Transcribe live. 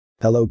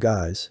Hello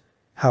guys.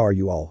 How are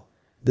you all?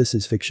 This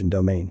is Fiction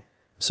Domain.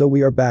 So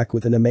we are back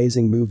with an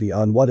amazing movie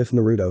on what if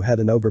Naruto had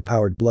an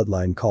overpowered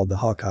bloodline called the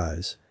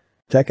Hawkeyes.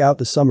 Check out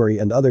the summary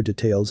and other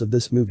details of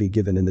this movie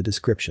given in the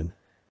description.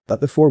 But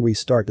before we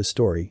start the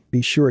story,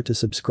 be sure to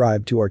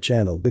subscribe to our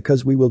channel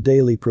because we will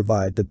daily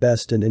provide the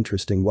best and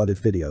interesting what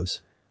if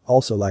videos.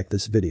 Also like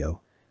this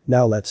video.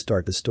 Now let's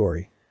start the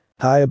story.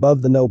 High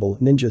above the noble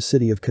ninja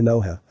city of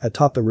Konoha,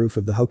 atop the roof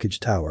of the Hokage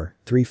Tower,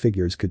 three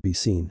figures could be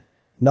seen.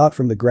 Not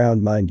from the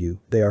ground mind you,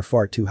 they are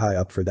far too high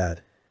up for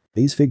that.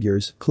 These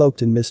figures,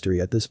 cloaked in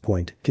mystery at this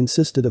point,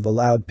 consisted of a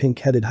loud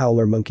pink-headed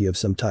howler monkey of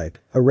some type,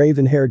 a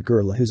raven-haired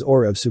girl whose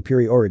aura of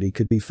superiority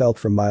could be felt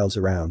from miles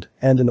around,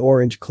 and an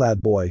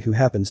orange-clad boy who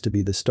happens to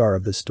be the star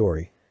of the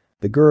story.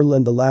 The girl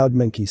and the loud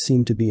monkey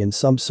seem to be in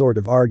some sort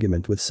of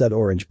argument with said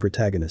orange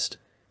protagonist.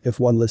 If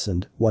one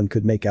listened, one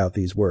could make out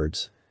these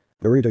words.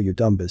 "Naruto, you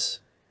dumbus.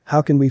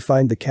 How can we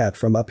find the cat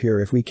from up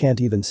here if we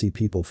can't even see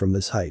people from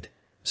this height?"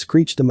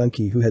 Screeched the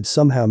monkey who had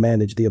somehow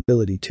managed the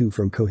ability to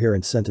form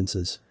coherent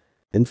sentences.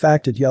 In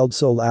fact, it yelled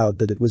so loud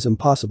that it was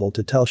impossible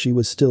to tell she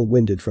was still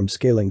winded from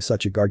scaling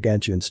such a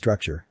gargantuan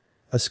structure.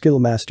 A skill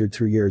mastered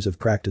through years of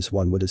practice,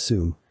 one would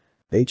assume.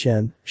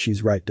 "Chen,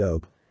 she's right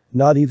dope.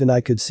 Not even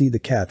I could see the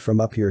cat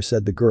from up here,"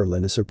 said the girl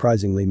in a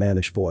surprisingly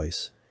mannish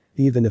voice.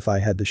 "Even if I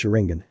had the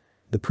Sharingan,"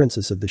 the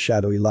princess of the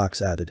shadowy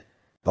locks added.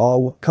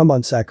 "Oh, come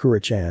on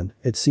Sakura-chan,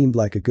 it seemed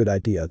like a good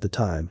idea at the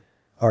time,"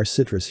 our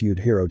citrus-hued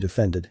hero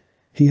defended.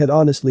 He had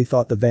honestly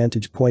thought the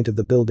vantage point of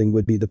the building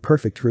would be the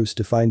perfect ruse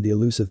to find the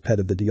elusive pet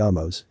of the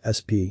Diamos,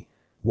 SP.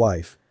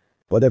 Wife.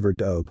 "Whatever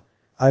dope.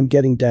 I'm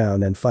getting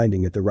down and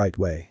finding it the right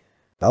way.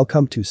 I'll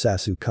come to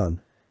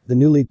Sasu-kun." The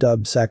newly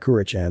dubbed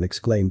Sakura-chan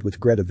exclaimed with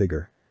great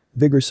vigor.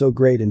 Vigor so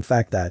great in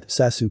fact that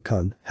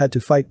Sasu-kun had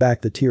to fight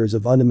back the tears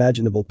of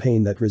unimaginable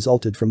pain that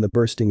resulted from the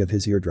bursting of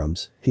his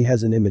eardrums. He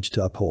has an image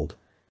to uphold.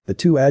 The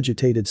two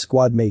agitated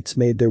squad mates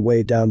made their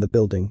way down the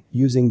building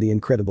using the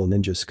incredible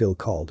ninja skill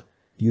called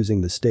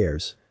using the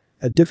stairs.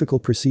 A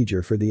difficult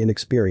procedure for the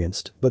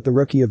inexperienced, but the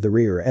rookie of the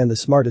rear and the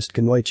smartest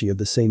kunoichi of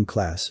the same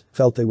class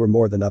felt they were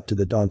more than up to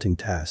the daunting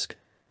task.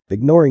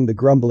 Ignoring the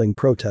grumbling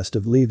protest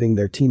of leaving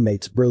their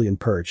teammates' brilliant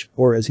perch,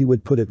 or as he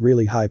would put it,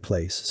 really high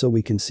place so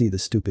we can see the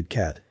stupid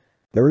cat.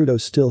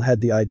 Naruto still had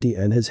the idea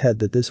in his head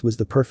that this was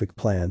the perfect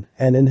plan,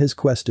 and in his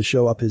quest to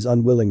show up his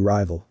unwilling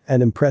rival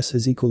and impress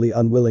his equally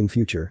unwilling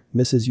future,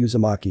 Mrs.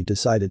 Uzumaki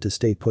decided to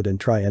stay put and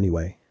try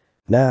anyway.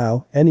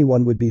 Now,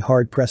 anyone would be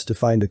hard-pressed to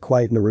find a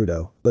quiet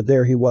Naruto, but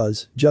there he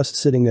was, just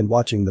sitting and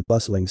watching the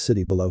bustling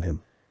city below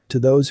him. To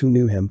those who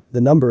knew him,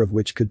 the number of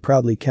which could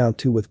proudly count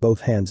two with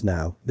both hands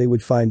now, they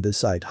would find this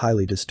sight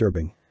highly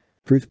disturbing.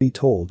 Truth be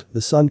told,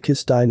 the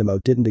sun-kissed dynamo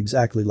didn't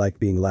exactly like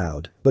being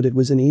loud, but it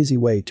was an easy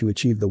way to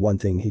achieve the one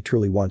thing he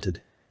truly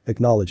wanted.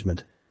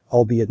 Acknowledgement.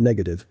 Albeit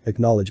negative,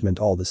 acknowledgement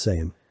all the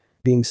same.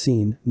 Being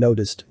seen,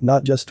 noticed,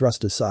 not just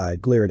thrust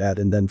aside, glared at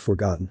and then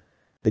forgotten.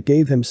 It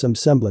gave him some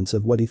semblance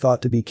of what he thought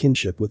to be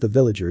kinship with the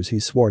villagers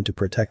he's sworn to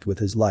protect with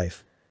his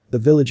life. The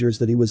villagers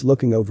that he was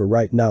looking over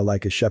right now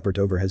like a shepherd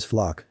over his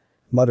flock.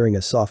 Muttering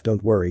a soft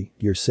 "don't worry,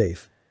 you're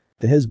safe."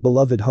 To his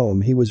beloved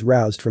home he was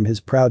roused from his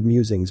proud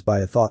musings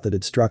by a thought that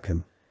had struck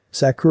him.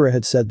 Sakura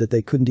had said that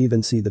they couldn't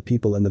even see the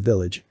people in the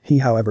village, he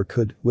however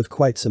could, with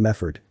quite some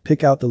effort,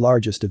 pick out the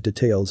largest of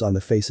details on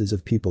the faces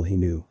of people he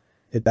knew.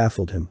 It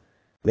baffled him.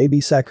 Maybe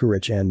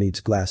Sakura-chan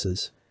needs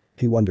glasses.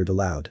 He wondered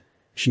aloud.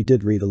 She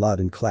did read a lot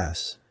in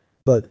class.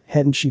 But,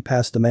 hadn't she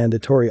passed the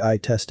mandatory eye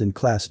test in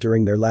class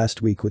during their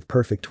last week with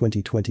perfect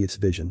 20/20th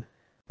vision?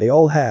 They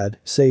all had,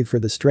 save for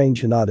the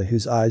strange Hinata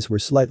whose eyes were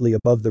slightly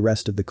above the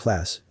rest of the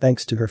class,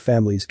 thanks to her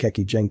family's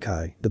Keki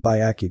Genkai, the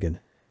Byakugan.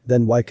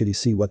 Then why could he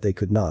see what they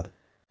could not?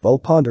 While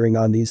pondering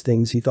on these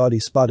things he thought he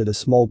spotted a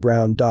small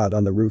brown dot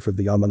on the roof of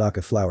the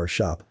Yamanaka flower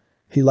shop.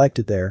 He liked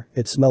it there,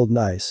 it smelled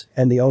nice,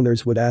 and the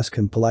owners would ask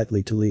him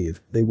politely to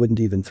leave, they wouldn't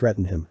even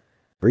threaten him.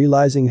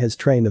 Realizing his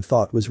train of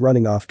thought was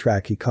running off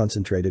track, he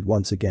concentrated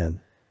once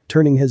again.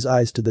 Turning his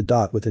eyes to the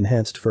dot with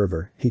enhanced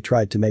fervor, he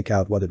tried to make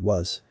out what it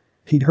was.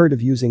 He'd heard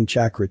of using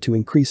chakra to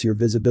increase your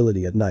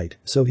visibility at night,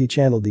 so he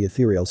channeled the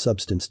ethereal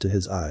substance to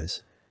his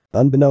eyes.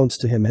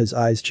 Unbeknownst to him, his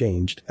eyes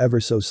changed,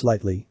 ever so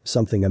slightly,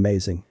 something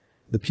amazing.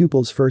 The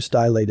pupils first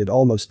dilated,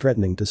 almost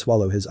threatening to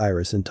swallow his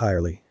iris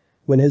entirely.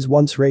 When his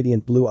once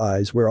radiant blue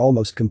eyes were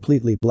almost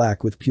completely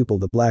black with pupil,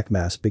 the black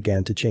mass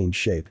began to change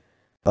shape.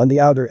 On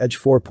the outer edge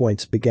 4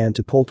 points began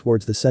to pull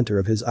towards the center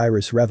of his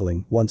iris,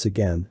 revealing, once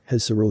again,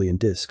 his cerulean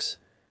discs.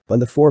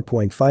 When the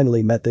 4-point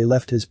finally met, they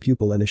left his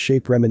pupil in a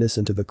shape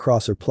reminiscent of a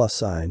cross or plus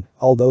sign,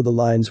 although the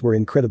lines were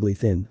incredibly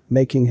thin,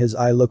 making his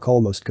eye look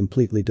almost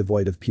completely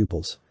devoid of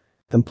pupils.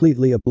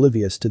 Completely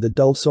oblivious to the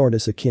dull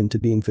soreness akin to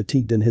being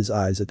fatigued in his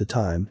eyes at the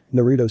time,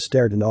 Naruto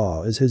stared in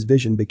awe as his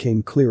vision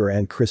became clearer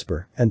and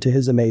crisper, and to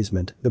his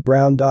amazement, the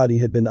brown dot he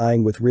had been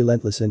eyeing with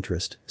relentless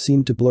interest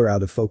seemed to blur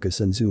out of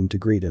focus and zoom to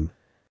greet him.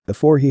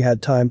 Before he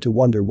had time to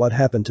wonder what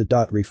happened, to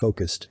dot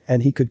refocused,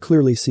 and he could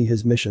clearly see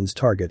his mission's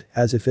target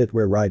as if it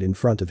were right in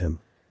front of him.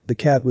 The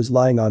cat was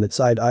lying on its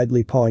side,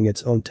 idly pawing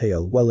its own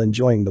tail while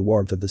enjoying the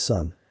warmth of the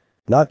sun.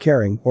 Not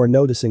caring, or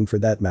noticing for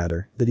that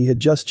matter, that he had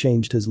just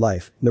changed his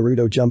life,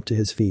 Naruto jumped to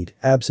his feet,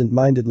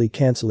 absent-mindedly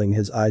cancelling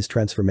his eyes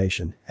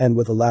transformation, and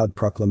with a loud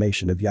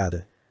proclamation of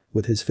Yada.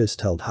 With his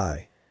fist held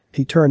high.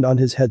 He turned on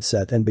his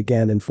headset and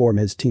began inform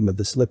his team of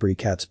the slippery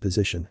cat's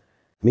position.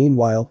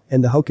 Meanwhile,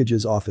 in the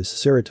Hokage's office,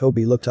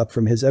 Sarutobi looked up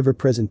from his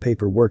ever-present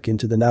paperwork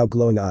into the now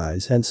glowing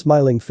eyes and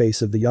smiling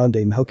face of the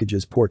Yondaime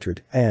Hokage's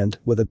portrait and,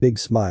 with a big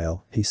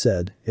smile, he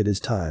said, "It is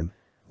time."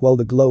 Well,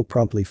 the glow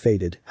promptly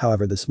faded,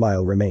 however the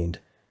smile remained.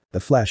 A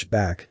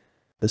flashback.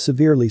 The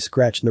severely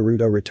scratched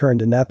Naruto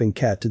returned a napping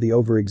cat to the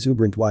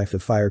over-exuberant wife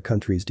of Fire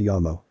Country's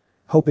Diamo.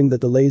 Hoping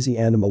that the lazy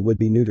animal would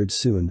be neutered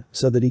soon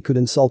so that he could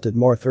insult it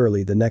more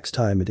thoroughly the next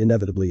time it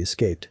inevitably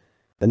escaped.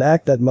 An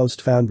act that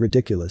most found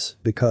ridiculous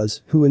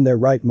because who in their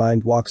right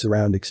mind walks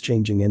around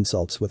exchanging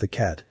insults with a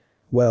cat?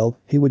 Well,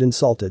 he would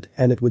insult it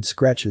and it would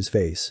scratch his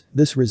face.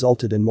 This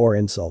resulted in more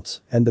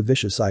insults and the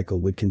vicious cycle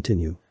would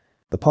continue.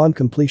 Upon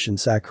completion,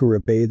 Sakura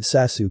bathed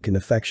Sasuke in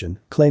affection,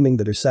 claiming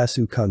that her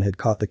Sasuke-kun had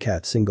caught the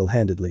cat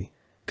single-handedly.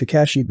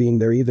 Kakashi, being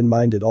their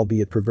even-minded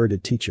albeit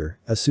perverted teacher,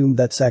 assumed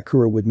that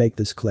Sakura would make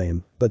this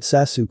claim, but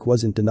Sasuke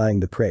wasn't denying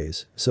the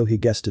praise, so he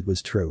guessed it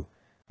was true.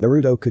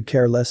 Naruto could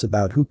care less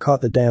about who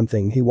caught the damn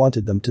thing, he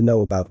wanted them to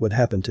know about what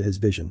happened to his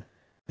vision.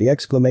 The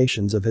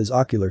exclamations of his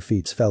ocular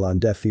feats fell on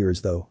deaf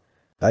ears though.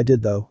 "I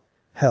did though.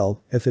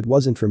 Hell, if it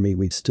wasn't for me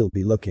we'd still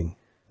be looking."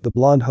 The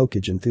blonde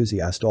Hokage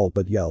enthusiast all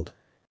but yelled.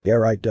 "Yeah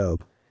right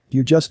dope.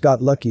 You just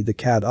got lucky." The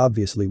cat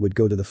obviously would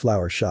go to the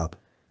flower shop.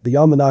 The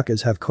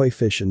Yamanakas have koi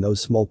fish in those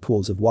small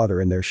pools of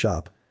water in their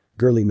shop.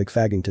 Girly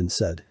McFaggington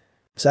said.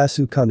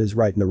 "Sasuke-kun is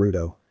right,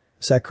 Naruto."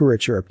 Sakura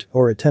chirped,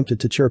 or attempted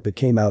to chirp. It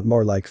came out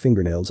more like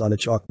fingernails on a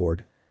chalkboard.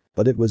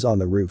 "But it was on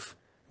the roof."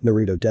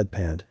 Naruto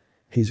deadpanned.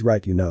 "He's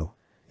right, you know."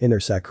 Inner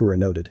Sakura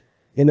noted.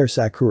 Inner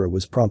Sakura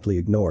was promptly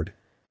ignored.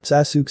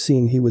 Sasuke,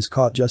 seeing he was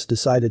caught, just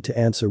decided to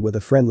answer with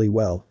a friendly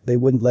 "Well, they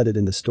wouldn't let it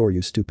in the store,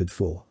 you stupid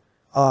fool."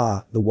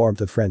 Ah, the warmth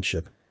of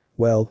friendship.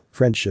 Well,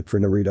 friendship for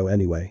Naruto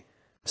anyway.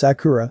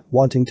 Sakura,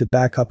 wanting to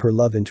back up her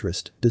love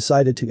interest,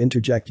 decided to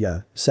interject.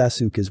 "Yeah,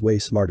 Sasuke is way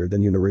smarter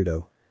than you,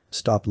 Naruto.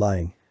 Stop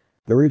lying."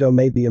 Naruto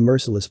may be a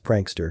merciless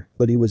prankster,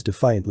 but he was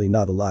defiantly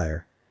not a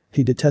liar.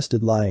 He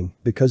detested lying,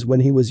 because when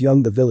he was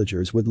young the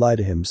villagers would lie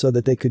to him so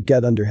that they could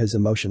get under his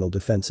emotional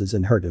defenses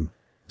and hurt him.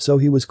 So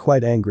he was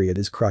quite angry at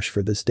his crush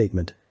for this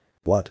statement.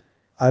 "What?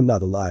 I'm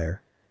not a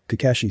liar.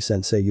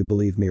 Kakashi-sensei, you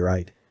believe me,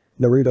 right?"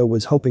 Naruto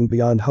was hoping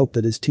beyond hope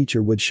that his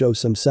teacher would show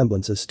some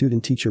semblance of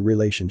student-teacher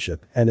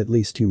relationship and at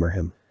least humor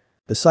him.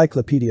 The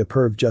Cyclopedia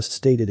Perv just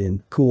stated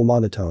in cool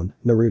monotone,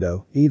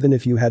 "Naruto, even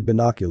if you had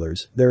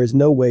binoculars, there is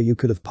no way you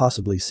could have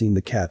possibly seen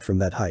the cat from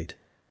that height."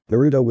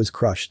 Naruto was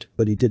crushed,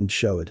 but he didn't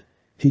show it.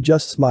 He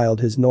just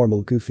smiled his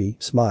normal goofy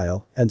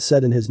smile and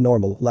said in his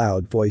normal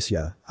loud voice,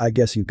 "Yeah, I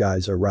guess you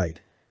guys are right.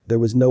 There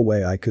was no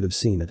way I could have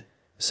seen it.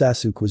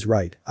 Sasuke was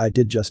right, I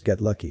did just get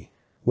lucky.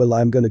 Well,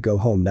 I'm gonna go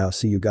home now,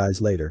 see you guys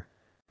later."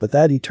 But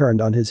that he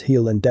turned on his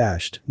heel and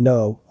dashed,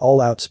 no,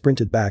 all out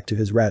sprinted back to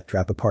his rat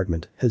trap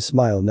apartment, his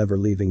smile never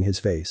leaving his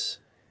face.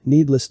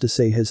 Needless to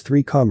say, his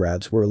three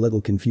comrades were a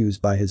little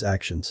confused by his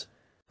actions.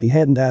 He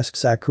hadn't asked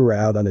Sakura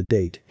out on a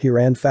date, he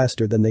ran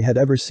faster than they had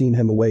ever seen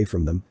him away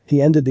from them.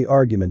 He ended the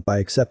argument by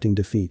accepting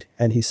defeat,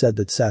 and he said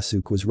that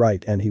Sasuke was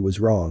right and he was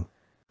wrong.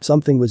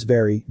 Something was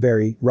very,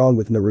 very wrong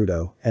with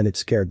Naruto, and it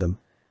scared them.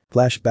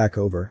 Flashback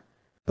over.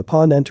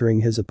 Upon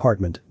entering his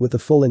apartment, with the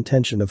full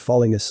intention of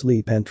falling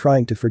asleep and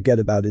trying to forget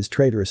about his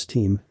traitorous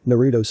team,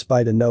 Naruto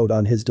spied a note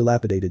on his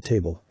dilapidated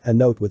table, a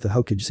note with the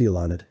Hokage seal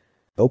on it.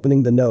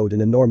 Opening the note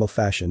in a normal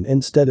fashion,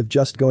 instead of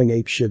just going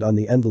apeshit on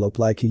the envelope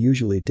like he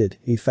usually did,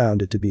 he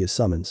found it to be a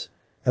summons.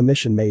 A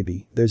mission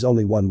maybe, there's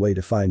only one way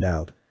to find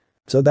out.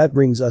 So that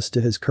brings us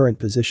to his current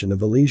position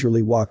of a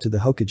leisurely walk to the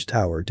Hokage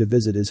Tower to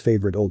visit his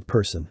favorite old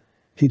person.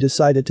 He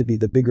decided to be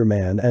the bigger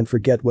man and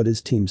forget what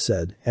his team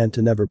said and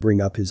to never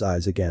bring up his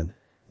eyes again.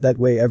 That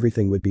way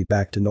everything would be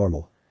back to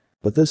normal.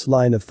 With this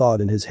line of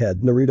thought in his head,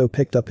 Naruto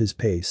picked up his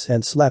pace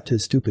and slapped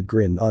his stupid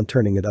grin on,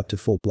 turning it up to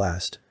full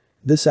blast.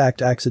 This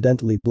act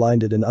accidentally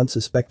blinded an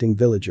unsuspecting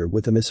villager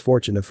with the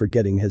misfortune of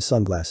forgetting his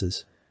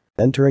sunglasses.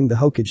 Entering the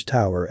Hokage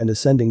Tower and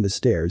ascending the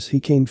stairs, he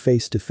came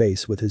face to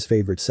face with his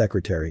favorite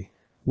secretary.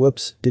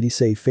 Whoops, did he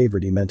say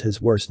favorite? He meant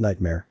his worst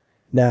nightmare.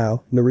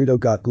 Now, Naruto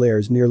got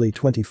glares nearly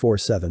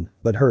 24/7,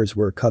 but hers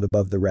were cut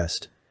above the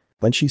rest.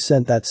 When she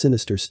sent that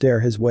sinister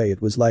stare his way,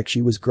 it was like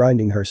she was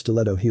grinding her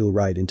stiletto heel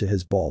right into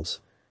his balls.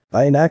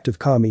 By an act of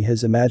kami,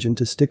 his imagined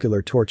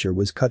testicular torture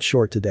was cut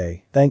short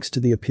today, thanks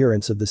to the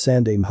appearance of the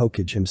Sandaime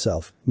Hokage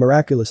himself,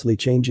 miraculously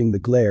changing the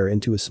glare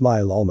into a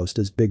smile almost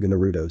as big as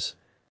Naruto's.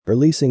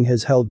 Releasing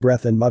his held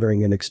breath and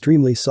muttering an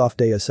extremely soft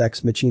Deus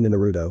Ex Machina,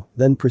 Naruto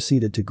then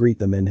proceeded to greet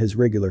them in his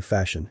regular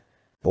fashion.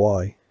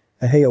 "Boy.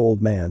 Hey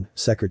old man,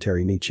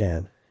 Secretary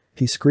Ni-chan."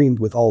 He screamed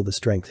with all the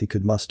strength he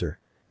could muster.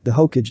 The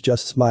Hokage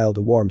just smiled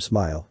a warm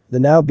smile. The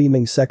now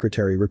beaming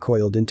secretary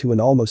recoiled into an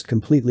almost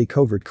completely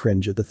covert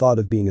cringe at the thought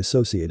of being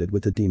associated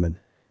with a demon.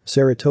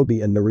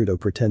 Sarutobi and Naruto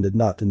pretended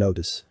not to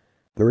notice.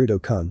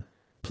 "Naruto-kun.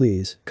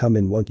 Please, come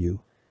in, won't you?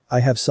 I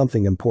have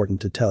something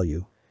important to tell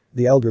you,"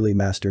 the elderly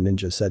master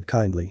ninja said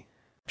kindly.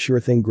 Sure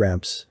thing,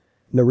 Gramps.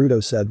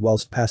 Naruto said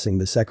whilst passing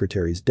the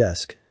secretary's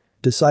desk.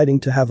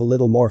 Deciding to have a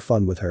little more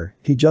fun with her,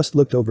 he just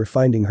looked over,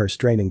 finding her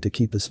straining to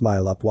keep a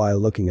smile up while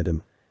looking at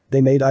him. They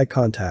made eye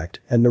contact,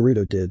 and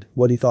Naruto did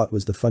what he thought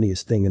was the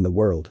funniest thing in the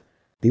world.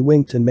 He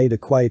winked and made a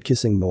quiet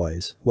kissing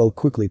noise while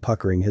quickly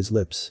puckering his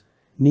lips.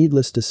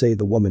 Needless to say,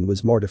 the woman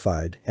was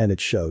mortified, and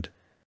it showed.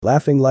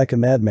 Laughing like a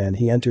madman,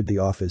 he entered the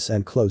office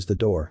and closed the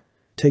door.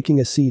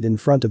 Taking a seat in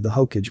front of the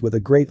Hokage with a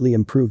greatly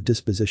improved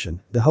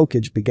disposition, the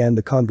Hokage began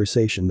the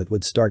conversation that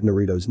would start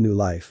Naruto's new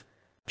life.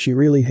 She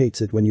really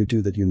hates it when you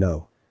do that, you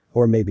know.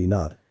 Or maybe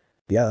not.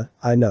 Yeah,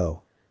 I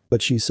know.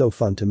 But she's so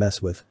fun to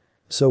mess with.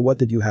 So what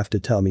did you have to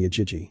tell me,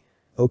 Ajiji?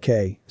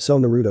 Okay, so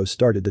Naruto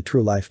started the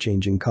true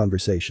life-changing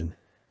conversation.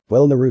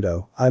 Well,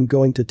 Naruto, I'm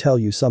going to tell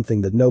you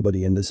something that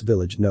nobody in this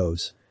village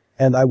knows.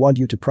 And I want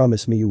you to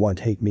promise me you won't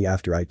hate me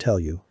after I tell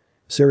you.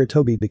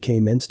 Sarutobi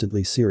became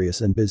instantly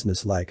serious and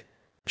businesslike.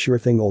 Sure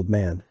thing, old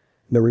man.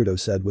 Naruto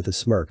said with a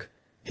smirk.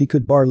 He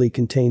could barely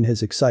contain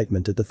his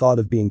excitement at the thought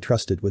of being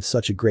trusted with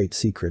such a great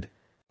secret.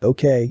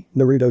 Okay,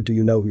 Naruto, do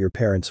you know who your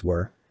parents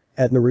were?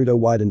 At Naruto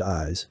widened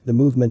eyes, the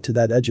movement to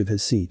that edge of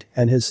his seat,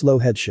 and his slow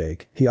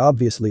headshake, he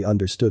obviously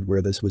understood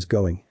where this was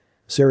going.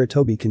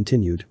 Sarutobi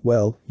continued,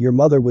 well, your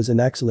mother was an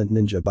excellent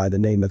ninja by the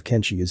name of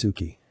Kenshi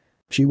Izuki.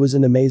 She was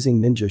an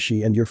amazing ninja.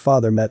 She and your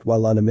father met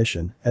while on a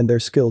mission, and their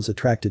skills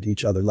attracted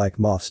each other like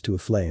moths to a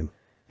flame.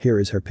 Here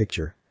is her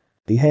picture.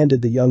 He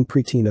handed the young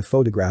preteen a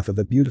photograph of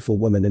a beautiful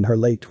woman in her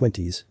late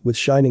 20s, with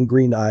shining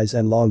green eyes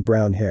and long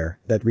brown hair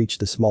that reached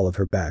the small of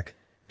her back.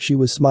 She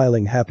was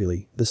smiling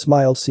happily, the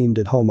smile seemed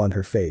at home on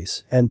her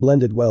face and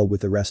blended well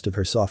with the rest of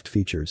her soft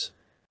features.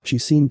 She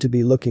seemed to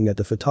be looking at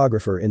the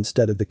photographer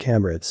instead of the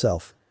camera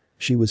itself.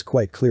 She was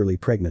quite clearly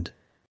pregnant.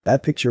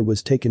 That picture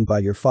was taken by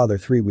your father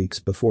 3 weeks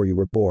before you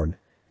were born.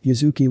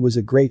 Yuzuki was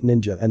a great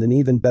ninja and an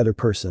even better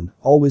person,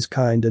 always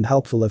kind and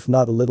helpful if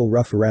not a little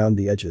rough around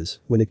the edges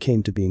when it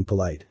came to being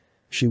polite.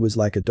 She was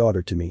like a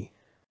daughter to me.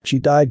 She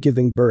died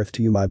giving birth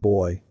to you, my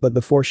boy, but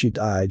before she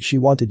died she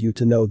wanted you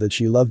to know that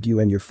she loved you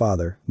and your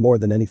father more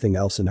than anything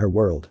else in her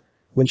world.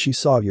 When she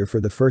saw you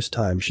for the first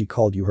time she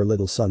called you her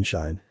little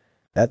sunshine.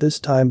 At this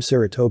time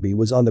Sarutobi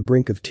was on the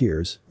brink of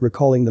tears,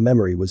 recalling the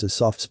memory was a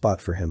soft spot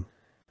for him.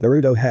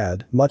 Naruto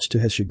had, much to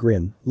his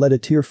chagrin, let a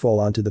tear fall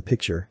onto the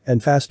picture,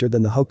 and faster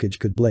than the Hokage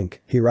could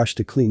blink, he rushed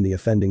to clean the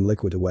offending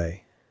liquid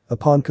away.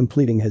 Upon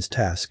completing his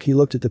task he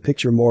looked at the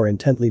picture more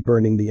intently,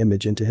 burning the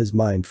image into his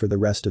mind for the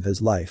rest of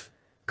his life.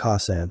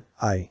 Ka-san,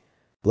 I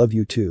love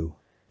you too.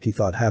 He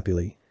thought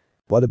happily.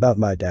 What about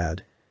my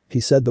dad?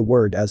 He said the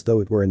word as though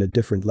it were in a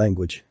different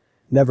language.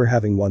 Never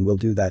having one will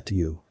do that to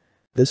you.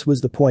 This was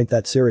the point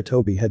that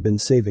Sarutobi had been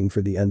saving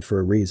for the end for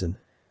a reason.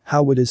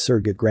 How would his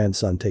surrogate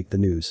grandson take the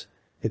news?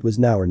 It was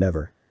now or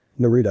never.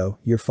 Naruto,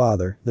 your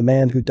father, the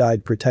man who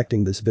died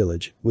protecting this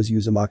village, was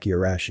Uzumaki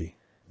Arashi.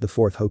 The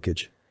fourth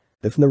Hokage.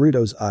 If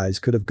Naruto's eyes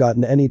could have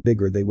gotten any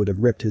bigger they would have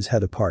ripped his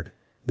head apart.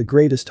 The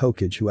greatest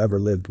Hokage who ever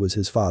lived was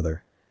his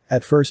father.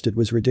 At first it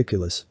was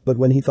ridiculous, but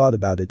when he thought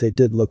about it they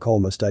did look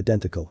almost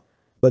identical.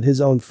 But his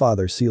own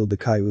father sealed the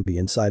Kyuubi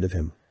inside of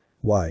him.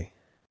 Why?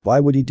 Why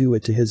would he do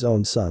it to his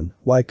own son?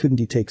 Why couldn't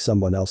he take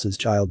someone else's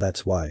child?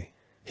 That's why.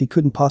 He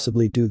couldn't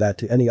possibly do that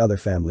to any other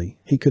family,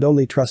 he could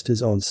only trust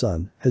his own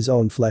son, his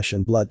own flesh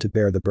and blood to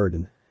bear the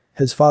burden.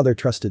 His father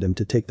trusted him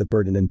to take the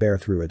burden and bear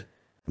through it.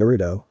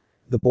 Naruto.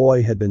 The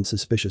boy had been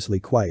suspiciously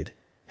quiet.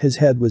 His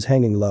head was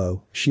hanging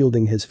low,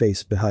 shielding his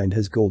face behind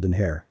his golden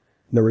hair.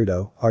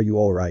 Naruto, are you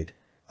alright?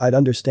 I'd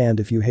understand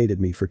if you hated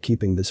me for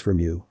keeping this from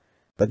you.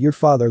 But your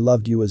father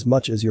loved you as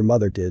much as your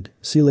mother did,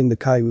 sealing the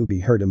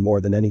Kyuubi hurt him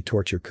more than any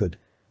torture could.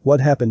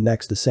 What happened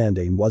next the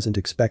Sandaime wasn't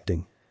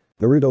expecting.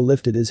 Naruto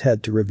lifted his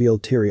head to reveal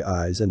teary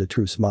eyes and a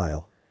true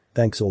smile.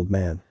 Thanks, old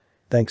man.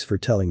 Thanks for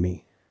telling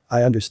me.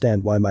 I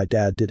understand why my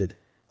dad did it.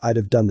 I'd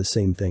have done the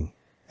same thing.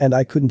 And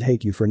I couldn't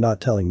hate you for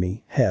not telling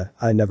me. Heh,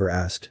 I never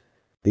asked.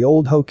 The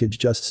old Hokage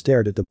just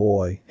stared at the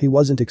boy. He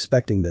wasn't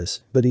expecting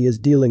this, but he is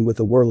dealing with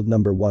the world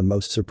 #1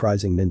 most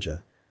surprising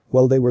ninja.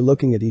 While they were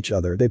looking at each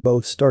other they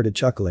both started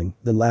chuckling,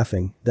 then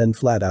laughing, then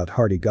flat out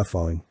hearty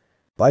guffawing.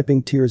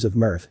 Wiping tears of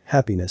mirth,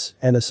 happiness,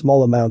 and a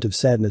small amount of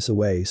sadness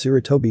away,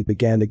 Sarutobi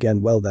began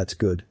again. Well, that's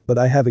good, but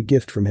I have a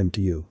gift from him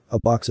to you, a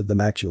box of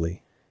them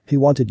actually. He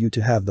wanted you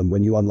to have them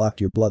when you unlocked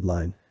your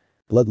bloodline.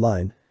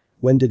 Bloodline?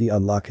 When did he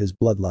unlock his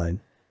bloodline?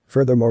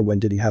 Furthermore, when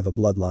did he have a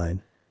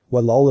bloodline?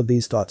 While all of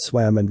these thoughts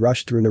swam and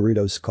rushed through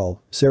Naruto's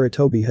skull,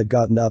 Sarutobi had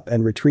gotten up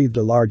and retrieved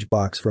a large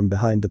box from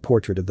behind the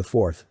portrait of the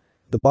fourth.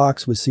 The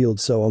box was sealed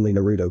so only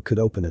Naruto could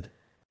open it.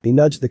 He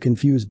nudged the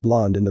confused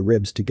blonde in the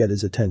ribs to get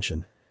his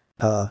attention.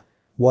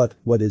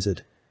 What is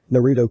it?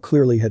 Naruto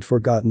clearly had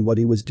forgotten what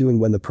he was doing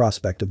when the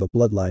prospect of a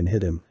bloodline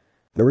hit him.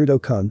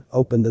 Naruto-kun,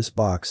 open this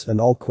box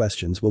and all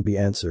questions will be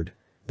answered.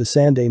 The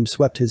Sandaime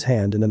swept his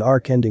hand in an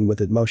arc, ending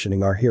with it,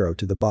 motioning our hero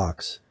to the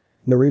box.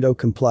 Naruto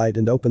complied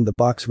and opened the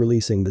box,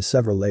 releasing the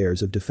several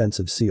layers of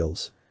defensive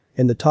seals.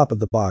 In the top of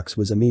the box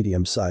was a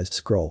medium-sized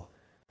scroll.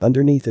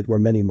 Underneath it were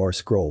many more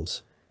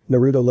scrolls.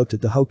 Naruto looked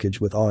at the Hokage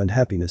with awe and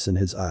happiness in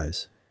his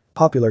eyes.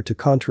 Popular to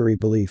contrary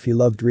belief, he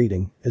loved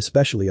reading,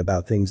 especially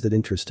about things that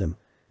interest him.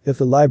 If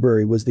the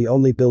library was the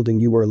only building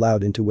you were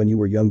allowed into when you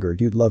were younger,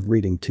 you'd love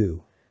reading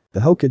too.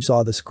 The Hokage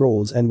saw the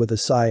scrolls and with a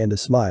sigh and a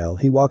smile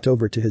he walked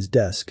over to his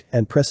desk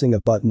and pressing a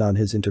button on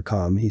his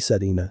intercom he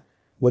said, "Ina.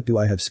 What do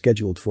I have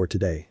scheduled for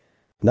today?"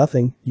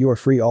 "Nothing, you are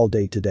free all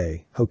day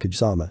today,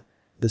 Hokage-sama,"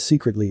 the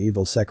secretly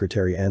evil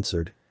secretary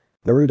answered.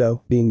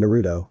 Naruto, being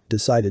Naruto,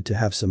 decided to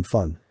have some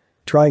fun.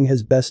 Trying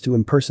his best to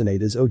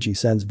impersonate his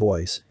Oji-san's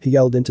voice, he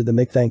yelled into the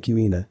mic, "Thank you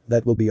Ina,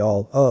 that will be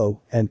all, oh,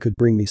 and could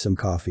bring me some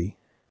coffee."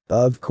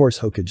 "Of course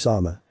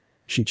Hokage-sama,"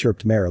 she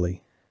chirped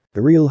merrily.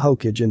 The real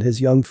Hokage and his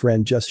young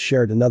friend just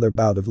shared another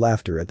bout of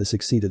laughter at the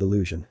succeeded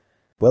illusion.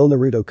 "Well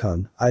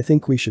Naruto-kun, I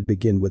think we should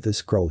begin with this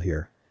scroll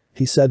here,"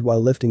 he said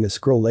while lifting a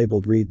scroll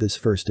labeled "Read this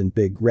first" in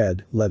big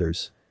red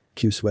letters.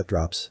 Cue sweat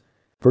drops.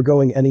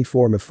 Foregoing any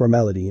form of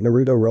formality,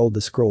 Naruto rolled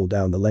the scroll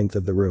down the length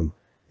of the room.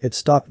 It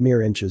stopped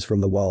mere inches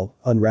from the wall,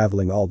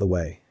 unraveling all the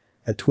way.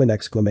 A twin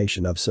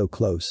exclamation of "so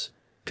close"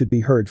 could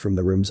be heard from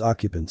the room's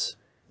occupants.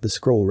 The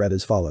scroll read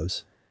as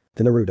follows.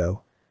 To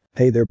Naruto.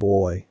 "Hey there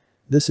boy.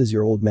 This is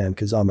your old man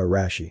Kazama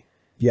Rashi.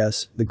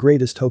 Yes, the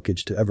greatest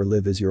Hokage to ever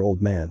live is your old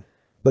man.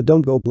 But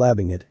don't go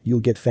blabbing it, you'll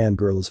get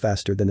fangirls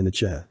faster than an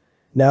Ichiha.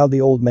 Now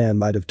the old man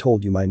might have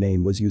told you my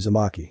name was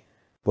Uzumaki.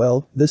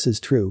 Well, this is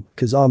true,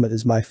 Kazama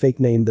is my fake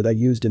name that I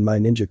used in my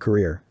ninja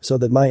career so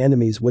that my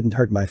enemies wouldn't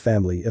hurt my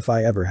family if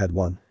I ever had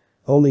one.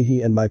 Only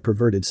he and my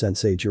perverted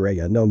sensei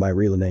Jiraiya know my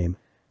real name.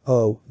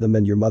 Oh, them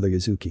and your mother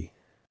Yuzuki.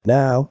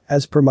 Now,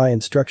 as per my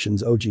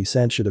instructions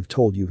Oji-san should have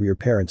told you who your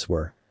parents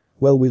were.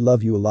 Well we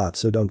love you a lot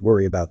so don't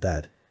worry about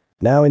that.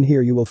 Now in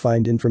here you will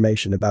find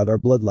information about our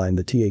bloodline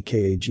the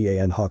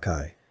Takagan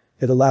Hawkeye.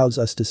 It allows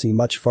us to see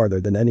much farther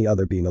than any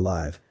other being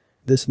alive.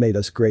 This made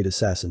us great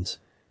assassins.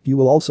 You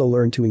will also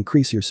learn to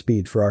increase your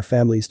speed for our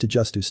family's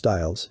taijustu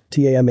styles,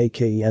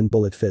 Tamaken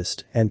Bullet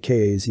Fist and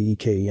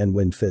Kazeken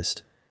Wind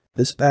Fist.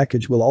 This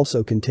package will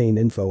also contain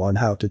info on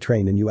how to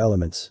train in new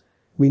elements.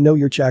 We know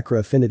your chakra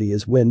affinity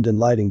is wind and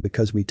lighting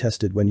because we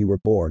tested when you were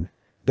born.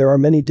 There are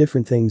many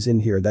different things in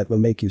here that will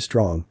make you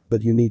strong,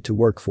 but you need to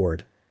work for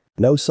it.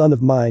 No son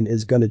of mine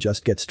is gonna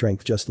just get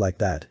strength just like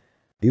that.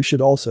 You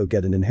should also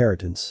get an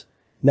inheritance.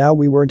 Now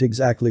we weren't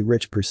exactly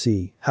rich per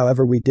se,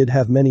 however we did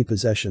have many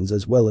possessions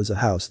as well as a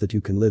house that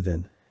you can live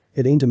in.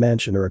 It ain't a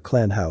mansion or a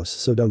clan house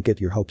so don't get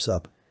your hopes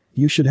up.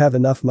 You should have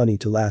enough money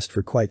to last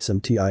for quite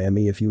some time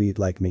if you eat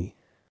like me.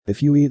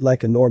 If you eat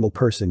like a normal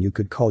person you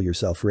could call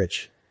yourself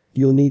rich.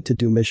 You'll need to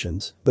do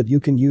missions, but you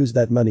can use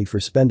that money for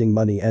spending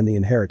money and the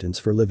inheritance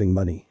for living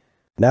money.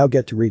 Now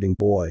get to reading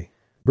boy.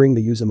 Bring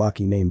the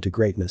Uzumaki name to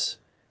greatness.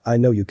 I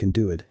know you can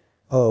do it.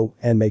 Oh,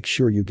 and make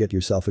sure you get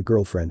yourself a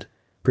girlfriend.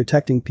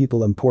 Protecting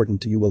people important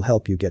to you will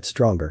help you get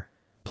stronger.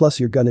 Plus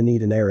you're gonna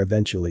need an heir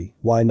eventually,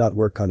 why not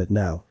work on it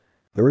now?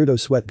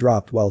 Naruto's sweat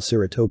dropped while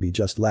Sarutobi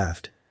just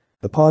laughed.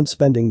 Upon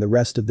spending the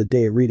rest of the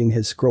day reading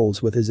his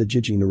scrolls with his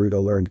Ajiji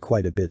Naruto learned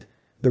quite a bit.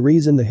 The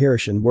reason the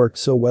Hirishin worked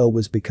so well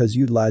was because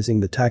utilizing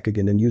the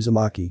Takagan and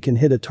Uzumaki can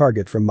hit a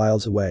target from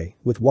miles away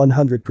with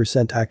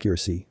 100%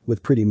 accuracy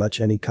with pretty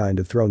much any kind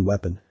of thrown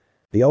weapon.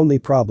 The only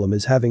problem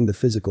is having the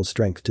physical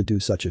strength to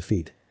do such a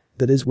feat.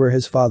 That is where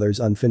his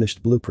father's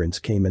unfinished blueprints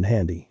came in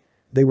handy.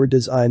 They were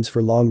designs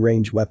for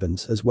long-range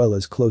weapons as well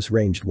as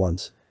close-ranged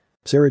ones.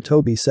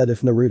 Sarutobi said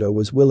if Naruto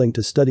was willing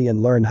to study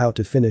and learn how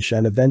to finish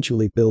and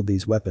eventually build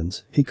these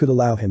weapons, he could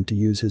allow him to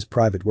use his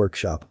private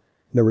workshop.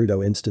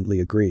 Naruto instantly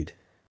agreed.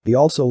 He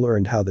also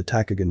learned how the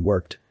Takagan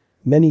worked.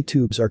 Many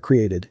tubes are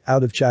created,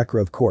 out of chakra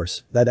of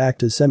course, that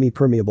act as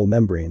semi-permeable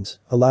membranes,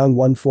 allowing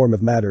one form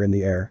of matter in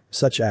the air,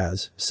 such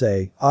as,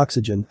 say,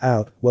 oxygen,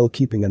 out, while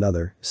keeping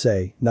another,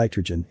 say,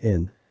 nitrogen,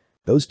 in.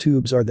 Those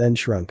tubes are then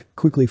shrunk,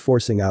 quickly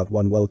forcing out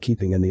one while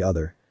keeping in the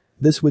other.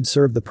 This would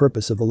serve the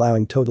purpose of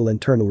allowing total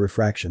internal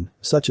refraction,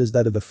 such as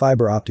that of a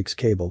fiber optics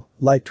cable.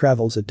 Light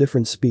travels at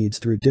different speeds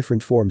through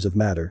different forms of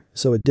matter,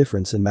 so a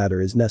difference in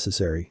matter is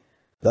necessary.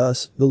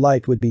 Thus, the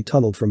light would be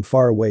tunneled from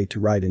far away to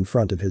right in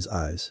front of his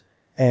eyes.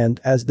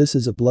 And, as this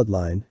is a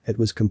bloodline, it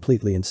was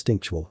completely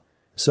instinctual.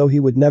 So he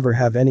would never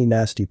have any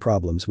nasty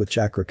problems with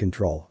chakra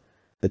control.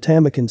 The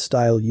Tamaken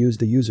style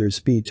used the user's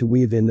speed to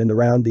weave in and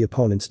around the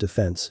opponent's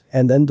defense,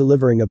 and then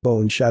delivering a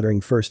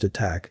bone-shattering first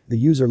attack, the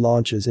user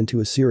launches into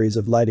a series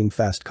of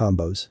lightning-fast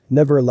combos,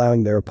 never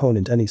allowing their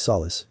opponent any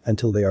solace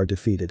until they are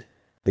defeated.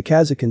 The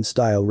Kazeken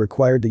style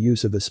required the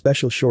use of a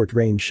special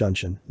short-range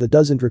shunshin that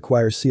doesn't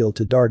require seal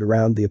to dart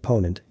around the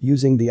opponent,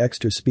 using the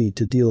extra speed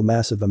to deal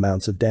massive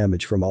amounts of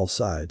damage from all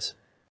sides.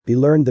 He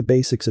learned the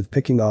basics of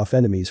picking off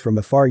enemies from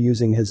afar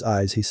using his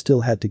eyes. He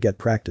still had to get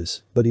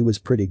practice, but he was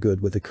pretty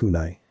good with a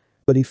kunai.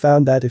 But he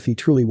found that if he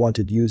truly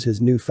wanted to use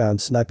his newfound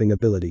sniping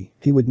ability,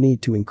 he would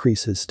need to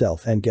increase his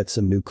stealth and get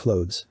some new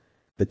clothes.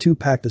 The two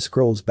packed the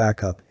scrolls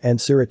back up and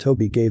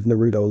Sarutobi gave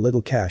Naruto a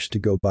little cash to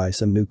go buy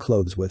some new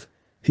clothes with.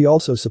 He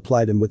also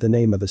supplied him with the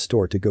name of a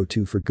store to go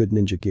to for good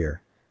ninja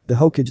gear. The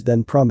Hokage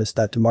then promised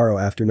that tomorrow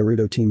after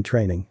Naruto team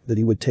training that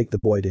he would take the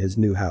boy to his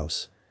new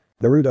house.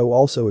 Naruto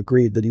also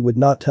agreed that he would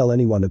not tell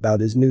anyone about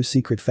his new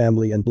secret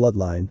family and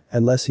bloodline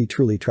unless he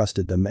truly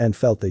trusted them and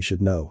felt they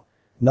should know.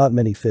 Not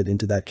many fit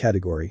into that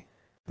category.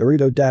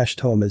 Naruto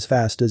dashed home as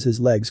fast as his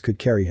legs could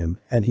carry him,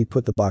 and he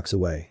put the box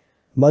away.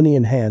 Money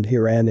in hand, he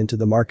ran into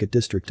the market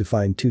district to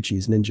find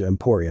Tucci's Ninja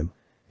Emporium.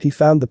 He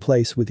found the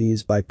place with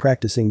ease by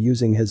practicing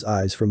using his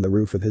eyes from the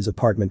roof of his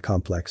apartment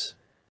complex.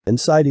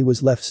 Inside he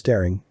was left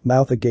staring,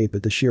 mouth agape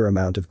at the sheer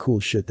amount of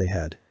cool shit they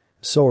had.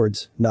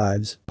 Swords,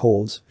 knives,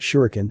 poles,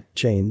 shuriken,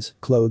 chains,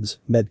 clothes,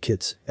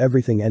 medkits,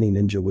 everything any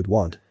ninja would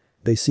want.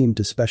 They seemed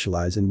to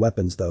specialize in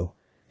weapons though.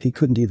 He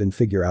couldn't even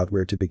figure out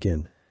where to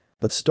begin.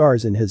 But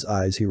stars in his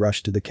eyes, he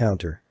rushed to the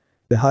counter.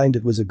 Behind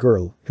it was a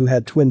girl who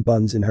had twin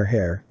buns in her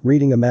hair,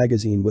 reading a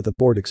magazine with a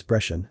bored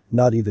expression,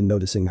 not even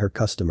noticing her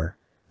customer.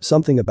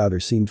 Something about her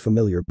seemed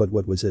familiar, but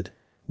what was it?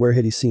 Where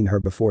had he seen her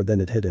before? Then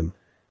it hit him.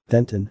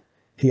 Tenten?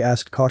 He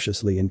asked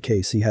cautiously in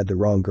case he had the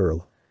wrong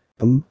girl.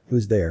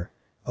 Who's there?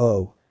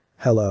 Oh.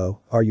 Hello,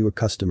 are you a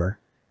customer?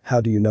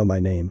 How do you know my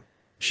name?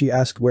 She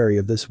asked, wary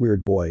of this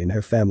weird boy in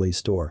her family's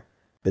store.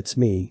 It's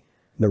me.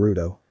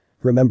 Naruto.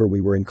 Remember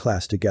we were in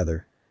class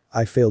together.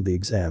 I failed the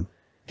exam.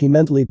 He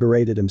mentally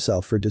berated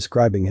himself for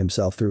describing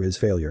himself through his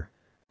failure.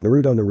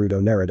 Naruto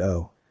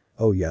Naruto.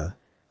 Oh yeah.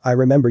 I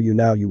remember you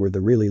now, you were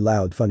the really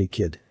loud funny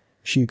kid.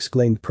 She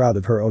exclaimed, proud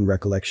of her own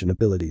recollection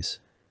abilities.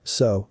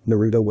 So,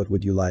 Naruto, what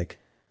would you like?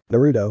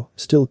 Naruto,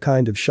 still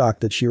kind of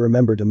shocked that she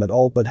remembered him at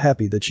all but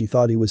happy that she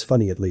thought he was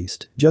funny at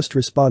least, just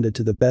responded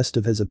to the best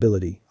of his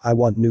ability, I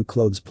want new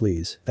clothes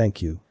please,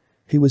 thank you.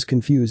 He was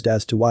confused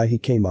as to why he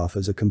came off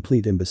as a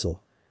complete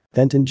imbecile.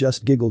 Tenten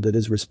just giggled at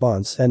his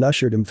response and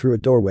ushered him through a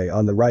doorway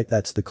on the right.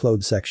 That's the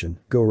clothes section,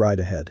 go right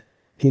ahead.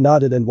 He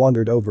nodded and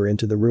wandered over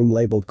into the room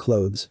labeled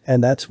clothes,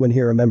 and that's when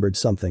he remembered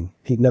something,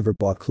 he'd never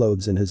bought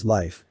clothes in his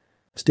life.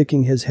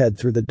 Sticking his head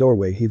through the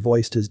doorway, he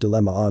voiced his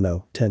dilemma.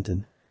 Ano,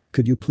 Tenten.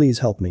 Could you please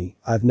help me,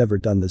 I've never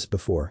done this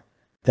before.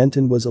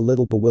 Tenten was a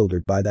little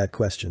bewildered by that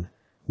question.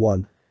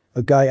 1.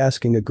 A guy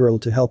asking a girl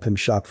to help him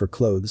shop for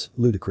clothes,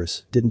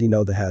 ludicrous, didn't he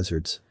know the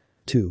hazards?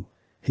 2.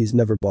 He's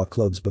never bought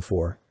clothes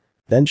before.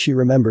 Then she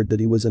remembered that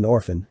he was an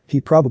orphan,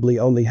 he probably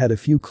only had a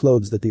few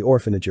clothes that the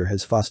orphanage or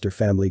his foster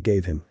family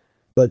gave him.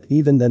 But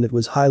even then it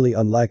was highly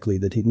unlikely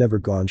that he'd never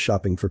gone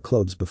shopping for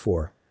clothes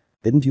before.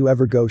 Didn't you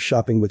ever go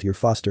shopping with your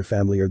foster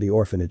family or the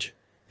orphanage?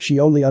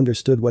 She only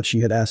understood what she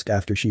had asked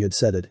after she had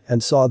said it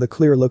and saw the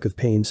clear look of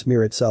pain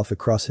smear itself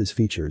across his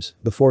features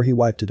before he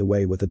wiped it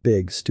away with a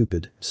big,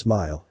 stupid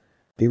smile.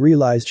 He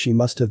realized she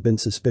must have been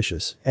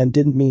suspicious and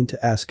didn't mean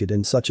to ask it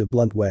in such a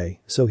blunt way,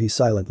 so he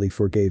silently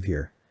forgave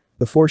her.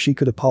 Before she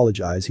could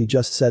apologize, he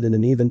just said in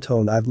an even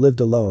tone, I've lived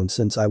alone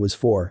since I was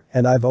 4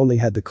 and I've only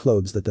had the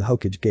clothes that the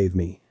Hokage gave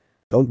me.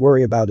 Don't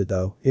worry about it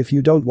though, if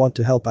you don't want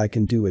to help I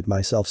can do it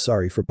myself,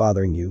 sorry for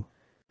bothering you.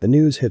 The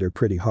news hit her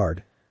pretty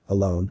hard.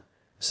 Alone?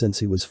 Since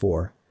he was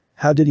 4.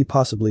 How did he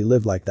possibly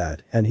live like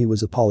that? And he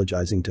was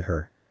apologizing to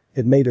her.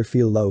 It made her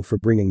feel low for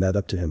bringing that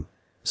up to him.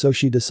 So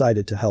she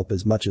decided to help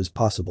as much as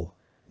possible.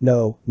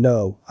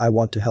 No, I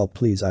want to help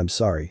please, I'm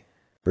sorry.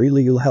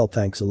 Really, you'll help,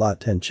 thanks a lot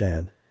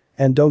Ten-chan.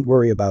 And don't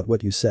worry about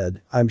what you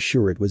said, I'm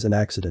sure it was an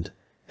accident.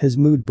 His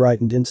mood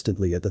brightened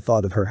instantly at the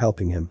thought of her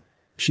helping him.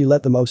 She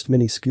let the most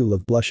minuscule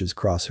of blushes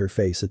cross her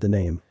face at the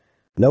name.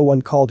 No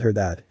one called her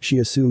that, she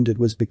assumed it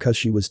was because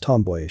she was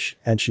tomboyish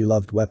and she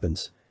loved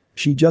weapons.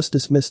 She just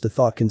dismissed the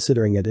thought,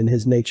 considering it in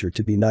his nature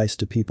to be nice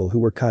to people who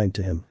were kind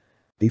to him.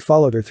 He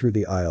followed her through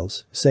the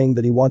aisles, saying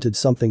that he wanted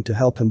something to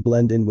help him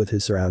blend in with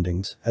his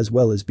surroundings, as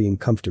well as being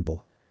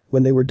comfortable.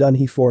 When they were done,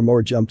 he 4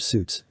 more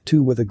jumpsuits,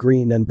 2 with a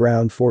green and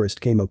brown forest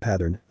camo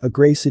pattern, a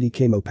gray city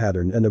camo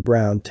pattern and a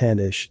brown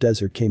tannish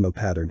desert camo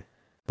pattern.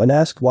 When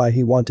asked why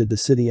he wanted the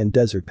city and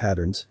desert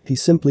patterns, he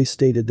simply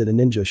stated that a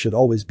ninja should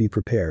always be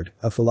prepared,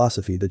 a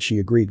philosophy that she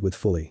agreed with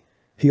fully.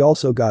 He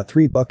also got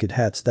 3 bucket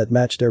hats that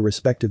matched their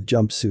respective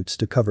jumpsuits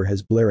to cover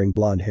his blaring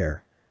blonde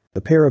hair.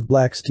 A pair of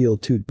black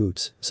steel-toed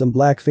boots, some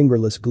black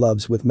fingerless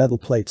gloves with metal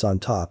plates on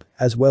top,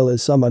 as well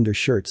as some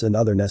undershirts and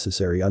other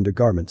necessary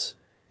undergarments.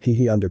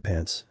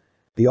 Underpants.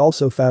 He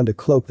also found a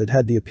cloak that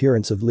had the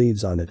appearance of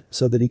leaves on it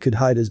so that he could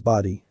hide his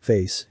body,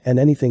 face, and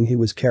anything he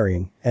was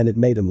carrying, and it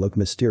made him look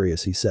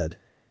mysterious, he said.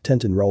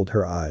 Tenten rolled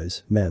her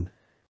eyes, men.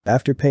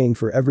 After paying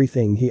for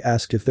everything, he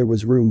asked if there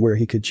was room where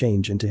he could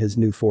change into his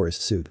new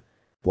forest suit.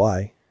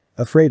 Why?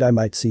 Afraid I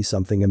might see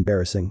something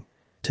embarrassing.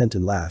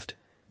 Tenten laughed.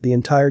 The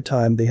entire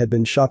time they had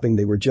been shopping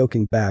they were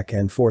joking back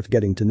and forth,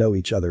 getting to know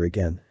each other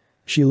again.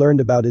 She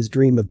learned about his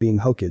dream of being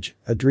Hokage,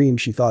 a dream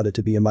she thought it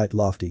to be a mite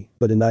lofty,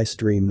 but a nice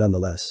dream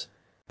nonetheless.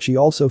 She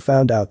also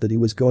found out that he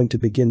was going to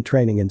begin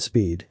training in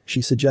speed.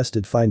 She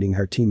suggested finding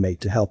her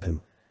teammate to help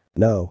him.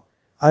 No.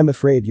 I'm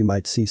afraid you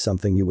might see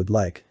something you would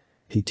like.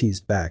 He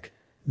teased back.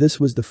 This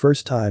was the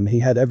first time he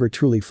had ever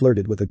truly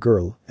flirted with a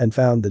girl and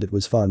found that it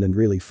was fun and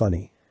really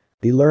funny.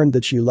 He learned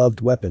that she loved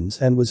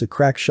weapons and was a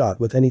crack shot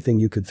with anything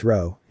you could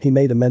throw. He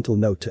made a mental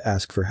note to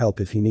ask for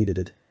help if he needed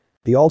it.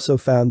 He also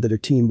found that her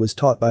team was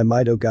taught by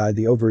Mido Guy,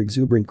 the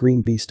overexuberant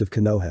green beast of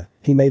Konoha.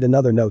 He made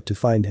another note to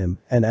find him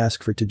and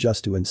ask for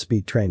taijustu and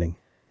speed training.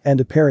 And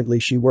apparently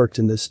she worked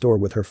in this store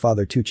with her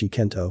father Tuchi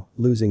Kento,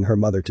 losing her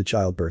mother to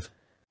childbirth.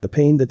 The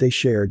pain that they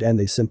shared, and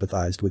they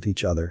sympathized with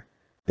each other.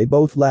 They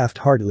both laughed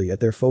heartily at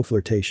their faux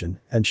flirtation,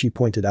 and she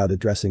pointed out a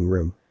dressing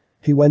room.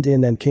 He went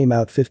in and came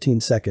out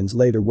 15 seconds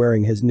later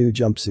wearing his new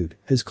jumpsuit,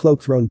 his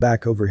cloak thrown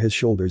back over his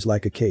shoulders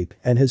like a cape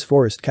and his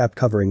forest cap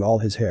covering all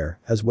his hair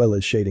as well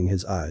as shading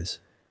his eyes.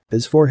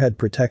 His forehead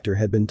protector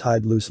had been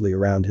tied loosely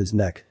around his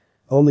neck.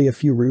 Only a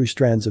few rouge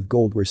strands of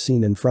gold were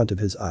seen in front of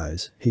his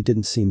eyes, he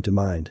didn't seem to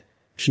mind.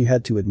 She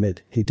had to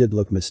admit, he did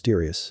look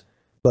mysterious.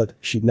 But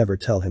she'd never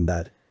tell him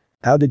that.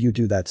 How did you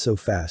do that so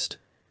fast?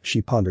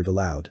 She pondered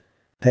aloud.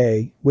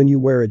 Hey, when you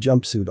wear a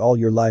jumpsuit all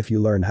your life you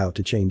learn how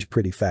to change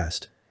pretty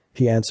fast.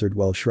 He answered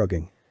while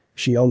shrugging.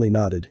 She only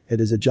nodded, it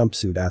is a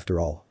jumpsuit after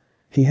all.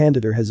 He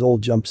handed her his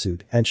old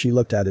jumpsuit and she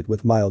looked at it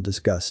with mild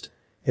disgust.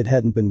 It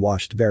hadn't been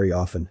washed very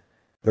often.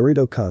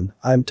 Naruto-kun,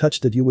 I'm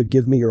touched that you would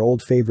give me your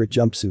old favorite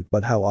jumpsuit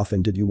but how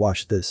often did you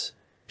wash this?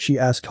 She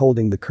asked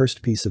holding the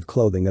cursed piece of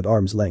clothing at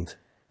arm's length.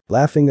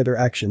 Laughing at her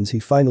actions he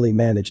finally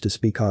managed to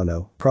speak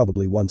Ano,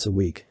 probably once a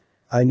week.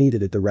 I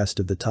needed it the rest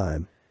of the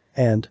time.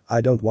 And,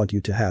 I don't want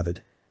you to have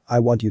it. I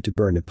want you to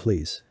burn it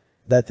please.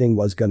 That thing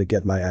was gonna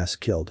get my ass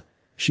killed.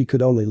 She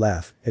could only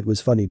laugh, it was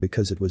funny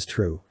because it was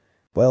true.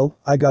 Well,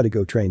 I gotta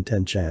go train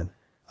Ten-chan.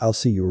 I'll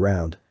see you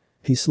around.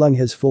 He slung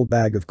his full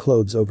bag of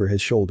clothes over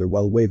his shoulder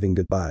while waving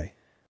goodbye.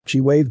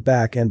 She waved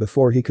back and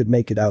before he could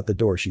make it out the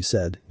door she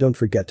said, don't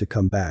forget to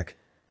come back.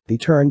 He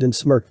turned and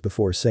smirked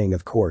before saying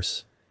of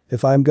course.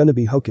 If I'm gonna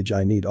be Hokage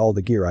I need all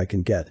the gear I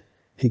can get.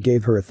 He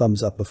gave her a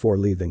thumbs up before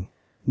leaving.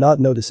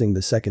 Not noticing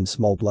the second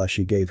small blush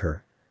he gave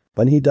her.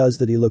 When he does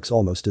that he looks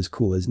almost as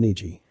cool as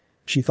Niji.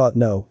 She thought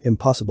no,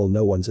 impossible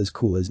no one's as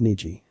cool as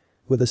Niji.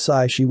 With a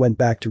sigh she went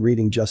back to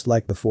reading just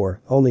like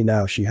before, only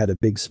now she had a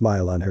big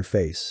smile on her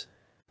face.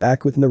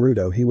 Back with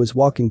Naruto he was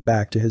walking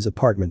back to his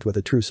apartment with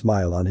a true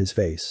smile on his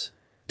face.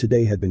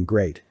 Today had been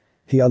great.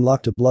 He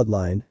unlocked a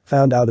bloodline,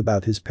 found out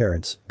about his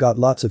parents, got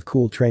lots of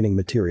cool training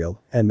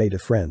material, and made a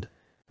friend.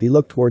 He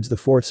looked towards the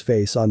fourth's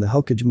face on the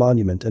Hokage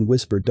monument and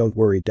whispered don't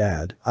worry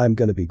dad, I'm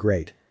gonna be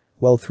great.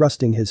 While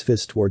thrusting his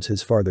fist towards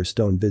his father's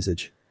stone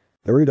visage.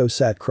 Naruto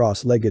sat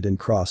cross-legged and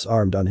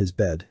cross-armed on his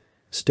bed.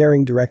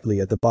 Staring directly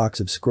at the box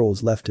of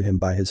scrolls left to him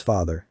by his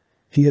father.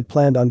 He had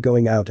planned on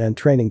going out and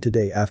training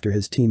today after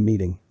his team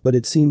meeting, but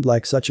it seemed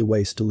like such a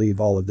waste to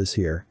leave all of this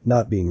here,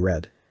 not being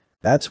read.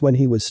 That's when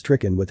he was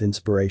stricken with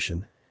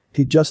inspiration.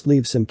 He'd just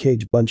leave some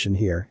Kage Bunshin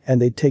here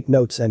and they'd take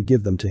notes and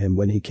give them to him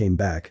when he came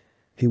back.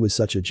 He was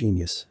such a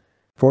genius.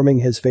 Forming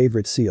his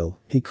favorite seal,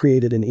 he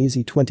created an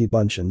easy 20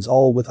 Bunshins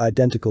all with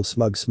identical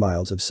smug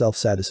smiles of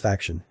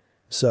self-satisfaction.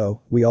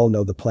 So, we all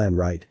know the plan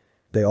right?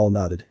 They all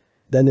nodded.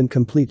 Then in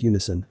complete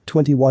unison,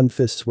 21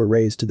 fists were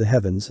raised to the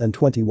heavens and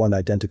 21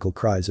 identical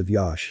cries of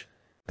Yosh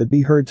could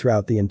be heard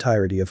throughout the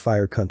entirety of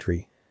Fire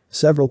Country.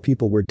 Several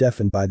people were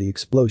deafened by the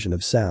explosion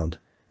of sound.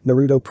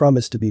 Naruto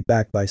promised to be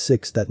back by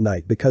 6 that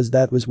night because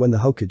that was when the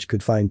Hokage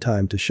could find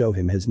time to show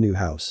him his new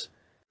house.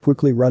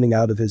 Quickly running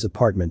out of his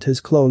apartment his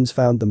clones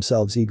found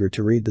themselves eager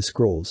to read the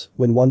scrolls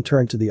when one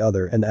turned to the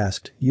other and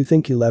asked, you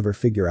think he'll ever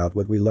figure out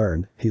what we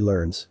learn? He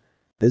learns.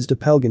 His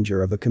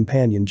doppelganger of a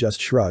companion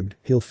just shrugged,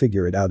 he'll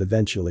figure it out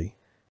eventually.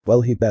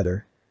 Well he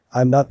better.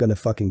 I'm not gonna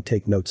fucking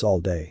take notes all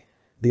day.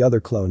 The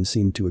other clone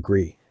seemed to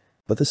agree.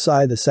 But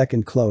the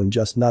second clone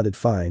just nodded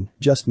fine,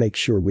 just make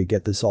sure we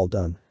get this all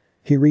done.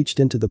 He reached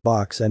into the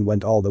box and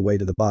went all the way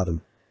to the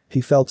bottom.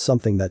 He felt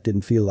something that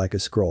didn't feel like a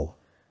scroll.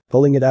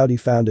 Pulling it out he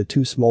found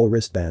 2 small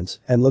wristbands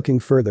and looking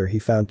further he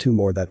found 2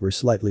 more that were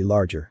slightly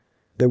larger.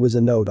 There was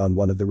a note on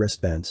one of the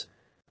wristbands.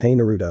 Hey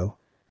Naruto.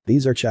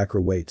 These are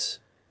chakra weights.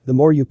 The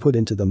more you put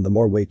into them the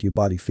more weight your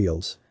body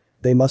feels.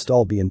 They must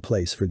all be in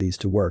place for these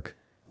to work.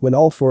 When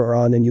all 4 are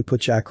on and you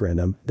put chakra in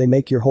them, they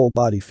make your whole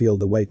body feel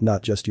the weight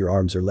not just your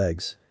arms or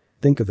legs.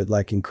 Think of it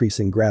like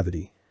increasing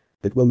gravity.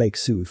 It will make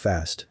Sue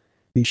fast.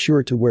 Be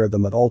sure to wear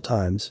them at all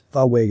times,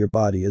 that way your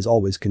body is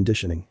always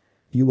conditioning.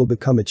 You will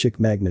become a chick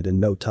magnet in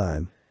no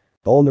time.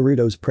 All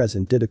Naruto's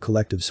present did a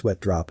collective sweat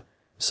drop.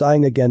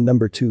 Sighing again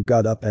number 2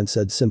 got up and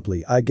said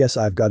simply I guess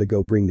I've gotta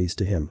go bring these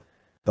to him.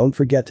 Don't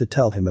forget to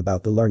tell him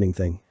about the learning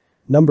thing.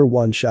 Number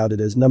 1 shouted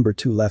as number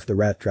 2 left the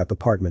rat trap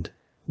apartment.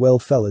 Well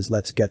fellas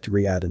let's get to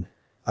Riadan.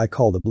 I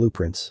call the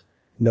blueprints.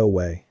 No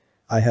way.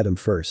 I had 'em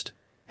first.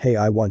 Hey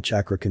I want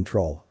chakra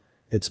control.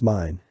 It's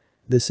mine.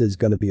 This is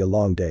gonna be a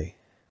long day.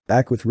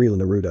 Back with real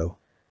Naruto.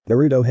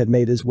 Naruto had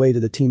made his way to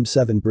the Team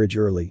 7 bridge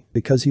early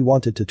because he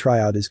wanted to try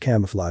out his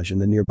camouflage in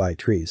the nearby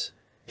trees.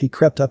 He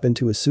crept up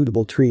into a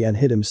suitable tree and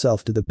hid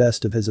himself to the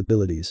best of his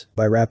abilities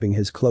by wrapping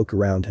his cloak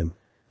around him.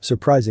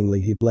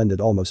 Surprisingly he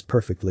blended almost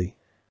perfectly.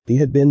 He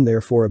had been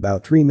there for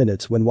about 3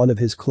 minutes when one of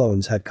his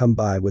clones had come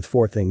by with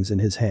 4 things in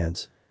his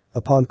hands.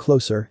 Upon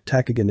closer,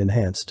 Takagan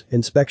enhanced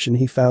inspection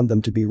he found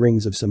them to be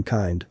rings of some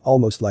kind,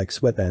 almost like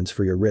sweatbands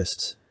for your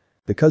wrists.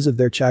 Because of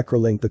their chakra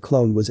link the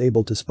clone was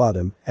able to spot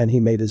him and he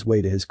made his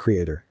way to his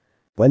creator.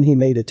 When he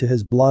made it to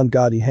his blonde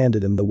god he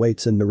handed him the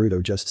weights and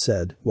Naruto just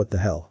said, what the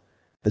hell?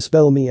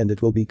 Dispel me and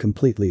it will be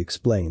completely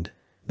explained.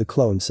 The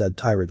clone said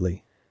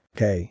tiredly.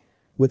 Okay.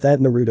 With that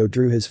Naruto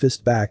drew his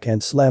fist back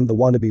and slammed the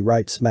wannabe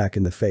right smack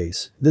in the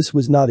face. This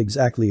was not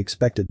exactly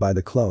expected by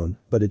the clone,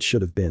 but it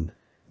should have been.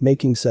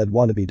 Making said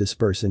wannabe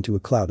disperse into a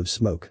cloud of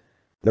smoke.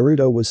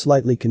 Naruto was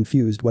slightly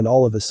confused when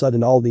all of a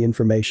sudden all the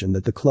information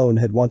that the clone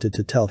had wanted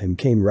to tell him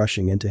came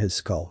rushing into his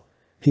skull.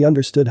 He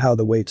understood how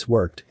the weights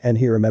worked and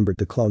he remembered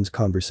the clone's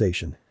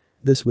conversation.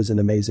 This was an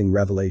amazing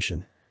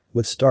revelation.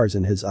 With stars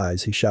in his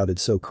eyes he shouted,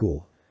 "So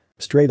cool."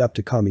 Straight up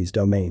to Kami's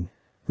domain.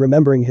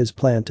 Remembering his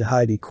plan to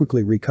hide, he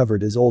quickly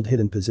recovered his old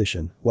hidden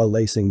position while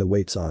lacing the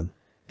weights on.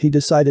 He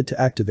decided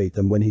to activate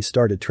them when he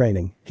started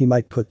training. He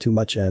might put too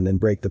much in and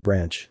break the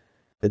branch.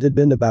 It had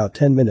been about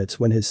 10 minutes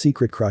when his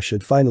secret crush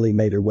had finally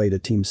made her way to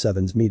Team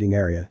 7's meeting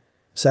area.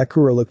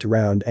 Sakura looked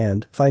around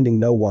and, finding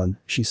no one,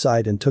 she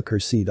sighed and took her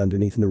seat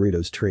underneath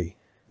Naruto's tree.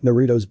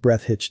 Naruto's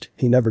breath hitched,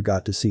 he never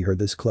got to see her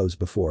this close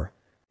before.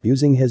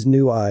 Using his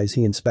new eyes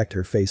he inspected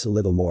her face a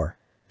little more.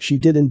 She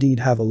did indeed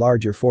have a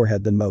larger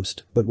forehead than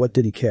most, but what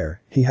did he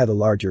care, he had a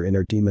larger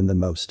inner demon than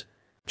most.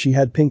 She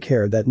had pink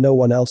hair that no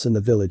one else in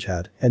the village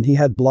had, and he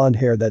had blonde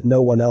hair that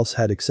no one else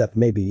had except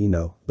maybe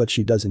Ino, but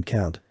she doesn't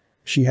count.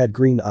 She had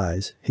green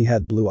eyes, he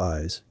had blue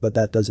eyes, but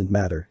that doesn't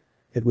matter.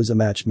 It was a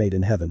match made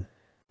in heaven.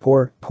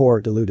 Poor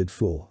deluded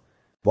fool.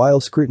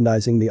 While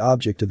scrutinizing the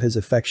object of his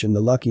affection,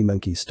 the lucky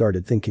monkey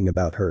started thinking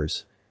about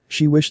hers.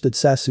 She wished that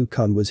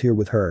Sasuke-kun was here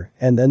with her,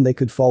 and then they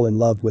could fall in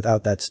love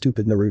without that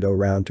stupid Naruto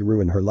around to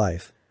ruin her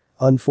life.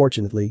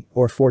 Unfortunately,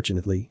 or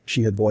fortunately,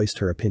 she had voiced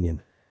her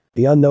opinion.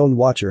 The unknown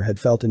watcher had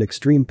felt an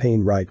extreme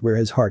pain right where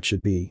his heart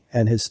should be,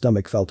 and his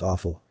stomach felt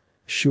awful.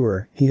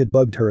 Sure, he had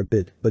bugged her a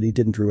bit, but he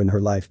didn't ruin her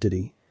life, did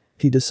he?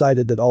 He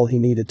decided that all he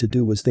needed to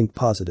do was think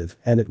positive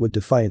and it would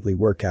defiantly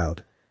work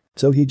out.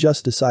 So he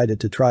just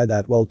decided to try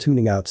that while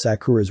tuning out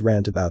Sakura's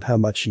rant about how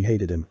much she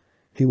hated him.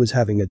 He was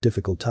having a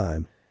difficult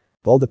time.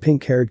 While the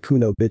pink-haired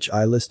Kuno bitch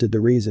I listed the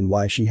reason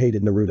why she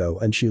hated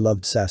Naruto and she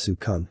loved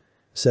Sasuke-kun.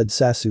 Said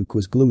Sasuke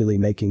was gloomily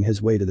making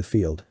his way to the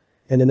field.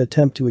 In an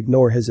attempt to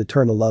ignore his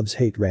eternal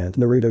loves-hate rant,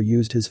 Naruto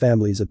used his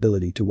family's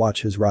ability to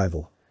watch his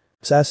rival.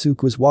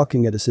 Sasuke was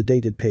walking at a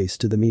sedated pace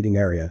to the meeting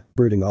area,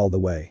 brooding all the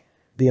way.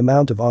 The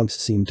amount of angst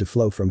seemed to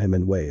flow from him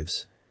in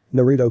waves.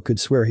 Naruto could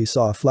swear he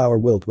saw a flower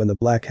wilt when the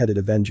black-headed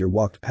Avenger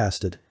walked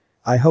past it.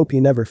 I hope he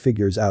never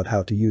figures out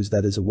how to use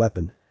that as a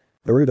weapon.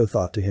 Naruto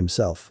thought to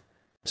himself.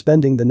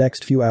 Spending the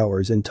next few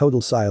hours in total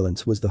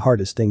silence was the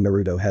hardest thing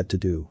Naruto had to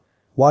do.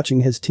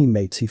 Watching his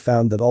teammates, he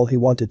found that all he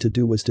wanted to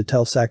do was to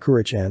tell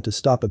Sakura-chan to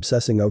stop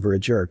obsessing over a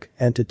jerk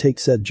and to take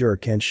said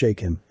jerk and shake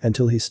him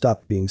until he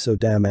stopped being so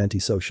damn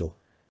antisocial.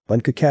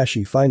 When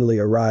Kakashi finally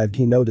arrived,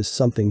 he noticed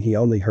something. He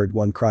only heard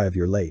one cry of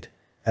 "You're late."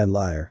 And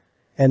liar.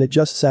 And it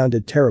just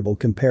sounded terrible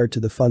compared to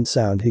the fun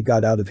sound he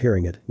got out of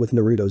hearing it, with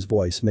Naruto's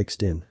voice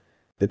mixed in.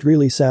 It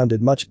really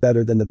sounded much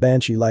better than the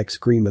banshee-like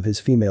scream of his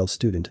female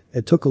student.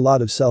 It took a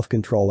lot of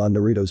self-control on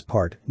Naruto's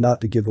part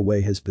not to give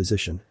away his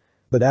position.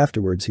 But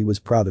afterwards he was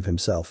proud of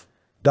himself.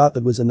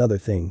 That was another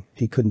thing,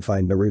 he couldn't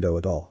find Naruto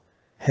at all.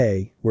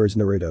 "Hey, where's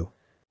Naruto?"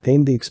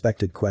 came the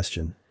expected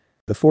question.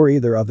 Before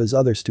either of his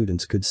other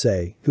students could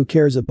say, "Who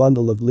cares?" a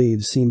bundle of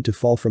leaves seemed to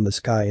fall from the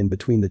sky in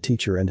between the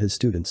teacher and his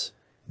students.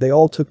 They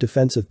all took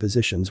defensive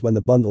positions when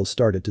the bundle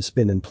started to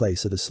spin in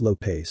place at a slow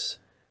pace.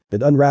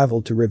 It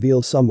unraveled to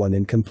reveal someone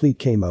in complete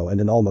camo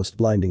and an almost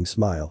blinding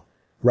smile.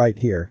 "Right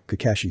here,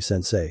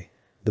 Kakashi-sensei."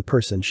 The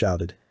person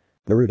shouted.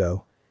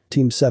 "Naruto."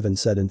 Team 7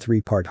 said in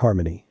three-part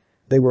harmony.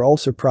 They were all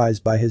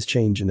surprised by his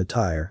change in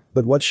attire,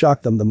 but what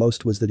shocked them the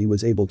most was that he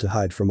was able to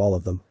hide from all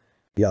of them.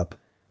 "Yup.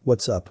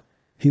 What's up?"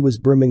 He was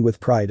brimming with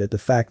pride at the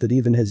fact that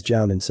even his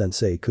Jounin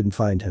sensei couldn't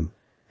find him.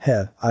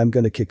 "Heh, I'm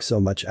gonna kick so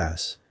much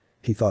ass,"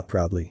 he thought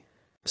proudly.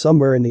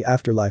 Somewhere in the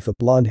afterlife, a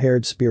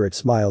blonde-haired spirit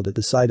smiled at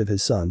the sight of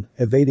his son,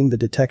 evading the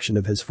detection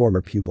of his former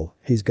pupil.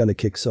 "He's gonna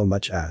kick so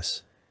much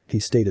ass," he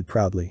stated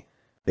proudly.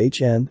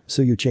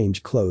 So you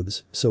changed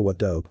clothes, so what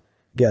dope?"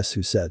 Guess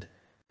who said.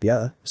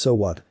 "Yeah, so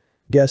what?"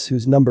 Guess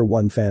who's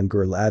 #1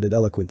 fangirl added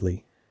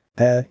eloquently.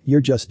 You're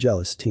just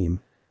jealous, team,"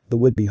 the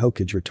would-be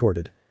Hokage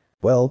retorted.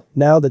 "Well,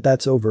 now that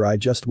that's over, I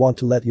just want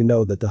to let you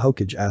know that the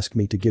Hokage asked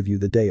me to give you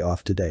the day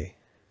off today,"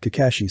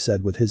 Kakashi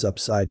said with his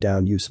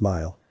upside-down U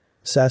smile.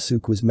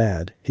 Sasuke was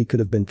mad, he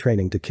could have been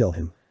training to kill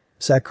him.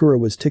 Sakura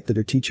was ticked that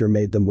her teacher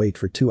made them wait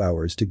for 2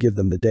 hours to give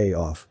them the day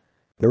off.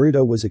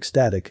 Naruto was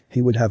ecstatic,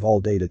 he would have all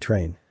day to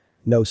train.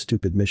 No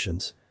stupid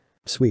missions.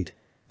 "Sweet.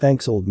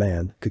 Thanks, old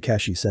man,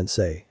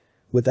 Kakashi-sensei."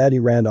 With that he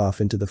ran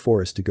off into the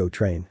forest to go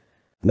train.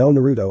 "No,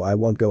 Naruto, I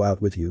won't go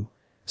out with you,"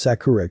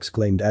 Sakura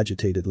exclaimed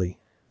agitatedly.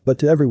 But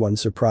to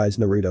everyone's surprise,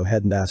 Naruto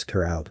hadn't asked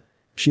her out.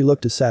 She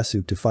looked to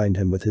Sasuke to find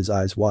him with his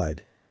eyes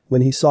wide.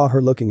 When he saw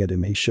her looking at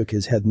him, he shook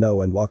his head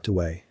no and walked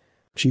away.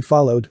 She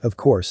followed, of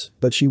course,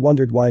 but she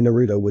wondered why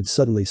Naruto would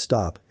suddenly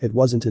stop. It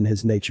wasn't in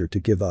his nature to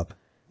give up.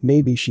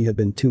 Maybe she had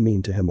been too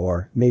mean to him,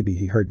 or maybe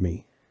he heard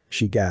me.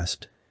 She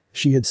gasped.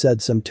 She had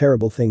said some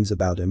terrible things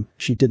about him.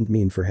 She didn't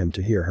mean for him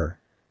to hear her.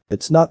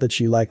 It's not that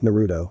she liked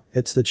Naruto,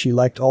 it's that she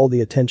liked all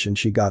the attention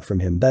she got from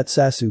him that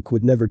Sasuke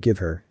would never give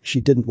her. She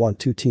didn't want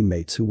two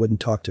teammates who wouldn't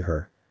talk to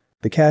her.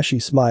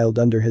 Kakashi smiled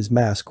under his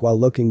mask while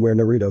looking where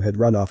Naruto had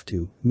run off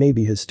to.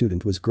 Maybe his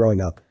student was growing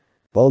up.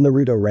 While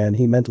Naruto ran,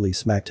 he mentally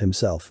smacked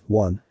himself.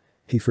 1.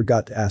 He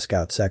forgot to ask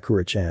out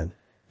Sakura-chan.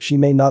 She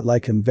may not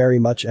like him very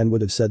much and would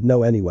have said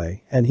no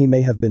anyway, and he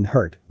may have been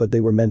hurt, but they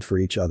were meant for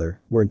each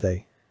other, weren't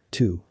they?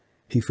 2.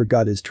 He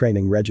forgot his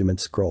training regiment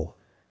scroll.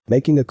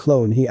 Making a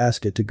clone, he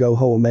asked it to go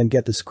home and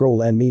get the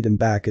scroll and meet him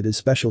back at his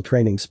special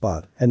training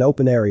spot, an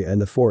open area in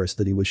the forest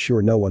that he was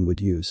sure no one would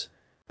use.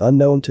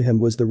 Unknown to him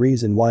was the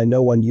reason why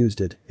no one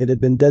used it. It had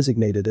been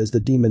designated as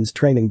the demon's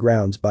training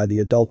grounds by the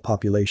adult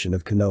population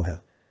of Konoha.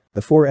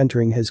 Before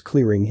entering his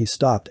clearing, he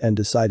stopped and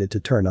decided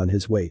to turn on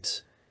his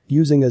weights.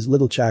 Using as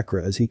little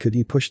chakra as he could,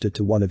 he pushed it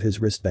to one of his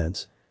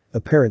wristbands.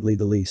 Apparently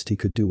the least he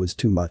could do was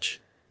too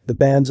much. The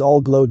bands all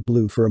glowed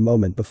blue for a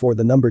moment before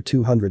the number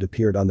 200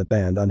 appeared on the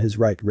band on his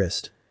right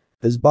wrist.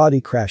 His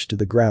body crashed to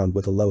the ground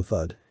with a low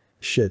thud.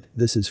 Shit,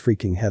 this is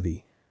freaking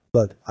heavy.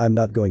 But, I'm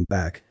not going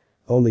back.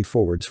 Only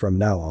forwards from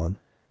now on.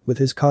 With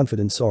his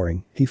confidence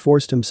soaring, he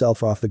forced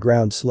himself off the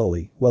ground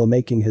slowly while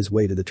making his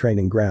way to the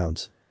training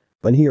grounds.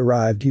 When he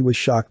arrived, he was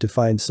shocked to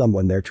find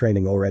someone there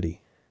training already.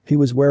 He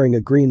was wearing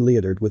a green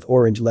leotard with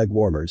orange leg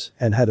warmers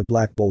and had a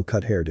black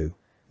bowl-cut hairdo.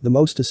 The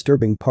most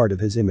disturbing part of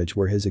his image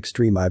were his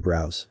extreme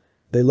eyebrows.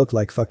 They looked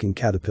like fucking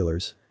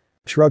caterpillars.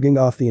 Shrugging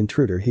off the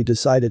intruder, he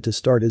decided to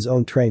start his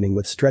own training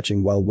with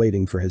stretching while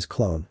waiting for his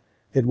clone.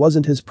 It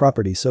wasn't his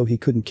property, so he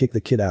couldn't kick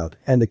the kid out,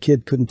 and the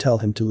kid couldn't tell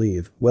him to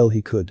leave. Well,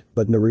 he could,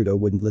 but Naruto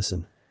wouldn't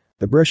listen.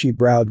 The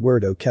brushy-browed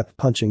weirdo kept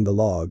punching the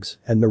logs,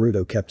 and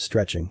Naruto kept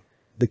stretching.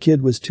 The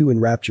kid was too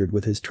enraptured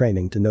with his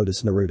training to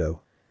notice Naruto.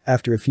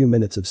 After a few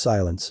minutes of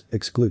silence,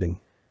 excluding,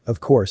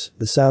 of course,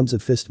 the sounds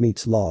of fist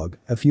meets log,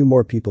 a few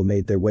more people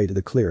made their way to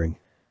the clearing.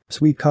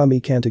 Sweet Kami,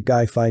 can't a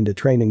guy find a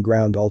training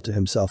ground all to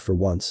himself for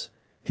once?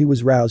 He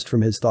was roused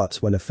from his thoughts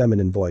when a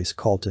feminine voice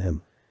called to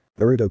him.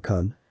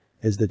 Naruto-kun?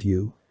 Is that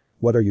you?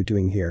 What are you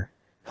doing here?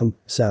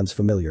 Sounds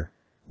familiar.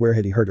 Where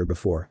had he heard her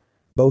before?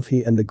 Both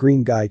he and the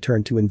green guy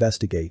turned to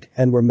investigate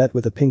and were met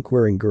with a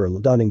pink-wearing girl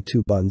donning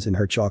 2 buns in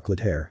her chocolate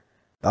hair.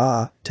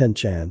 Ah,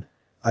 Ten-chan.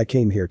 I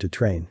came here to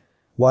train.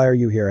 Why are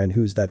you here and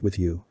who's that with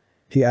you?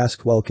 He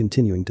asked while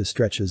continuing to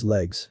stretch his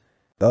legs.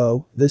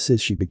 Oh, this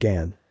is, she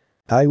began.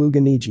 Hyuga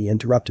Niji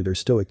interrupted her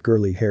stoic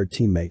girly-haired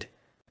teammate.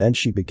 And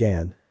she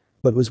began.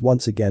 But was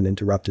once again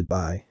interrupted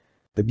by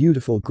the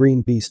beautiful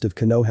green beast of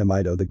Konoha.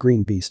 Mido, the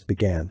green beast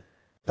began.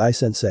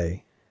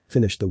 Sensei.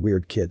 Finished the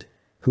weird kid.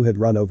 Who had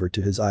run over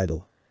to his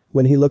idol.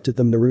 When he looked at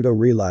them, Naruto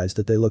realized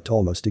that they looked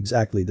almost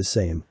exactly the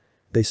same.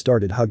 They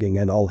started hugging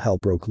and all hell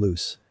broke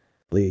loose.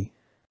 Lee.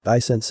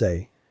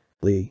 Sensei.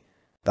 Lee.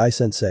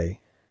 Sensei.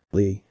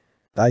 Lee.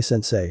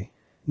 Sensei.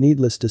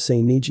 Needless to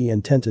say, Niji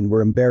and Tenten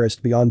were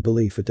embarrassed beyond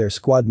belief at their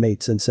squad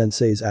mates and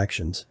sensei's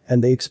actions,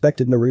 and they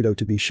expected Naruto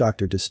to be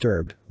shocked or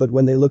disturbed, but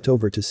when they looked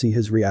over to see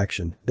his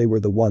reaction, they were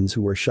the ones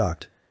who were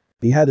shocked.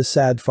 He had a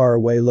sad,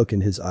 faraway look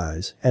in his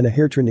eyes and a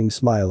hair-training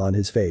smile on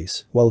his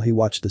face while he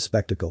watched the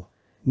spectacle.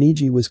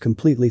 Niji was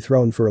completely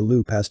thrown for a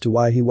loop as to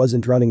why he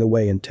wasn't running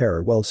away in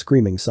terror while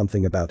screaming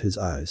something about his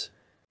eyes.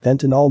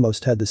 Tenten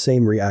almost had the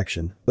same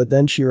reaction, but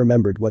then she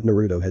remembered what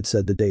Naruto had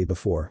said the day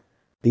before.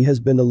 He has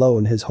been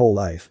alone his whole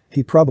life,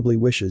 he probably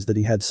wishes that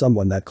he had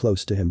someone that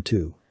close to him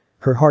too.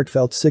 Her heart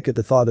felt sick at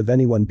the thought of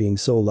anyone being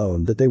so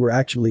alone that they were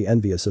actually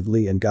envious of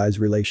Lee and Guy's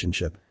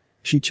relationship.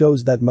 She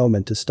chose that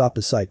moment to stop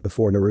the sight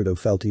before Naruto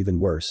felt even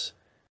worse.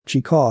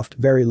 She coughed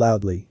very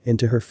loudly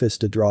into her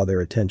fist to draw their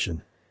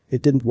attention.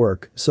 It didn't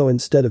work, so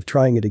instead of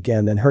trying it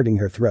again and hurting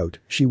her throat,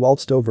 she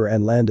waltzed over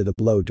and landed a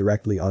blow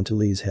directly onto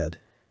Lee's head.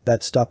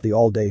 That stopped the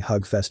all-day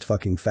hug fest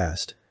fucking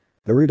fast.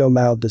 Naruto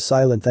mouthed a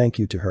silent thank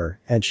you to her,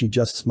 and she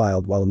just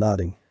smiled while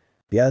nodding.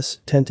 Yes,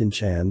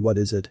 Tenten-chan, what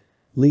is it?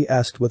 Lee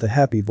asked with a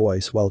happy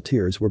voice while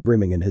tears were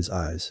brimming in his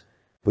eyes.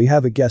 We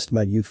have a guest,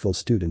 my youthful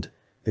student.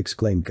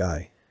 Exclaimed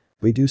Guy.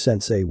 We do,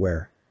 sensei,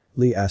 where?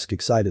 Lee asked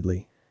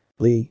excitedly.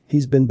 Lee,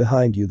 he's been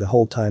behind you the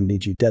whole time,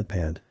 Niji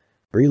deadpanned.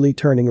 Really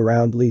turning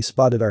around, Lee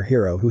spotted our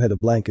hero who had a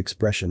blank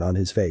expression on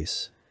his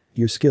face.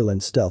 Your skill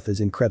and stealth is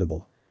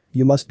incredible.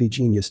 You must be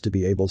genius to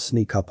be able to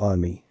sneak up on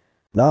me.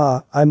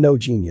 Nah, I'm no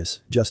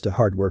genius, just a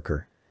hard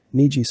worker.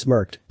 Niji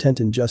smirked,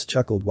 Tenten just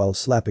chuckled while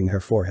slapping her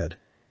forehead.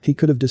 He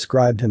could have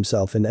described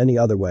himself in any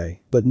other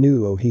way, but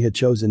knew he had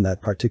chosen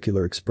that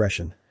particular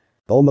expression.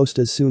 Almost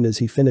as soon as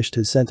he finished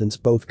his sentence,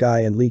 both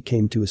Guy and Lee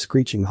came to a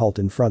screeching halt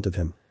in front of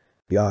him.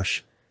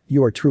 Yosh.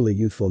 You are truly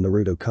youthful,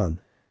 Naruto-kun.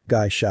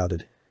 Guy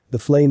shouted. The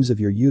flames of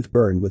your youth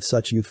burn with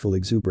such youthful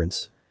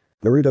exuberance.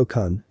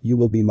 Naruto-kun, you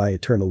will be my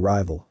eternal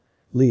rival.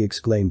 Lee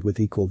exclaimed with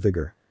equal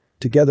vigor.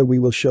 Together we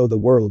will show the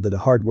world that a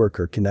hard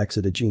worker can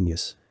exit a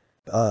genius.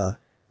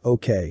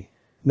 Okay.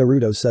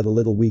 Naruto said a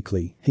little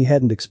weakly, he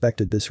hadn't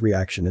expected this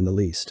reaction in the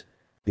least.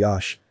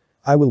 Yosh.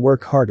 I will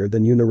work harder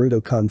than you,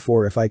 Naruto-kun,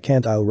 for if I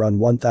can't I'll run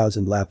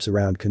 1000 laps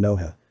around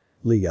Konoha.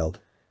 Lee yelled.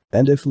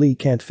 And if Lee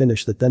can't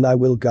finish that then I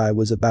will. Guy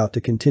was about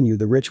to continue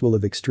the ritual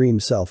of extreme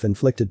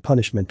self-inflicted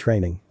punishment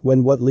training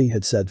when what Lee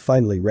had said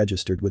finally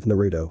registered with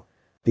Naruto.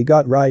 He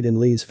got right in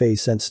Lee's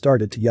face and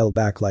started to yell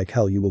back like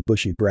hell, you will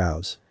bushy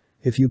brows.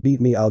 If you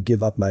beat me I'll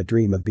give up my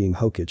dream of being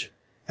Hokage.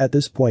 At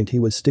this point he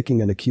was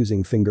sticking an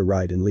accusing finger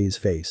right in Lee's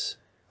face.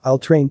 I'll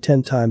train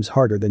 10 times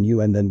harder than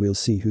you and then we'll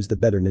see who's the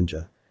better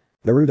ninja.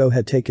 Naruto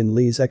had taken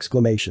Lee's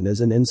exclamation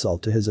as an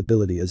insult to his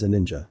ability as a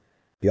ninja.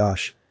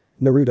 Yosh.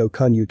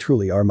 Naruto-kun, you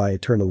truly are my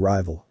eternal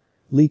rival.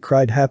 Lee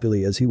cried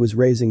happily as he was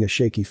raising a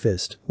shaky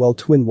fist, while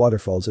twin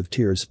waterfalls of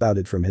tears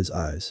spouted from his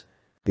eyes.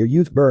 Your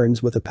youth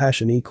burns with a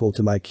passion equal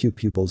to my cute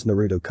pupils,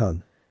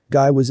 Naruto-kun.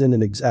 Guy was in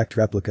an exact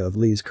replica of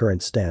Lee's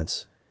current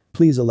stance.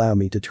 Please allow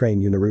me to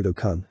train you,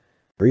 Naruto-kun.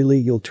 Really,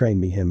 you'll train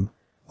me him?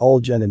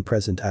 All genin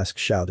present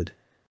shouted.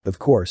 Of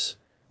course.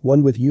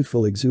 One with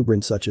youthful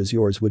exuberance such as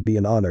yours would be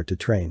an honor to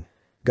train.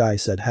 Guy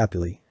said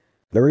happily.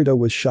 Naruto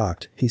was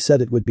shocked, he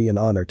said it would be an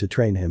honor to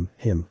train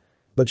him.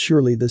 But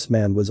surely this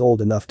man was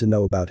old enough to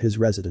know about his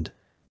resident.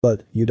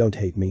 But, you don't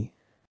hate me?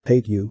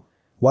 Hate you?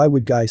 Why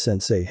would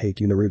Guy-sensei hate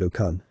you,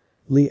 Naruto-kun?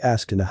 Lee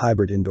asked in a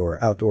hybrid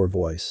indoor-outdoor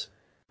voice.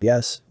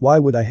 Yes, why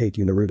would I hate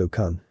you,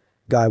 Naruto-kun?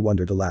 Guy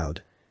wondered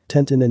aloud.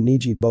 Tenten and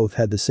Neji both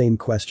had the same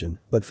question,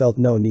 but felt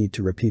no need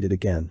to repeat it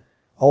again.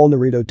 All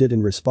Naruto did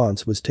in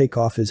response was take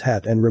off his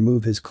hat and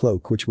remove his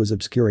cloak, which was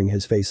obscuring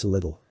his face a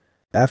little.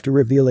 After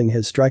revealing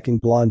his striking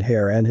blonde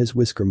hair and his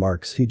whisker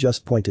marks, he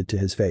just pointed to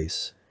his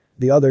face.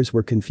 The others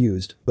were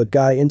confused, but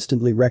Guy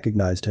instantly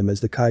recognized him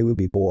as the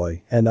Kyuubi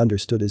boy and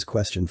understood his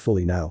question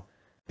fully now.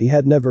 He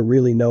had never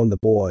really known the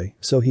boy,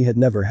 so he had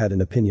never had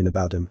an opinion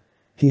about him.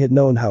 He had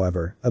known,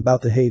 however,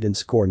 about the hate and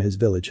scorn his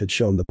village had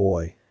shown the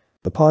boy.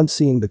 Upon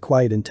seeing the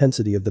quiet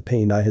intensity of the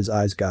pain in his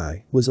eyes,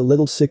 Guy was a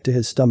little sick to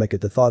his stomach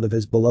at the thought of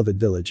his beloved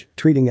village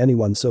treating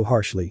anyone so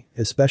harshly,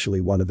 especially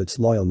one of its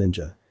loyal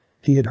ninja.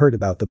 He had heard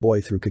about the boy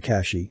through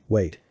Kakashi.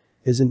 Wait.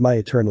 Isn't my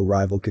eternal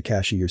rival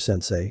Kakashi your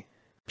sensei?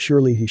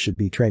 Surely he should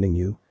be training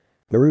you.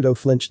 Naruto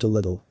flinched a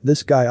little,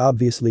 this guy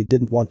obviously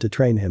didn't want to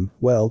train him.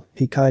 Well,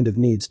 he kind of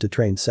needs to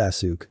train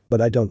Sasuke, but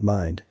I don't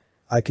mind.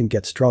 I can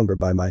get stronger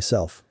by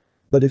myself.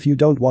 But if you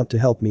don't want to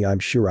help me, I'm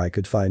sure I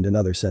could find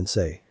another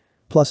sensei.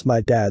 Plus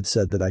my dad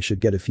said that I should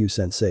get a few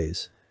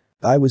senseis.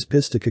 I was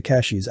pissed at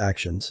Kakashi's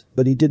actions,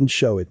 but he didn't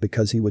show it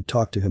because he would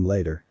talk to him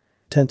later.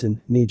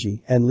 Tenten,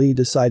 Neji, and Lee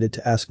decided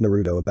to ask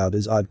Naruto about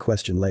his odd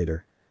question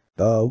later.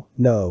 Oh,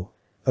 no.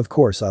 Of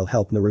course I'll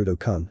help,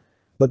 Naruto-kun.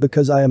 But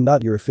because I am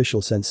not your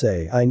official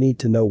sensei, I need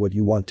to know what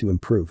you want to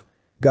improve.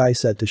 Guy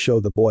said to show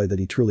the boy that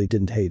he truly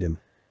didn't hate him.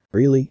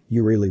 Really?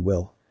 You really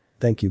will?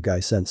 Thank you,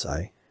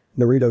 Guy-sensei.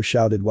 Naruto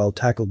shouted while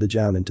tackled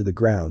down into the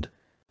ground.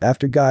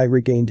 After Guy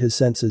regained his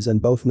senses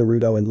and both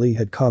Naruto and Lee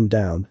had calmed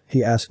down,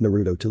 he asked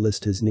Naruto to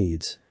list his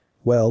needs.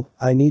 Well,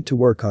 I need to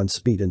work on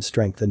speed and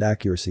strength and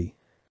accuracy.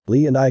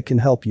 Lee and I can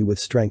help you with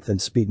strength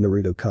and speed,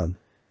 Naruto-kun.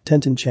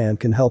 Tenten-chan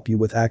can help you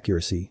with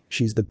accuracy,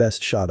 she's the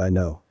best shot I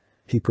know.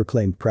 He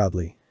proclaimed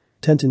proudly.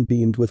 Tenten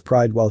beamed with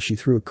pride while she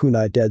threw a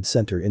kunai dead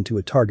center into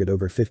a target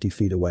over 50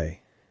 feet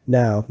away.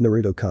 Now,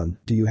 Naruto-kun,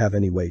 do you have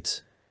any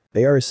weights?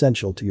 They are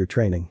essential to your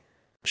training.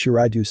 Sure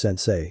I do,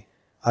 sensei.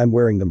 I'm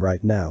wearing them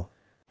right now.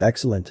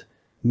 Excellent.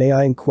 May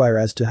I inquire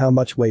as to how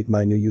much weight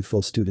my new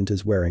youthful student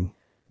is wearing?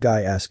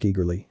 Guy asked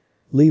eagerly.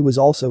 Lee was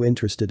also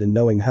interested in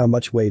knowing how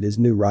much weight his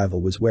new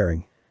rival was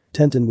wearing.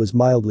 Tenten was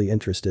mildly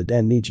interested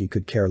and Neji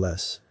could care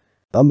less.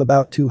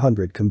 About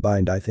 200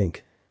 combined, I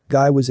think.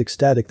 Guy was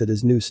ecstatic that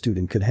his new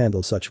student could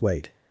handle such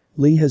weight.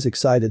 Lee is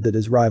excited that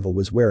his rival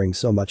was wearing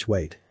so much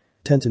weight.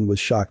 Tenten was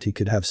shocked he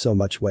could have so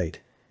much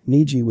weight.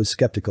 Neji was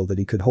skeptical that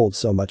he could hold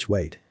so much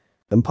weight.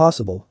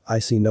 Impossible, I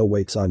see no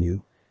weights on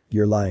you.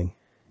 You're lying.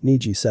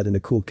 Neji said in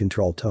a cool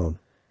controlled tone.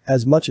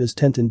 As much as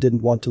Tenten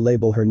didn't want to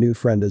label her new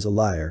friend as a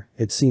liar,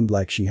 it seemed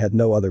like she had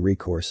no other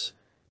recourse.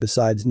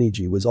 Besides,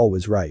 Neji was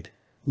always right.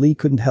 Lee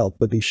couldn't help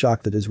but be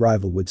shocked that his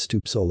rival would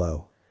stoop so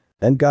low.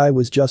 And Guy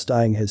was just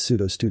eyeing his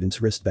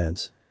pseudo-student's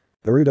wristbands.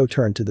 Naruto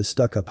turned to the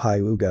stuck-up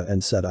Hyuga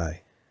and said,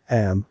 I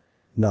am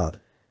not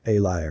a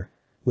liar.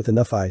 With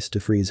enough ice to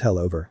freeze hell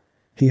over.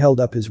 He held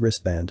up his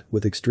wristband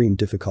with extreme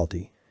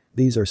difficulty.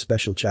 These are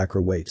special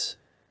chakra weights.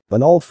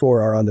 When all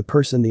four are on the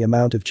person, the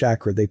amount of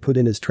chakra they put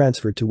in is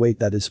transferred to weight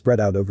that is spread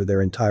out over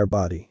their entire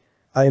body.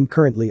 I am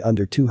currently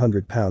under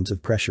 200 pounds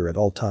of pressure at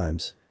all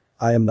times.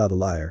 I am not a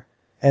liar.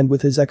 And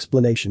with his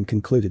explanation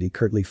concluded, he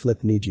curtly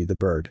flipped Neji the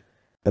bird.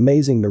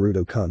 Amazing,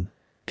 Naruto-kun.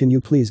 Can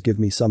you please give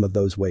me some of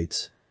those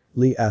weights?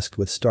 Lee asked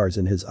with stars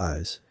in his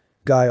eyes.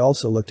 Guy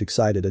also looked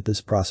excited at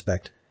this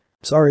prospect.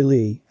 Sorry,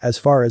 Lee, as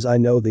far as I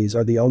know these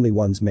are the only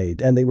ones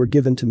made and they were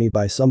given to me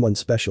by someone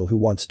special who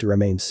wants to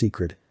remain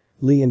secret.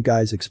 Lee and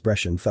Guy's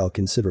expression fell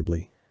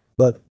considerably.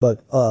 But,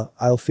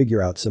 I'll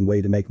figure out some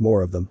way to make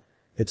more of them.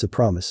 It's a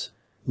promise.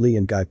 Lee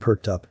and Guy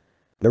perked up.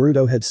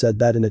 Naruto had said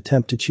that in an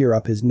attempt to cheer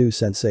up his new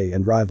sensei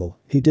and rival,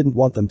 he didn't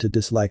want them to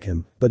dislike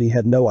him, but he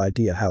had no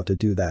idea how to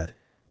do that.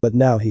 But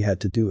now he had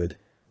to do it.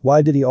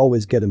 Why did he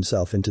always get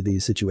himself into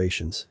these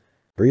situations?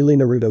 Really,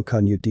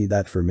 Naruto-kun, you do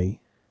that for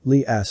me?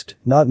 Lee asked.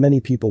 Not many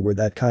people were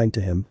that kind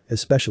to him,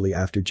 especially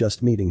after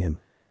just meeting him.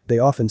 They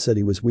often said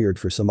he was weird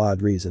for some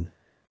odd reason.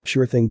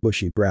 Sure thing,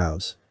 bushy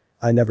brows.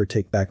 I never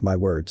take back my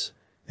words.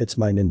 It's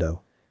my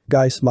Nindo.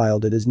 Guy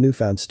smiled at his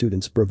newfound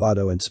student's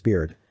bravado and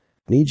spirit.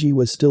 Neji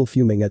was still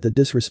fuming at the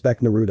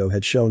disrespect Naruto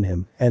had shown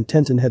him, and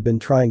Tenten had been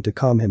trying to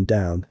calm him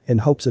down in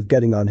hopes of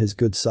getting on his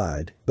good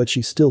side, but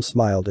she still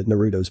smiled at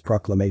Naruto's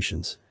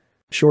proclamations.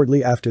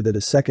 Shortly after that,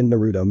 a second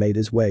Naruto made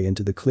his way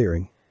into the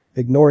clearing.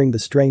 Ignoring the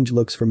strange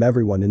looks from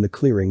everyone in the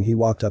clearing, he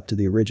walked up to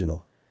the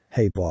original.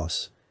 "Hey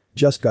boss.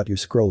 Just got your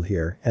scroll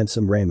here and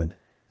some ramen.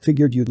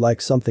 Figured you'd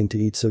like something to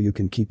eat so you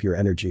can keep your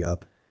energy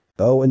up.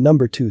 Oh, and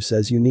number 2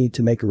 says you need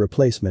to make a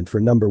replacement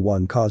for number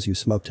 1 cause you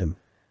smoked him."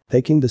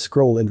 Taking the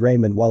scroll and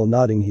ramen while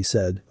nodding, he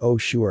said, "Oh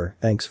sure,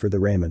 thanks for the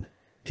ramen."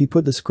 He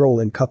put the scroll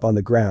and cup on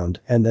the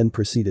ground and then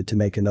proceeded to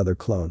make another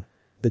clone.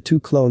 The 2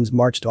 clones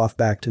marched off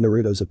back to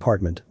Naruto's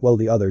apartment while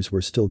the others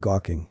were still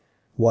gawking.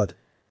 "What?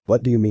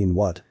 What do you mean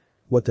what?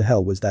 What the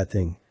hell was that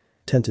thing?"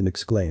 Tenten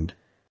exclaimed.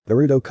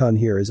 "Naruto-kun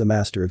here is a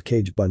master of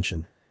Kage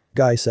Bunshin,"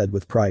 Guy said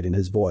with pride in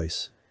his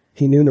voice.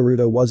 He knew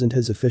Naruto wasn't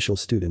his official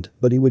student,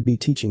 but he would be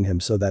teaching him,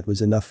 so that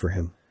was enough for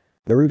him.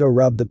 Naruto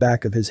rubbed the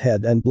back of his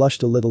head and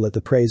blushed a little at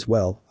the praise.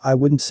 "Well, I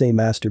wouldn't say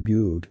Master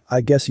Bude, I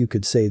guess you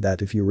could say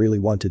that if you really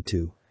wanted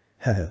to.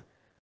 Haha.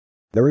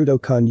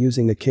 Naruto-kun,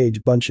 using a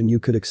Kage Bunshin you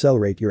could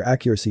accelerate your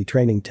accuracy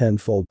training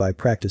tenfold by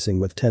practicing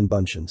with 10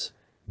 Bunshins,"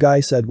 Guy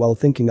said while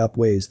thinking up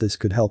ways this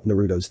could help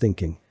Naruto's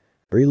thinking.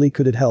 "Really,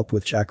 could it help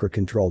with chakra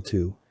control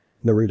too?"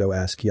 Naruto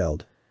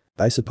yelled.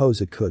 "I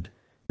suppose it could.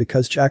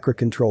 Because chakra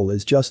control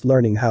is just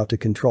learning how to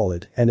control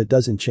it and it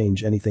doesn't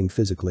change anything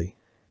physically."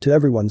 To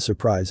everyone's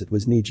surprise, it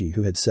was Niji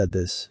who had said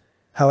this.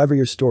 "However,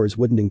 your stores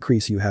wouldn't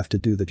increase, you have to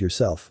do that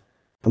yourself."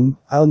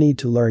 I'll need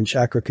to learn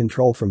chakra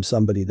control from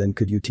somebody, then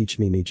could you teach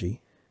me, Niji?"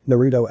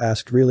 Naruto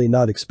asked, really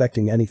not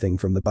expecting anything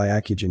from the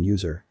Byakugan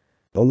user.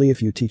 "Only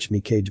if you teach me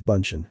Kage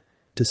Bunshin."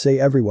 To say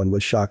everyone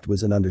was shocked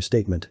was an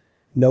understatement.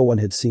 No one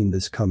had seen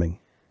this coming.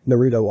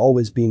 Naruto,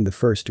 always being the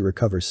first to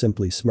recover,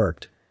 simply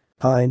smirked.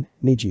 "Hein,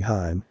 Niji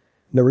Heim,"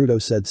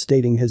 Naruto said,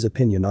 stating his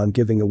opinion on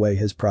giving away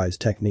his prize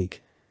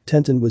technique.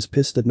 Tenten was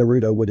pissed that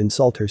Naruto would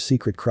insult her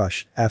secret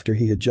crush after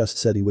he had just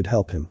said he would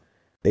help him.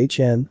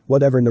 "HN,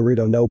 whatever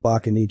Naruto no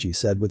baka," Niji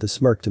said with a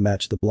smirk to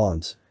match the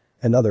blondes.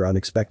 Another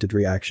unexpected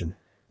reaction.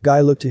 Guy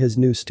looked to his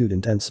new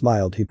student and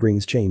smiled. He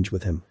brings change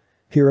with him.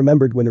 He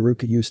remembered when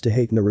Iruka used to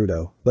hate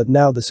Naruto, but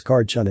now the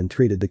scarred Chunin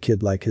treated the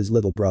kid like his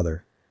little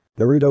brother.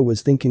 Naruto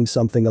was thinking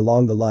something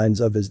along the lines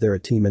of, is there a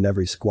team in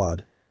every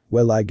squad?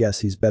 Well, I guess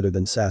he's better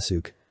than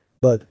Sasuke.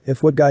 But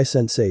if what Guy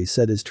Sensei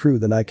said is true,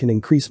 then I can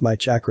increase my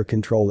chakra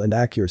control and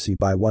accuracy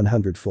by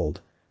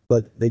 100-fold.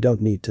 But they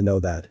don't need to know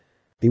that.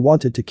 He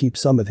wanted to keep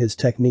some of his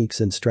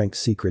techniques and strengths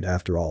secret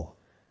after all.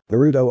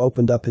 Naruto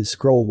opened up his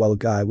scroll while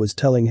Guy was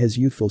telling his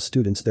youthful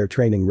students their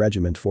training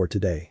regimen for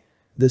today.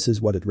 This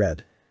is what it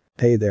read.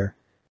 "Hey there.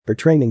 For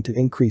training to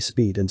increase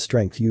speed and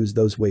strength, use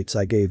those weights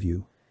I gave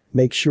you.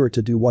 Make sure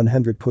to do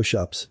 100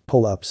 push-ups,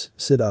 pull-ups,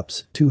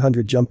 sit-ups,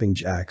 200 jumping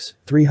jacks,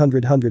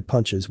 300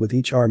 punches with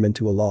each arm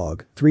into a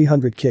log,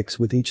 300 kicks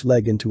with each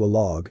leg into a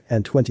log,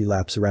 and 20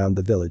 laps around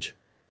the village.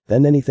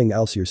 Then anything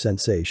else your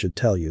sensei should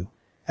tell you.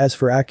 As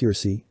for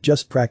accuracy,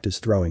 just practice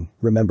throwing,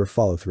 remember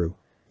follow-through.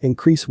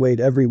 Increase weight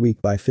every week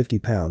by 50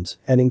 pounds,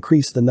 and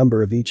increase the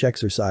number of each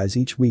exercise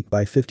each week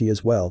by 50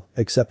 as well,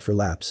 except for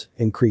laps,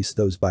 increase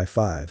those by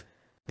 5.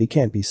 He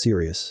can't be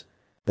serious.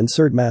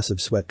 Insert massive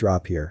sweat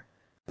drop here.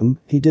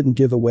 He didn't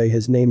give away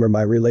his name or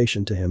my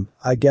relation to him.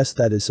 I guess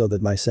that is so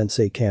that my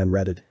sensei can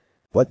read it.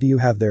 What do you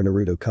have there,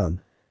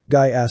 Naruto-kun?"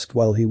 Guy asked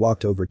while he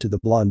walked over to the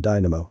blonde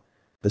dynamo.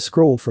 "The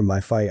scroll from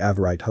my Phi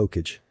Averite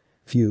Hokage.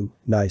 Phew,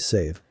 nice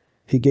save.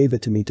 He gave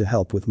it to me to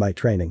help with my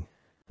training."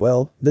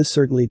 "Well, this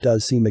certainly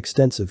does seem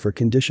extensive for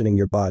conditioning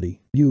your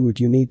body. You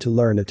need to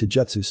learn a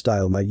taijutsu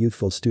style, my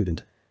youthful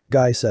student,"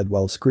 Guy said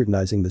while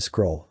scrutinizing the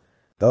scroll.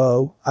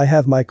 "Oh, I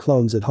have my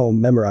clones at home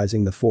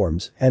memorizing the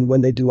forms, and when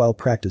they do I'll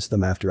practice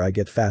them after I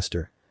get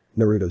faster,"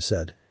 Naruto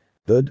said.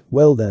 "Good,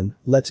 well then,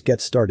 let's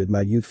get started,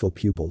 my youthful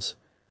pupils."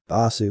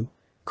 "Asu!"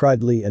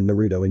 cried Lee and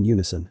Naruto in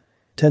unison.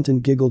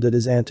 Tenten giggled at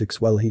his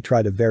antics while he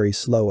tried a very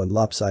slow and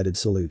lopsided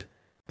salute.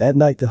 That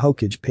night the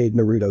Hokage paid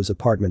Naruto's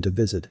apartment a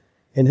visit.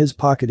 In his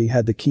pocket he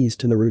had the keys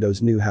to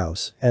Naruto's new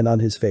house, and on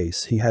his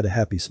face he had a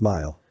happy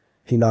smile.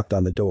 He knocked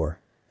on the door.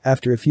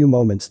 After a few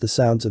moments the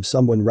sounds of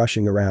someone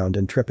rushing around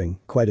and tripping,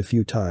 quite a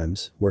few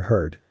times, were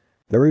heard.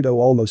 Naruto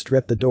almost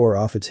ripped the door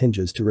off its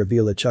hinges to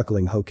reveal a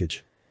chuckling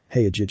Hokage.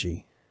 "Hey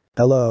Ajiji."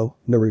 "Hello,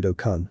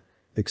 Naruto-kun."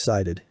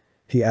 Excited?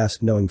 He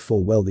asked, knowing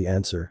full well the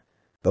answer.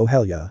 "Oh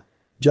hell yeah.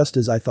 Just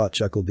as I thought,"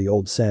 chuckled the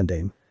old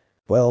Sandame.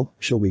 "Well,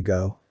 shall we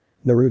go?"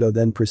 Naruto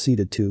then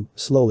proceeded to,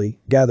 slowly,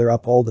 gather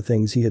up all the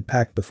things he had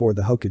packed before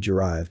the Hokage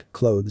arrived,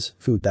 clothes,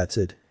 food, that's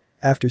it.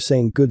 After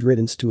saying good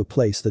riddance to a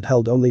place that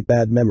held only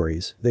bad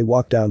memories, they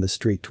walked down the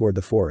street toward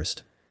the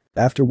forest.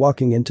 After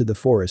walking into the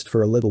forest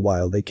for a little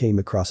while they came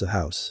across a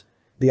house.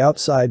 The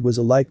outside was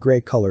a light gray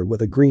color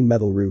with a green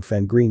metal roof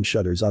and green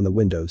shutters on the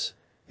windows.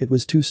 It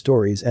was 2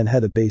 stories and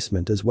had a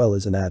basement as well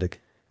as an attic.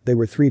 There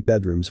were 3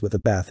 bedrooms with a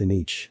bath in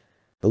each.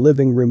 The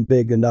living room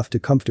big enough to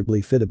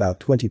comfortably fit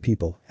about 20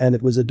 people, and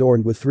it was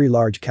adorned with 3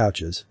 large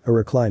couches, a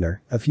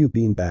recliner, a few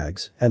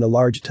beanbags, and a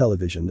large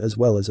television as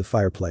well as a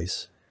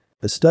fireplace.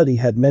 The study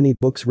had many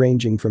books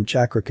ranging from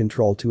chakra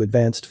control to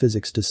advanced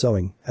physics to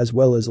sewing, as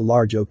well as a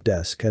large oak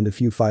desk and a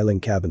few filing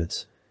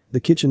cabinets.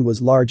 The kitchen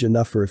was large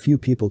enough for a few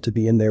people to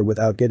be in there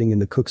without getting in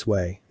the cook's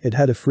way. It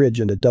had a fridge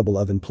and a double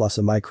oven plus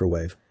a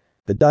microwave.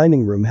 The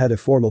dining room had a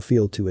formal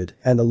feel to it,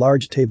 and a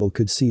large table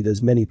could seat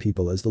as many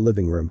people as the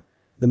living room.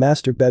 The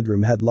master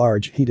bedroom had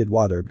large, heated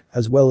wardrobe,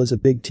 as well as a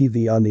big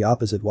TV on the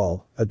opposite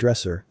wall, a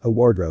dresser, a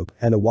wardrobe,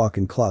 and a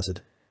walk-in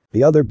closet.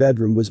 The other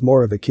bedroom was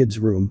more of a kid's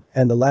room,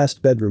 and the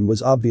last bedroom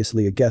was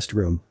obviously a guest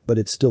room, but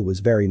it still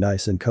was very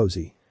nice and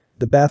cozy.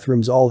 The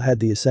bathrooms all had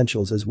the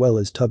essentials as well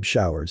as tub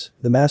showers.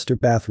 The master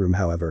bathroom,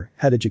 however,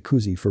 had a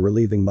jacuzzi for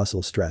relieving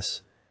muscle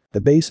stress.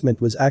 The basement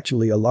was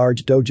actually a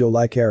large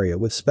dojo-like area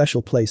with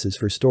special places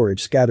for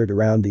storage scattered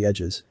around the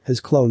edges.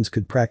 His clones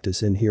could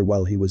practice in here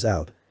while he was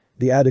out.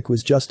 The attic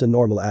was just a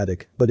normal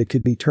attic, but it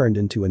could be turned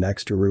into an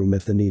extra room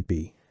if the need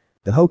be.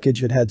 The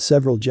Hokage had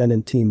several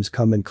genin teams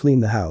come and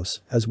clean the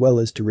house, as well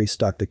as to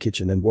restock the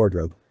kitchen and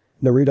wardrobe.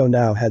 Naruto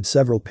now had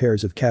several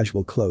pairs of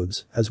casual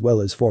clothes, as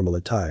well as formal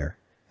attire.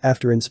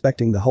 After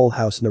inspecting the whole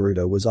house,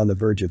 Naruto was on the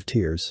verge of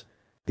tears.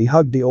 He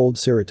hugged the old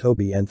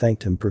Sarutobi and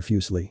thanked him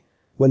profusely.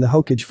 When the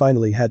Hokage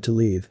finally had to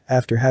leave,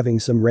 after having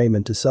some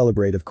raiment to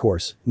celebrate of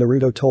course,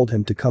 Naruto told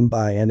him to come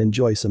by and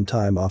enjoy some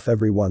time off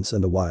every once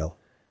in a while.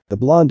 The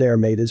blonde heir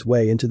made his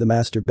way into the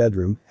master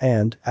bedroom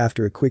and,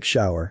 after a quick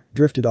shower,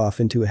 drifted off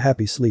into a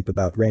happy sleep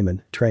about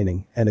ramen,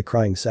 training, and a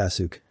crying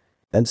Sasuke.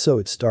 And so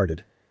it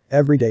started.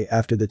 Every day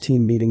after the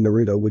team meeting,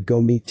 Naruto would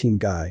go meet Team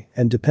Guy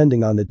and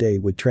depending on the day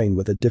would train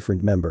with a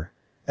different member.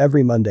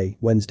 Every Monday,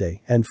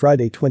 Wednesday, and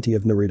Friday 20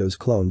 of Naruto's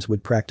clones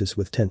would practice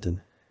with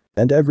Tenten.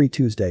 And every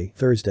Tuesday,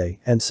 Thursday,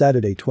 and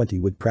Saturday 20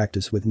 would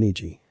practice with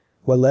Neji.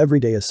 Well, every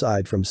day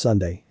aside from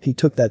Sunday, he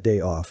took that day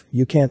off.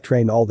 You can't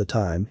train all the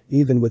time,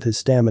 even with his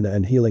stamina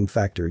and healing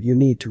factor you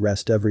need to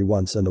rest every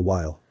once in a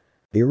while.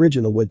 The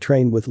original would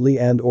train with Lee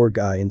and or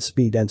Guy in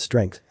speed and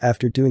strength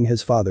after doing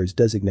his father's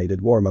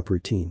designated warm-up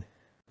routine.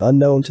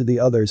 Unknown to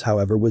the others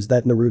however was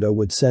that Naruto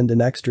would send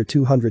an extra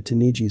 200 to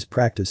Neji's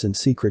practice in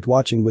secret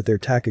watching with their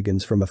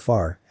Takagans from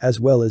afar, as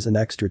well as an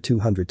extra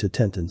 200 to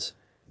Tenten's.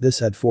 This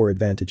had 4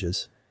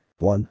 advantages.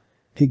 1.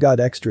 He got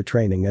extra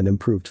training and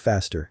improved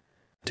faster.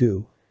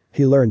 2.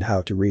 He learned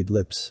how to read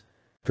lips.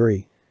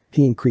 3.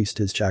 He increased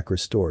his chakra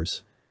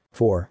stores.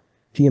 4.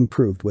 He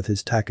improved with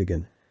his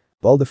Takagan.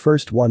 While the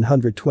first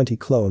 120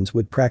 clones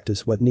would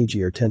practice what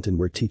Neji or Tenten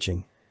were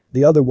teaching.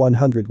 The other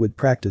 100 would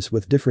practice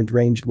with different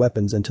ranged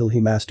weapons until he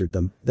mastered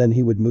them, then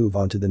he would move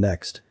on to the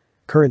next.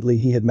 Currently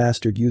he had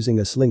mastered using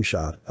a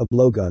slingshot, a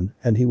blowgun,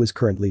 and he was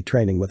currently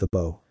training with a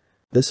bow.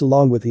 This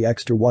along with the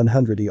extra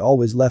 100 he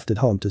always left at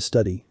home to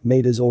study,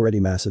 made his already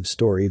massive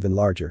store even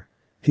larger.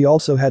 He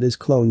also had his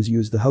clones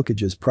use the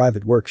Hokage's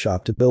private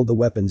workshop to build the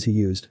weapons he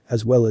used,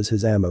 as well as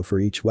his ammo for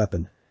each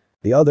weapon.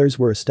 The others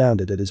were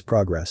astounded at his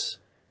progress.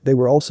 They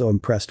were also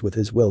impressed with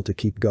his will to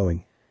keep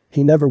going.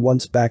 He never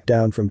once backed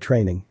down from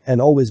training and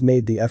always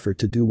made the effort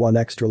to do 1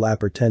 extra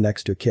lap or 10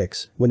 extra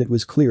kicks when it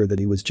was clear that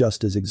he was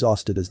just as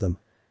exhausted as them.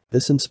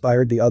 This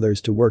inspired the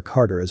others to work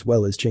harder as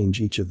well as change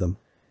each of them.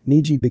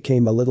 Neji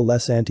became a little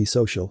less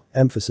antisocial,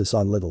 emphasis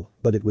on little,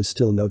 but it was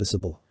still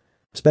noticeable.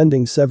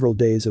 Spending several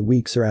days a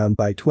week surrounded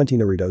by 20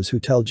 Narutos who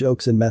tell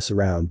jokes and mess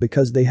around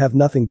because they have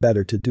nothing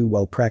better to do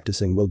while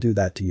practicing will do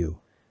that to you.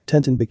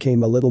 Tenten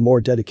became a little more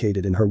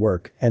dedicated in her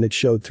work and it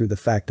showed through the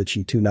fact that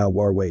she too now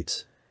wore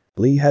weights.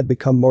 Lee had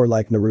become more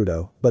like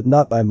Naruto, but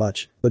not by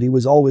much, but he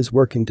was always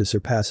working to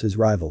surpass his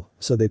rival,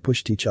 so they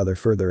pushed each other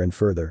further and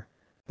further.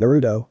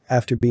 Naruto,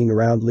 after being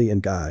around Lee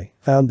and Guy,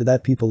 found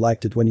that people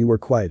liked it when you were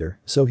quieter,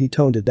 so he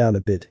toned it down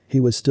a bit.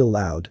 He was still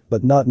loud,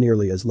 but not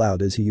nearly as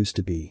loud as he used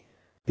to be.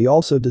 He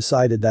also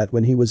decided that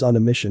when he was on a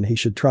mission he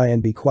should try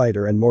and be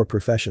quieter and more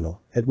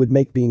professional. It would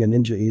make being a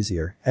ninja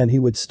easier, and he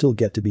would still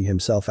get to be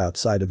himself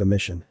outside of a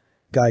mission.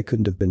 Guy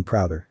couldn't have been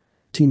prouder.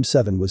 Team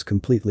 7 was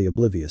completely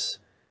oblivious.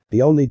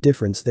 The only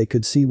difference they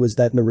could see was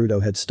that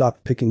Naruto had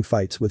stopped picking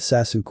fights with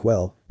Sasuke,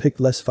 well, picked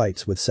less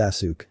fights with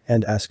Sasuke,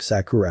 and asked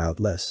Sakura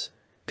out less.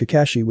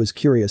 Kakashi was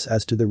curious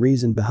as to the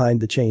reason behind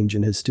the change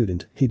in his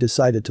student. He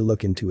decided to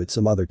look into it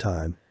some other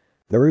time.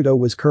 Naruto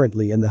was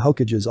currently in the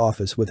Hokage's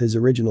office with his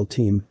original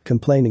team,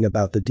 complaining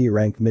about the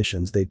D-rank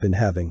missions they'd been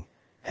having.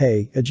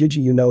 Hey,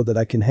 Ajiji, you know that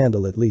I can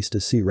handle at least a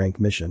C-rank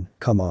mission,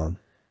 come on.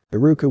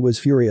 Iruka was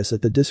furious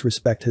at the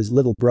disrespect his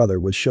little brother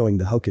was showing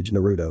the Hokage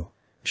Naruto.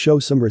 Show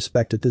some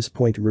respect at this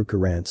point, Iruka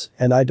rants,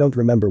 and I don't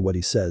remember what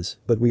he says,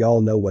 but we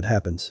all know what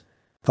happens.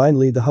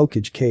 Finally the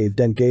Hokage caved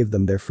and gave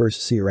them their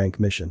first C-rank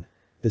mission.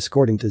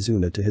 Escorting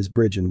Tazuna to his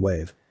bridge and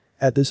wave.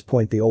 At this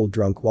point the old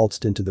drunk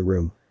waltzed into the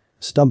room.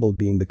 Stumbled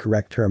being the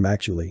correct term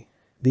actually.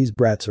 These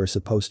brats are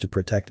supposed to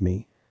protect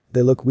me.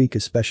 They look weak,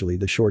 especially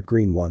the short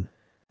green one.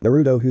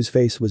 Naruto, whose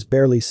face was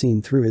barely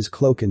seen through his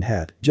cloak and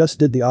hat, just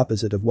did the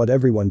opposite of what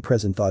everyone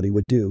present thought he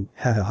would do,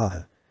 ha ha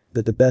ha.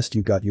 That the best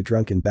you got, you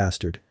drunken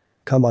bastard.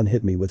 Come on,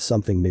 hit me with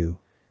something new.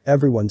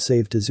 Everyone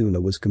save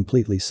Tazuna was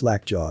completely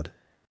slack-jawed.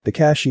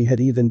 Kakashi had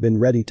even been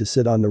ready to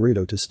sit on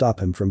Naruto to stop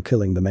him from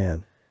killing the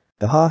man.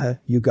 Haha,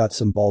 you got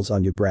some balls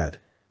on you, brat.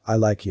 I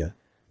like ya.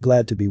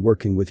 Glad to be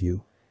working with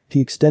you. He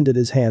extended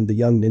his hand, the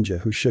young ninja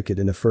who shook it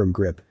in a firm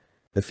grip.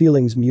 The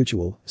feeling's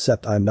mutual,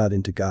 except I'm not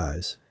into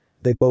guys.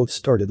 They both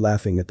started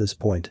laughing at this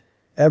point.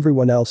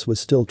 Everyone else was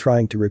still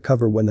trying to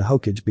recover when the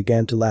Hokage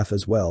began to laugh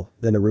as well,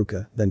 then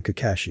Iruka, then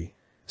Kakashi.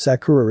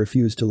 Sakura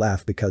refused to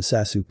laugh because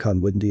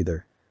Sasuke-kun wouldn't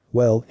either.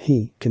 Well,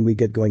 can we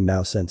get going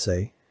now,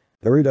 sensei?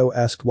 Naruto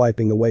asked,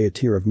 wiping away a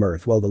tear of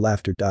mirth while the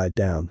laughter died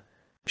down.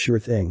 Sure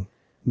thing.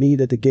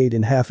 Meet at the gate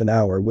in half an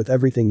hour with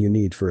everything you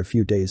need for a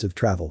few days of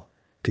travel.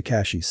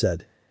 Kakashi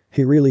said.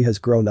 He really has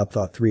grown up,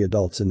 thought three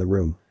adults in the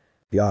room.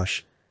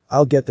 Yosh.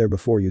 I'll get there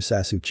before you,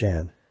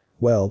 Sasuke-chan.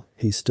 Well,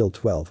 he's still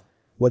 12.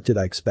 What did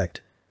I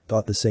expect?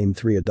 Thought the same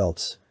three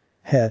adults.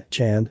 Heh,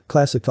 Chan,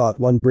 classic, thought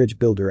one bridge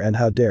builder, and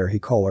how dare he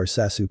call our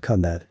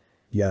Sasuke-kun that.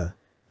 Yeah.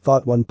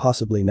 Thought one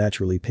possibly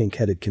naturally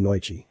pink-headed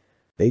Kunoichi.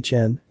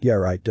 Chan, yeah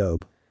right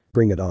dope.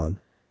 Bring it on.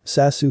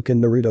 Sasuke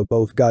and Naruto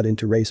both got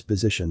into race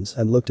positions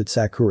and looked at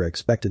Sakura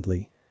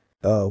expectantly.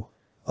 Oh.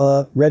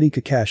 Ready.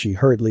 Kakashi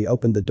hurriedly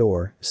opened the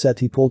door, set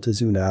he pulled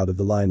Tazuna out of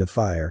the line of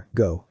fire,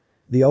 go.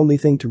 The only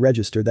thing to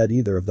register that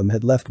either of them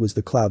had left was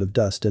the cloud of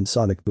dust and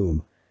sonic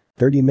boom.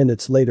 30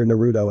 minutes later,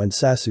 Naruto and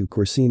Sasuke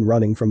were seen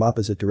running from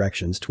opposite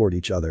directions toward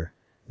each other.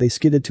 They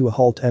skidded to a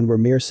halt and were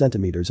mere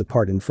centimeters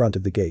apart in front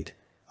of the gate.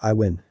 I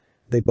win.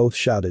 They both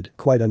shouted,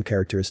 quite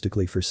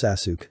uncharacteristically for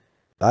Sasuke.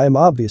 I am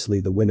obviously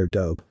the winner,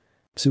 dope.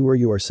 So are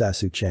you or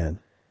Sasuke-chan?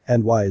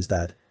 And why is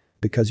that?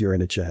 Because you're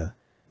in Uchiha.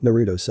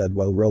 Naruto said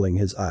while rolling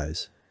his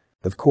eyes.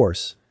 Of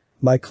course.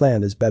 My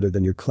clan is better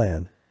than your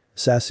clan.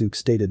 Sasuke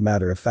stated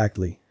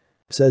matter-of-factly.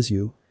 Says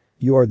you.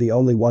 You are the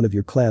only one of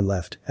your clan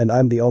left, and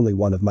I'm the only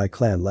one of my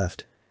clan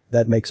left.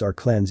 That makes our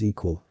clans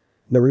equal.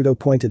 Naruto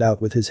pointed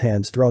out with his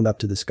hands thrown up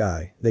to the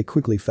sky. They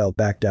quickly fell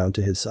back down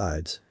to his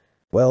sides.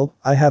 Well,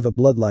 I have a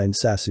bloodline.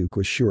 Sasuke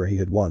was sure he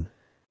had won.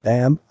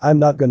 Damn, I'm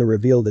not gonna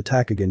reveal the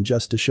Takagan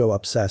just to show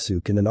up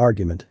Sasuke in an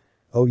argument.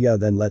 Oh yeah,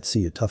 then let's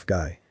see a tough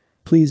guy.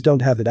 Please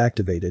don't have it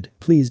activated,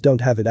 please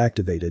don't have it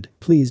activated,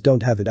 please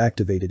don't have it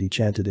activated, he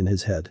chanted in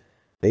his head.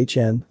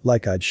 Chan,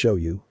 like I'd show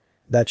you.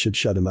 That should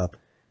shut him up.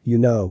 You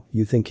know,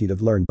 you think he'd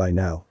have learned by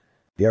now.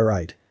 Yeah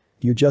right.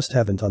 You just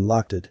haven't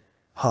unlocked it.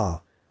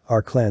 Ha.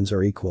 Our clans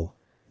are equal.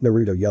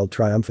 Naruto yelled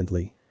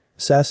triumphantly.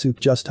 Sasuke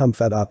just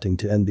humphed, opting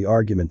to end the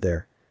argument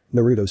there.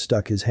 Naruto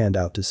stuck his hand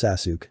out to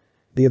Sasuke.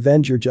 The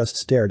Avenger just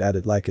stared at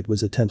it like it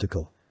was a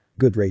tentacle.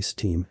 Good race,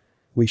 team.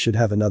 We should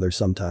have another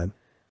sometime.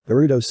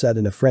 Naruto said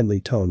in a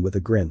friendly tone with a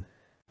grin.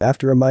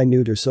 After a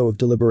minute or so of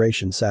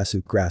deliberation,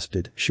 Sasuke grasped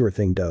it, sure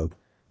thing, dope.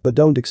 But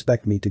don't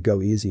expect me to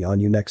go easy on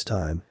you next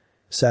time.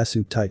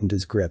 Sasuke tightened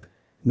his grip.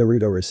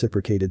 Naruto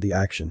reciprocated the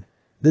action.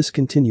 This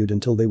continued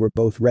until they were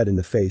both red in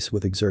the face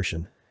with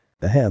exertion.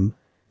 Ahem.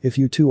 If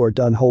you two are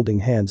done holding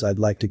hands, I'd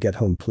like to get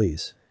home,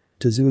 please.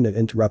 Tazuna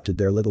interrupted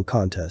their little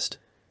contest.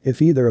 If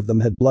either of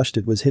them had blushed,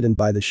 it was hidden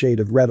by the shade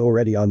of red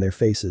already on their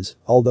faces,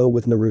 although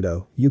with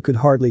Naruto, you could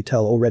hardly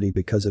tell already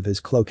because of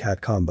his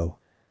cloak-hat combo.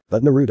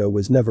 But Naruto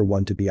was never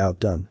one to be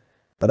outdone.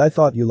 But I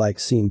thought you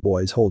liked seeing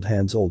boys hold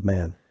hands, old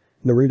man.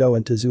 Naruto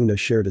and Tazuna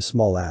shared a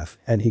small laugh,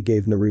 and he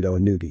gave Naruto a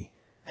noogie.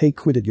 Hey,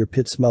 quit your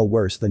pit smell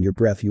worse than your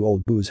breath, you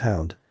old booze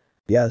hound.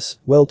 Yes,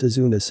 well,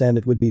 Tazuna-san,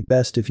 it would be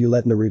best if you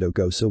let Naruto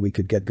go so we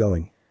could get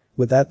going.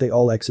 With that, they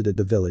all exited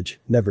the village,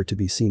 never to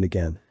be seen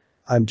again.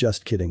 I'm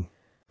just kidding.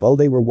 While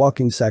they were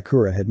walking,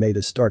 Sakura had made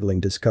a startling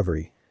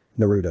discovery.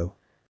 Naruto.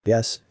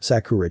 Yes,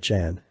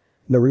 Sakura-chan.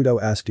 Naruto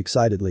asked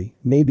excitedly,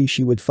 maybe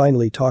she would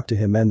finally talk to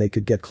him and they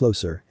could get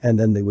closer, and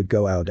then they would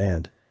go out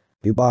and…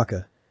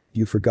 Ibaka.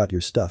 You forgot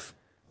your stuff.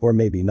 Or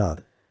maybe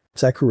not.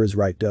 Sakura's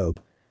right, dope.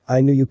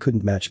 I knew you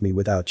couldn't match me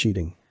without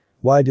cheating.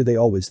 Why do they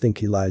always think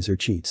he lies or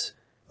cheats?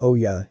 Oh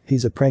yeah,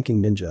 he's a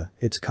pranking ninja,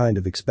 it's kind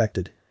of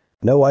expected.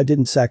 No, I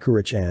didn't,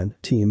 Sakura-chan,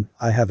 team,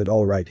 I have it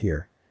all right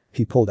here.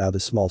 He pulled out a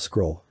small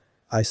scroll.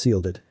 I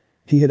sealed it.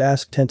 He had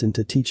asked Tenten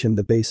to teach him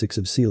the basics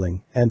of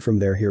sealing, and from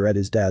there he read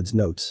his dad's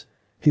notes.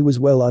 He was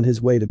well on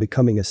his way to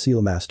becoming a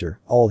seal master,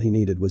 all he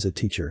needed was a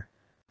teacher.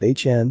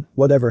 Chan,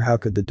 whatever, how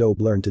could the dope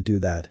learn to do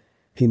that?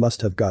 He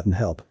must have gotten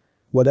help.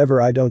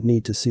 Whatever, I don't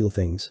need to seal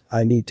things,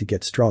 I need to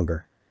get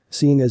stronger.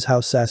 Seeing as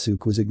how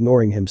Sasuke was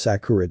ignoring him,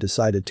 Sakura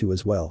decided to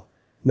as well.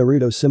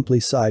 Naruto simply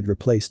sighed,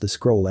 replaced the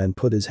scroll and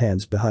put his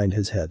hands behind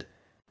his head.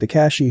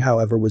 Kakashi,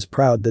 however, was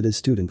proud that his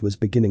student was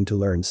beginning to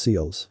learn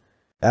seals.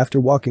 After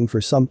walking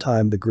for some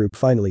time, the group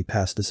finally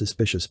passed a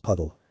suspicious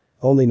puddle.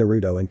 Only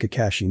Naruto and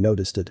Kakashi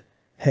noticed it.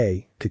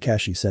 Hey,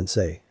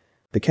 Kakashi-sensei.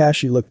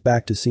 Kakashi looked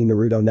back to see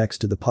Naruto next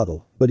to the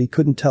puddle, but he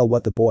couldn't tell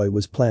what the boy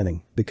was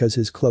planning because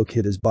his cloak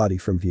hid his body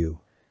from view.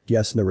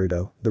 Yes,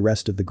 Naruto, the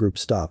rest of the group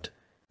stopped.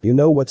 You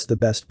know what's the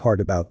best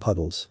part about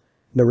puddles?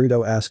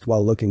 Naruto asked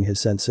while looking his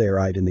sensei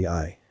right in the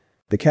eye.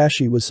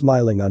 Kakashi was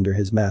smiling under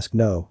his mask.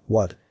 No,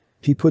 what?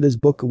 He put his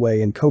book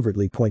away and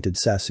covertly pointed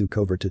Sasuke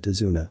over to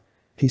Tazuna.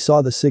 He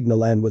saw the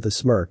signal and with a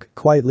smirk,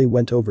 quietly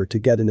went over to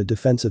get in a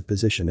defensive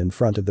position in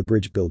front of the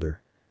bridge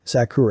builder.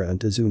 Sakura and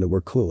Tazuna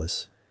were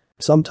clueless.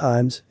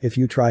 Sometimes, if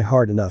you try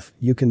hard enough,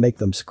 you can make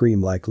them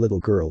scream like little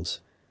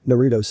girls.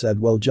 Naruto said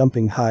while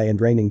jumping high and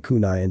raining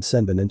kunai and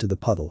senbon into the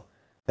puddle.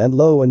 And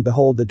lo and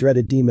behold, the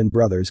dreaded demon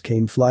brothers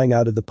came flying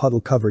out of the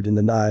puddle covered in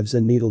the knives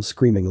and needles,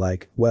 screaming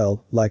like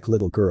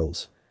little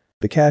girls.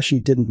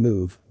 Kakashi didn't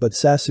move, but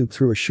Sasuke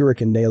threw a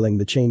shuriken, nailing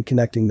the chain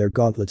connecting their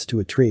gauntlets to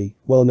a tree,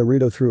 while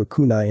Naruto threw a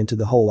kunai into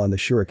the hole on the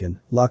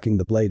shuriken, locking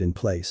the blade in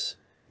place.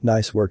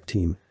 Nice work,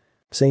 team.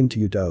 Same to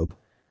you, dope.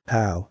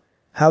 How?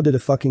 How did a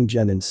fucking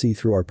genin see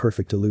through our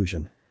perfect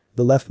illusion?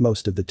 The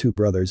leftmost of the two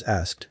brothers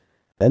asked.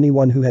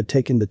 Anyone who had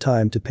taken the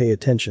time to pay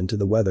attention to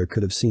the weather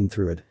could have seen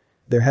through it.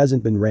 There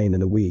hasn't been rain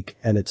in a week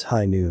and it's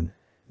high noon.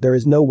 There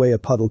is no way a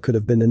puddle could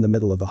have been in the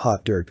middle of a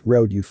hot dirt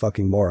road, you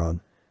fucking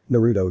moron.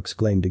 Naruto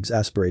exclaimed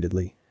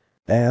exasperatedly.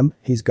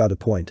 He's got a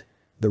point.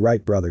 The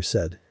right brother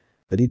said.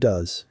 But he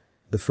does.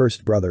 The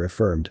first brother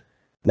affirmed.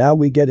 Now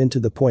we get into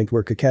the point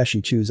where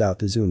Kakashi chews out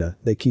Izuna,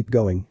 they keep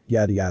going,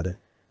 yada yada.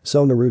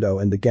 So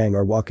Naruto and the gang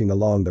are walking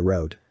along the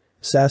road.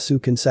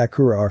 Sasuke and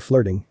Sakura are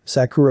flirting,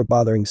 Sakura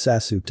bothering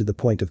Sasuke to the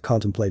point of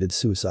contemplated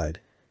suicide.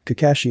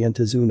 Kakashi and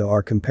Izuna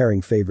are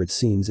comparing favorite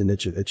scenes in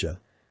Icha Icha.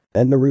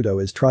 And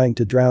Naruto is trying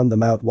to drown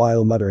them out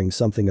while muttering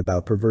something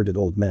about perverted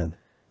old men.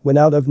 When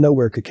out of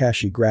nowhere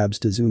Kakashi grabs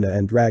Izuna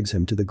and drags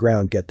him to the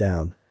ground. Get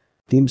down.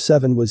 Team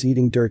 7 was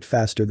eating dirt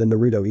faster than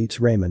Naruto eats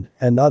ramen,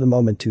 and not a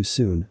moment too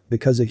soon,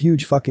 because a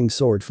huge fucking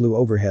sword flew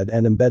overhead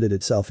and embedded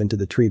itself into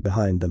the tree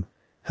behind them.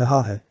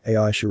 Hahaha,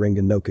 AI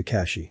Sharingan no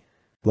Kakashi.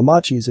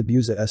 Lamachi's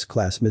Abusa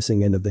S-class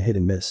missing in of the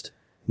Hidden Mist.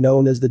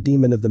 Known as the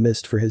Demon of the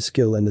Mist for his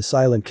skill in the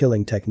silent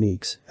killing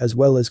techniques, as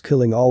well as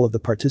killing all of the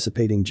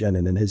participating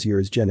genin in his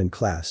year's genin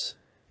class.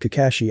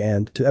 Kakashi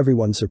and, to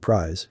everyone's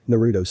surprise,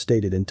 Naruto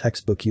stated in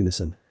textbook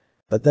unison.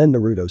 But then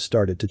Naruto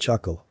started to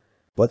chuckle.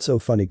 What's so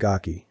funny,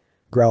 Gaki?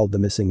 Growled the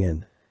missing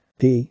in.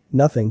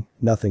 Nothing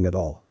at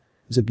all.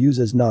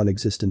 Zabuza's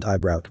non-existent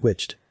eyebrow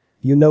twitched.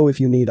 You know, if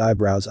you need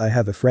eyebrows, I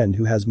have a friend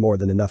who has more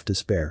than enough to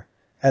spare.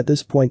 At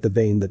this point the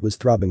vein that was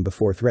throbbing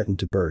before threatened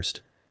to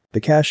burst.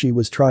 Kakashi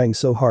was trying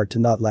so hard to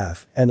not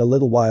laugh, and a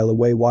little while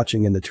away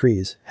watching in the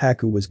trees,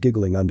 Haku was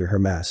giggling under her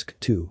mask,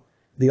 too.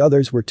 The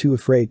others were too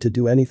afraid to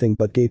do anything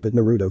but gape at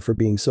Naruto for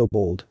being so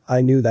bold.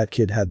 I knew that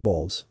kid had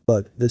balls,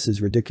 but this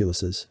is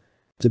ridiculous.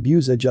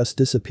 Zabuza just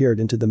disappeared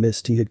into the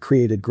mist he had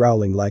created,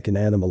 growling like an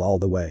animal all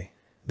the way.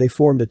 They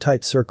formed a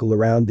tight circle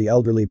around the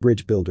elderly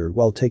bridge builder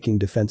while taking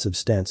defensive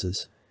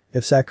stances.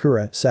 If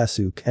Sakura,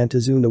 Sasuke, and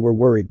Izuna were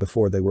worried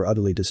before, they were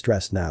utterly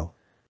distressed now.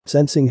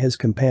 Sensing his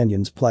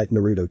companion's plight,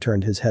 Naruto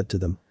turned his head to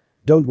them.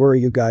 Don't worry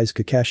you guys,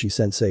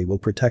 Kakashi-sensei will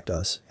protect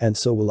us, and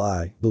so will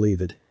I,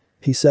 believe it.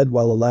 He said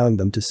while allowing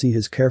them to see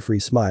his carefree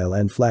smile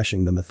and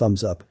flashing them a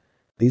thumbs up.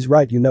 He's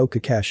right, you know,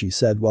 Kakashi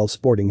said while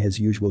sporting his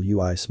usual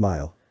UI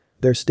smile.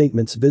 Their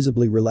statements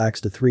visibly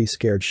relaxed the three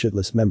scared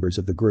shitless members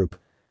of the group.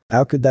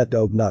 How could that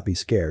dope not be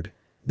scared?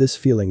 This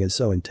feeling is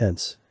so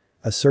intense.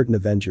 A certain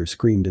Avenger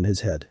screamed in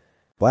his head.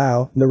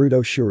 Wow,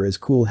 Naruto sure is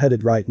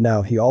cool-headed right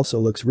now. He also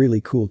looks really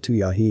cool too.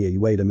 Yahi,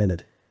 wait a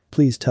minute.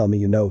 Please tell me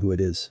you know who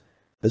it is.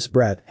 This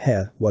brat,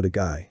 heh, what a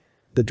guy.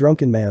 The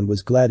drunken man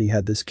was glad he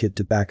had this kid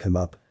to back him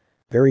up.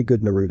 Very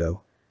good,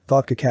 Naruto.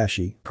 Thought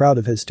Kakashi, proud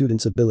of his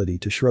student's ability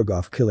to shrug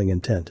off killing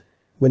intent.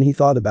 When he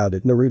thought about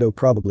it, Naruto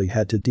probably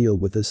had to deal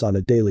with this on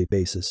a daily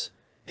basis.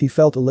 He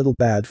felt a little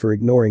bad for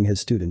ignoring his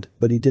student,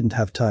 but he didn't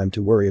have time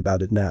to worry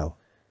about it now.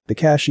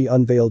 Kakashi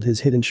unveiled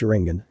his hidden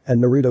Sharingan,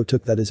 and Naruto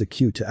took that as a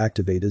cue to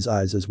activate his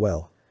eyes as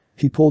well.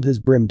 He pulled his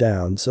brim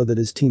down so that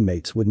his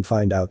teammates wouldn't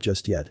find out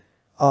just yet.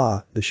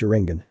 Ah, the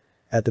Sharingan.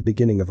 At the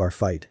beginning of our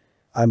fight.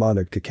 I'm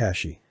honored,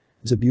 Kakashi.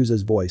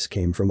 Zabuza's voice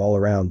came from all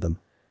around them.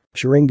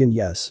 Sharingan,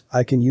 yes,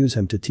 I can use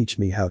him to teach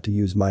me how to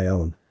use my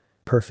own.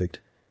 Perfect.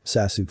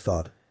 Sasuke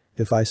thought.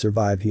 If I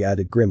survive, he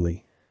added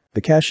grimly.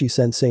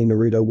 Kakashi-sensei,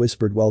 Naruto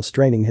whispered while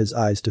straining his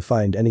eyes to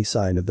find any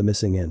sign of the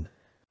missing in.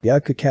 Yeah,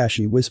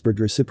 Kakashi whispered,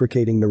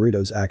 reciprocating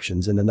Naruto's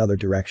actions in another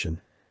direction.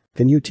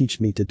 Can you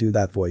teach me to do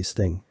that voice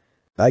thing?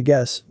 I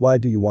guess, why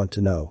do you want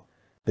to know?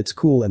 It's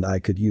cool and I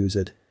could use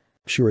it.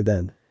 Sure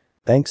then.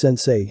 Thanks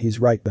sensei, he's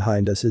right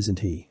behind us, isn't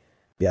he?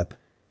 Yep.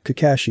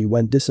 Kakashi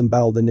went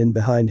disemboweled and in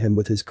behind him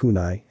with his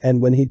kunai, and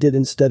when he did,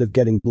 instead of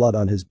getting blood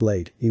on his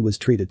blade, he was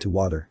treated to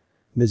water.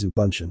 Mizu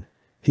Bunshin.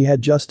 He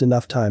had just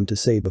enough time to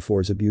say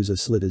before Zabuza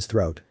slit his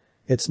throat.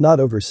 It's not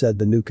over, said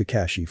the new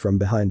Kakashi from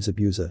behind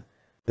Zabuza.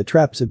 The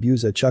trap,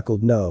 Zabuza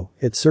chuckled. No,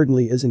 it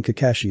certainly isn't.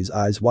 Kakashi's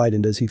eyes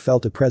widened as he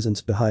felt a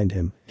presence behind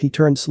him. He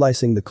turned,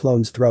 slicing the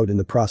clone's throat in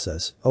the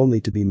process,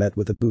 only to be met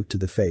with a boot to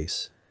the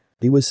face.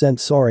 He was sent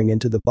soaring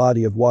into the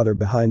body of water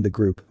behind the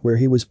group, where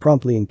he was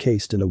promptly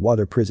encased in a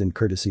water prison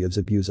courtesy of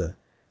Zabuza.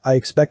 I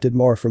expected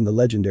more from the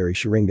legendary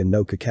Sharingan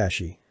no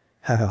Kakashi.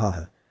 Ha ha ha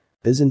ha.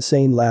 His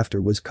insane laughter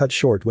was cut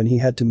short when he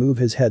had to move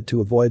his head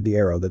to avoid the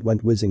arrow that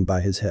went whizzing by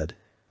his head.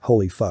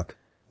 Holy fuck.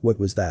 What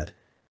was that?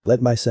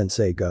 Let my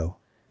sensei go.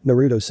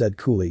 Naruto said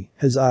coolly,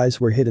 his eyes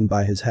were hidden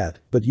by his hat,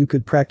 but you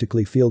could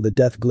practically feel the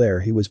death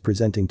glare he was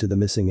presenting to the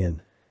missing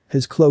in.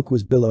 His cloak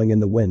was billowing in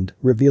the wind,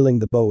 revealing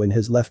the bow in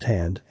his left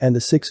hand and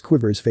the 6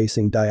 quivers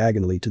facing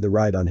diagonally to the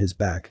right on his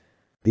back.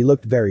 He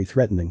looked very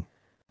threatening.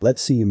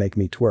 Let's see you make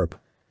me twerp.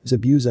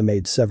 Zabuza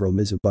made several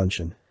Mizu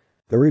Bunshin.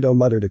 Naruto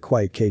muttered a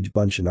quiet Cage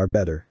Bunshin are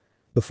better.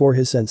 Before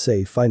his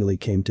sensei finally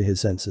came to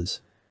his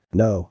senses.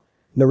 No.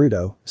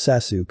 Naruto,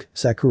 Sasuke,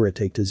 Sakura,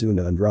 take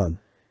Izuna and run.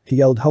 He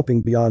yelled,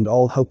 hoping beyond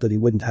all hope that he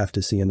wouldn't have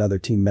to see another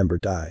team member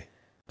die.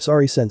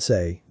 Sorry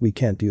sensei, we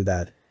can't do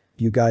that.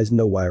 You guys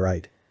know why,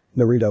 right?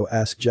 Naruto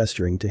asked,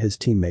 gesturing to his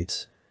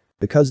teammates.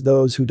 Because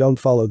those who don't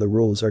follow the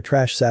rules are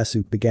trash,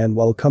 Sasuke began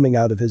while coming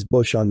out of his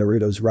bush on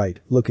Naruto's right,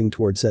 looking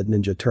toward said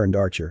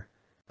ninja-turned-archer.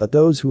 But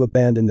those who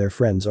abandon their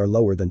friends are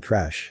lower than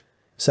trash.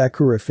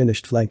 Sakura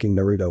finished flanking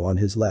Naruto on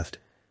his left.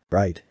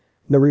 Right.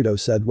 Naruto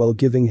said while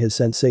giving his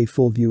sensei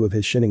full view of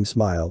his shining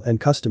smile and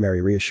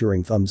customary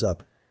reassuring thumbs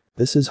up.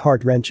 This is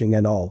heart-wrenching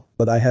and all,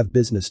 but I have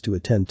business to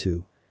attend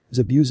to.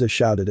 Zabuza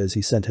shouted as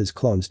he sent his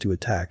clones to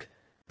attack.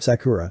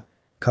 Sakura.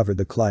 Cover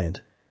the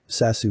client.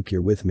 Sasuke,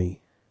 you're with me.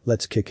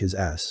 Let's kick his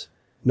ass.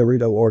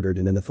 Naruto ordered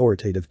in an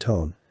authoritative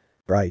tone.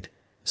 Right.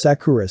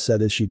 Sakura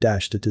said as she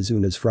dashed to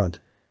Tazuna's front.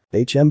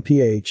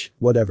 HMPH,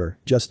 whatever,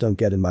 just don't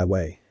get in my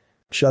way.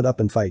 Shut up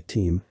and fight,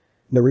 team.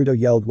 Naruto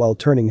yelled while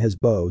turning his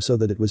bow so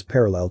that it was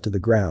parallel to the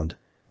ground.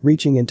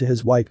 Reaching into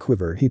his white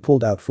quiver, he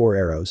pulled out 4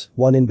 arrows,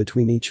 one in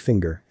between each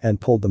finger,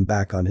 and pulled them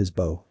back on his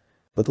bow.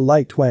 With a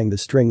light twang, the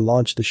string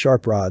launched the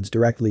sharp rods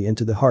directly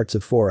into the hearts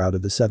of 4 out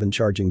of the 7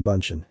 charging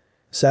Bunshin.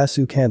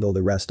 Sasuke handled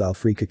the rest, I'll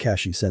free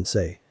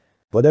Kakashi-sensei.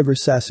 Whatever.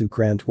 Sasuke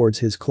ran towards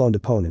his cloned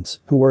opponents,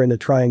 who were in a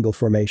triangle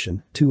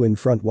formation, 2 in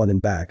front 1 in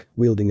back,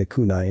 wielding a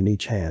kunai in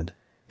each hand.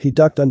 He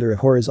ducked under a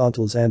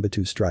horizontal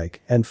Zanbatsu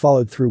strike and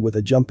followed through with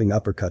a jumping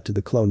uppercut to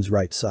the clone's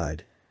right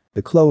side.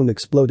 The clone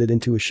exploded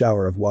into a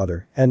shower of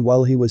water, and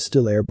while he was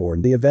still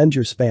airborne, the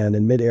Avenger span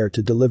in mid-air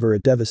to deliver a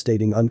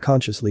devastating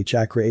unconsciously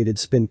chakra-aided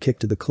spin kick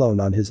to the clone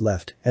on his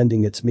left,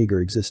 ending its meager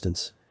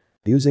existence.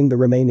 Using the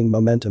remaining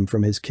momentum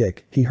from his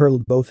kick, he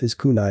hurled both his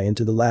kunai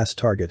into the last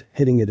target,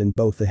 hitting it in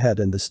both the head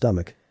and the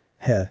stomach.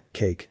 Heh,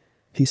 cake.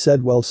 He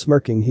said while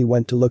smirking. He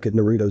went to look at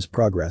Naruto's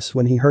progress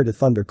when he heard a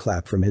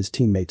thunderclap from his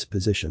teammate's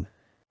position.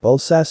 While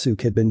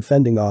Sasuke had been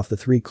fending off the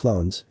 3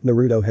 clones,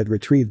 Naruto had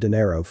retrieved an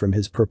arrow from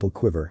his purple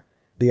quiver.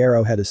 The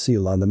arrow had a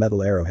seal on the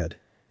metal arrowhead.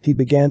 He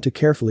began to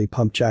carefully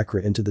pump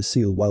chakra into the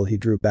seal while he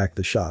drew back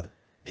the shot.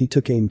 He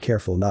took aim,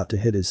 careful not to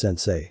hit his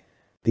sensei.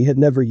 He had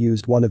never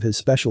used one of his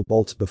special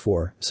bolts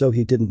before, so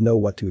he didn't know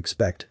what to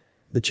expect.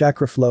 The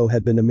chakra flow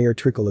had been a mere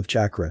trickle of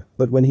chakra,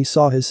 but when he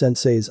saw his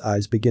sensei's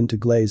eyes begin to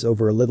glaze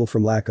over a little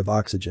from lack of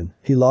oxygen,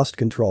 he lost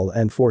control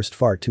and forced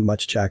far too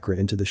much chakra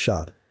into the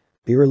shot.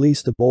 He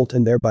released the bolt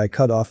and thereby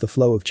cut off the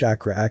flow of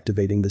chakra,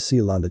 activating the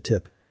seal on the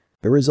tip.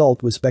 The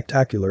result was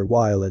spectacular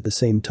while at the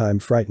same time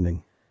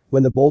frightening.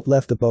 When the bolt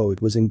left the bow,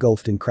 it was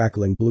engulfed in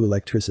crackling blue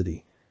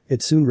electricity.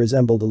 It soon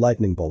resembled a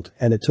lightning bolt,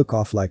 and it took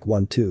off like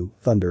 1-2,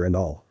 thunder and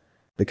all.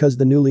 Because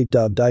the newly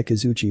dubbed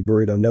Ikazuchi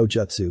Burrito no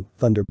Jutsu,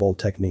 Thunderbolt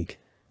technique,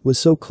 was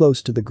so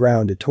close to the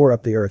ground, it tore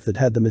up the earth that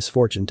had the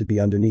misfortune to be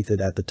underneath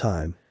it at the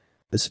time.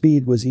 The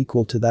speed was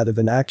equal to that of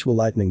an actual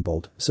lightning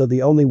bolt, so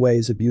the only way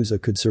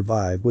Zabuza could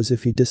survive was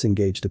if he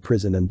disengaged a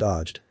prison and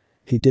dodged.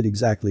 He did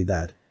exactly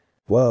that.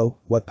 Whoa,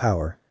 what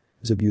power.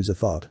 Zabuza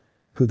thought.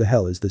 Who the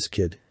hell is this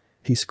kid?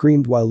 He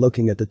screamed while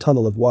looking at the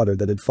tunnel of water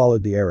that had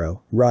followed the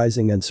arrow,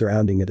 rising and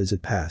surrounding it as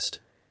it passed.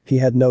 He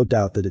had no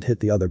doubt that it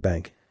hit the other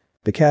bank.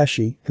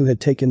 Kakashi, who had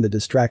taken the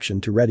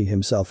distraction to ready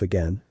himself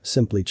again,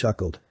 simply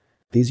chuckled.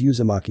 "These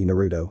Uzumaki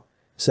Naruto,"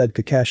 said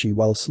Kakashi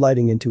while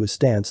sliding into a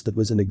stance that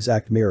was an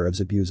exact mirror of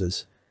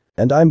Zabuza's.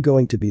 "And I'm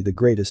going to be the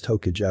greatest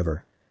Hokage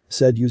ever,"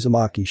 said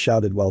Uzumaki,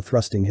 shouted while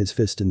thrusting his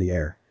fist in the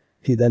air.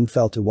 He then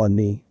fell to one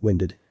knee,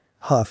 winded.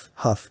 "Huff,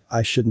 huff,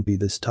 I shouldn't be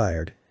this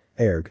tired.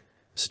 Erg.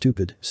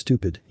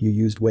 Stupid, you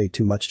used way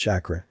too much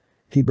chakra."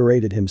 He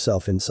berated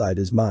himself inside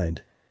his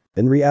mind.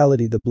 In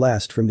reality, the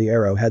blast from the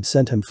arrow had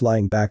sent him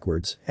flying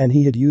backwards, and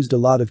he had used a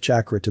lot of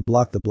chakra to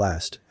block the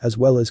blast, as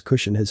well as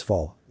cushion his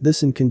fall.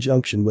 This, in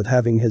conjunction with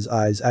having his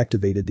eyes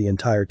activated the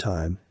entire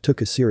time,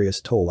 took a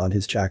serious toll on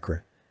his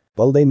chakra.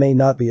 While they may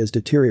not be as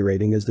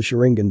deteriorating as the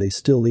Sharingan, they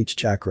still leach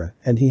chakra,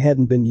 and he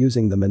hadn't been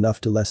using them enough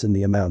to lessen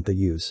the amount they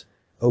use.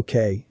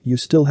 "Okay, you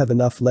still have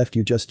enough left,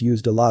 you just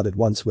used a lot at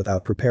once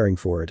without preparing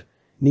for it.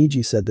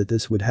 Niji said that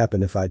this would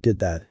happen if I did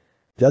that.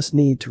 Just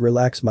need to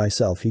relax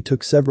myself." He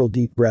took several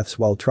deep breaths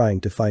while trying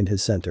to find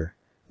his center.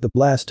 The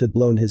blast had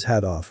blown his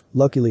hat off,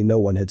 luckily no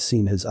one had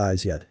seen his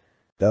eyes yet.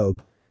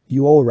 "Dope.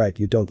 You alright?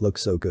 You don't look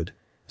so good,"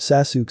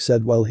 Sasuke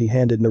said while he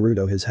handed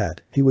Naruto his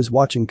hat. He was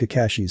watching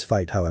Kakashi's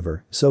fight,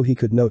 however, so he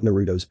could note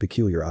Naruto's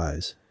peculiar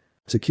eyes.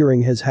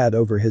 Securing his hat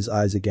over his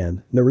eyes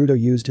again, Naruto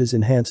used his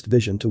enhanced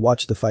vision to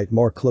watch the fight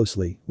more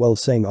closely while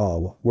saying,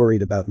 "Oh,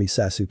 worried about me,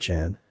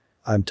 Sasuke-chan?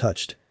 I'm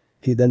touched."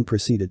 He then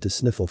proceeded to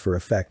sniffle for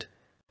effect.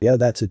 "Yeah,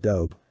 that's it,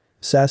 dope,"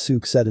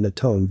 Sasuke said in a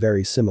tone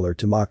very similar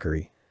to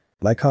mockery.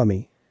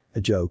 "Naikami?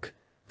 A joke?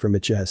 From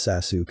Uchiha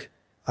Sasuke?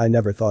 I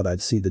never thought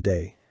I'd see the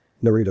day."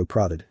 Naruto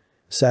prodded.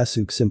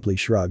 Sasuke simply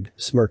shrugged,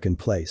 smirk in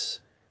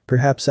place.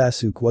 Perhaps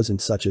Sasuke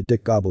wasn't such a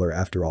dick gobbler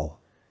after all.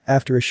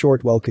 After a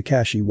short while,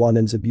 Kakashi won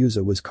and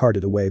Zabuza was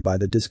carted away by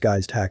the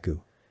disguised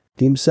Haku.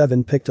 Team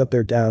 7 picked up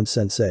their downed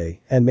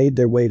sensei and made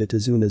their way to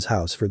Tazuna's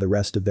house for the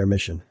rest of their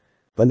mission.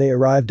 When they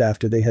arrived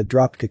after they had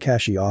dropped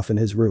Kakashi off in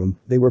his room,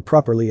 they were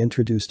properly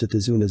introduced to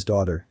Tazuna's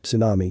daughter,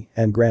 Tsunami,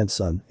 and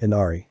grandson,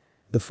 Inari.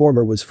 The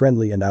former was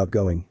friendly and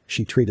outgoing,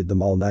 she treated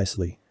them all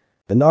nicely.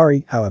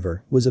 Inari,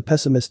 however, was a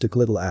pessimistic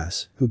little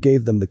ass who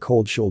gave them the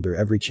cold shoulder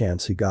every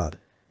chance he got.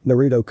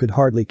 Naruto could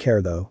hardly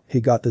care though, he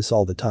got this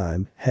all the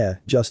time,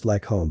 just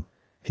like home.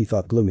 He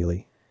thought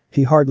gloomily.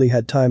 He hardly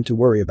had time to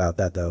worry about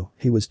that though,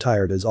 he was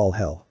tired as all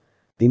hell.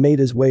 He made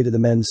his way to the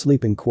men's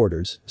sleeping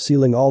quarters,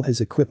 sealing all his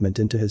equipment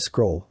into his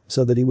scroll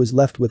so that he was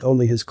left with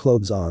only his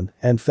clothes on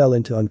and fell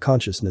into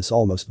unconsciousness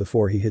almost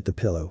before he hit the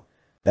pillow.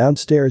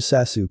 Downstairs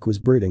Sasuke was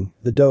brooding,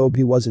 the dope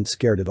he wasn't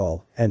scared at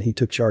all and he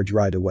took charge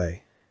right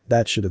away.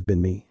 That should have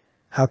been me.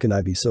 How can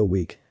I be so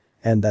weak?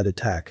 And that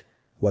attack.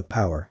 What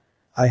power.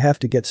 I have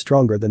to get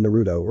stronger than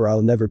Naruto or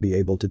I'll never be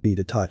able to beat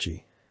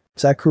Itachi.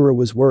 Sakura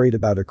was worried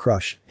about her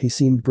crush, he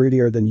seemed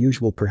broodier than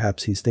usual,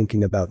 perhaps he's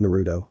thinking about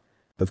Naruto.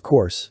 Of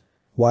course.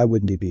 Why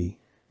wouldn't he be?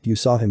 You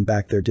saw him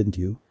back there, didn't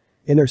you?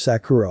 Inner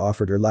Sakura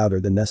offered her louder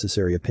than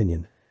necessary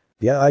opinion.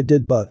 Yeah, I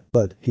did, but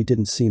he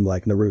didn't seem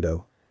like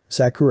Naruto.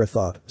 Sakura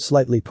thought,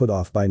 slightly put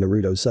off by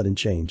Naruto's sudden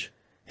change.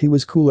 He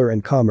was cooler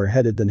and calmer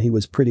headed than he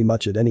was pretty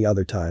much at any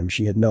other time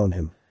she had known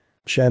him.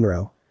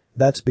 Shanro.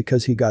 That's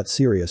because he got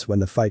serious when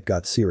the fight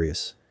got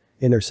serious.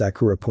 Inner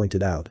Sakura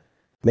pointed out.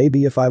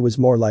 Maybe if I was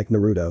more like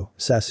Naruto,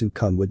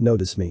 Sasuke-kun would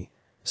notice me.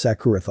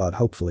 Sakura thought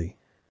hopefully.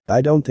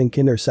 I don't think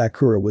Inner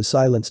Sakura was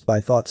silenced by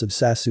thoughts of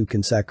Sasuke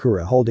and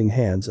Sakura holding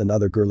hands and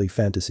other girly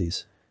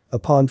fantasies.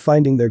 Upon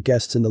finding their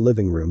guests in the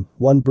living room,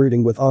 one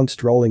brooding with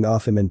angst rolling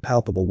off him in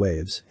palpable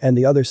waves and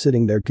the other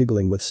sitting there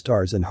giggling with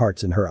stars and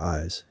hearts in her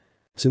eyes.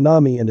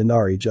 Tsunami and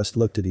Inari just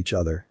looked at each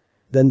other.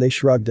 Then they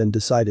shrugged and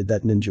decided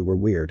that ninja were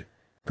weird.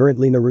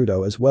 Currently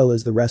Naruto as well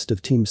as the rest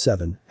of Team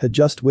 7 had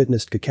just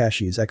witnessed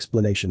Kakashi's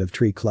explanation of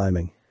tree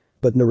climbing.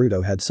 But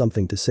Naruto had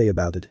something to say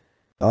about it.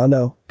 "Ah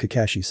no,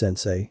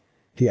 Kakashi-sensei?"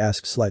 he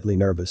asked slightly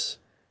nervous.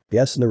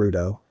 "Yes,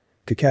 Naruto?"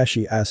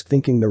 Kakashi asked,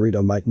 thinking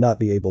Naruto might not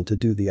be able to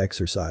do the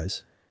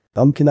exercise.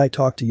 Can I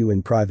talk to you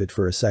in private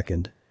for a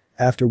second?"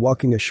 After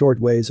walking a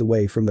short ways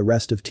away from the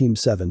rest of Team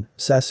 7,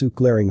 Sasuke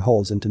glaring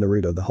holes into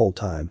Naruto the whole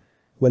time.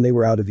 When they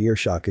were out of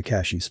earshot,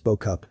 Kakashi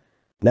spoke up.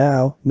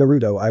 "Now,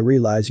 Naruto, I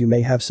realize you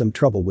may have some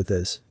trouble with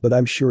this, but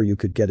I'm sure you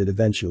could get it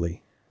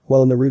eventually."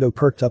 While Naruto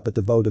perked up at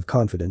the vote of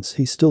confidence,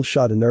 he still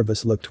shot a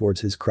nervous look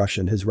towards his crush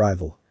and his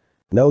rival.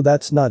 "No,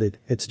 that's not it,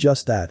 it's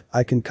just that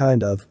I can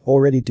kind of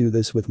already do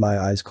this with my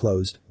eyes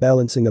closed,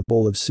 balancing a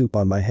bowl of soup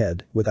on my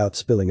head without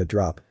spilling a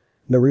drop,"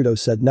 Naruto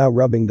said, now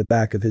rubbing the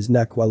back of his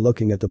neck while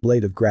looking at the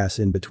blade of grass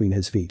in between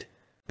his feet.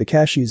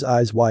 Kakashi's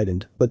eyes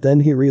widened, but then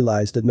he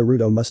realized that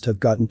Naruto must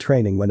have gotten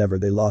training whenever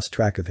they lost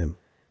track of him.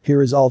 He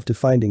resolved to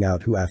finding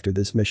out who after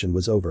this mission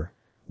was over.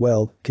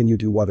 "Well, can you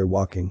do water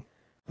walking?"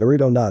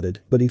 Naruto nodded,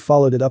 but he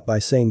followed it up by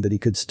saying that he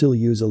could still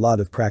use a lot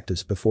of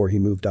practice before he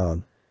moved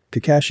on.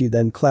 Kakashi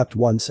then clapped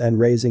once and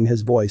raising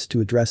his voice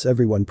to address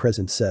everyone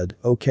present said,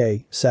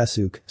 "Okay,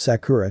 Sasuke,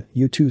 Sakura,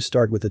 you two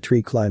start with the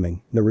tree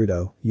climbing,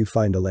 Naruto, you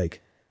find a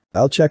lake.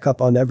 I'll check up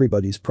on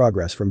everybody's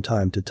progress from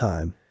time to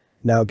time.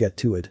 Now get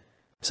to it."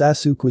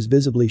 Sasuke was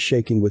visibly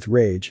shaking with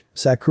rage,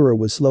 Sakura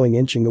was slowing,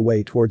 inching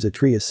away towards a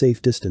tree a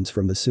safe distance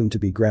from the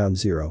soon-to-be ground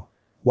zero.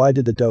 Why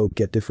did the dope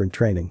get different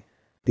training?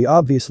 He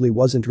obviously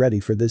wasn't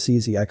ready for this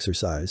easy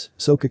exercise,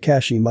 so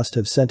Kakashi must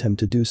have sent him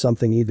to do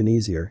something even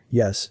easier.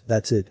 Yes,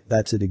 that's it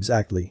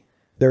exactly.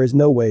 There is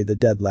no way the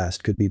dead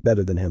last could be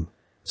better than him.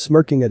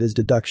 Smirking at his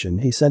deduction,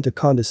 he sent a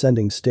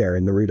condescending stare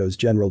in Naruto's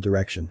general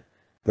direction.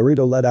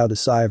 Naruto let out a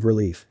sigh of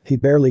relief, he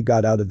barely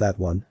got out of that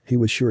one, he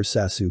was sure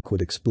Sasuke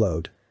would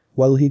explode.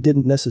 While he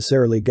didn't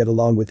necessarily get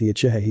along with the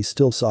Uchiha, he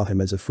still saw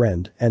him as a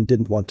friend and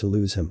didn't want to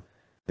lose him.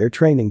 Their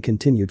training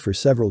continued for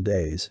several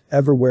days,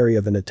 ever wary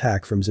of an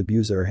attack from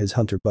Zabuza or his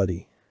hunter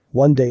buddy.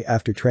 One day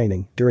after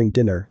training, during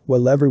dinner,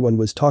 while everyone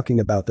was talking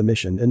about the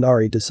mission,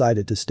 Inari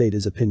decided to state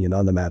his opinion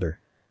on the matter.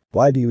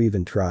 "Why do you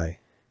even try?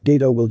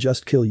 Gato will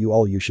just kill you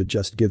all, you should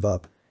just give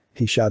up,"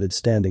 he shouted,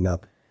 standing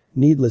up.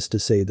 Needless to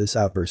say, this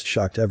outburst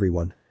shocked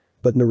everyone.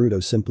 But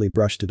Naruto simply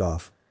brushed it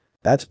off.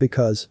 "That's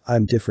because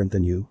I'm different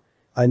than you.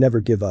 I never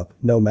give up,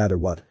 no matter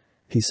what,"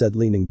 he said,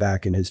 leaning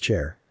back in his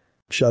chair.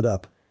 "Shut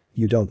up.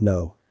 You don't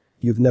know.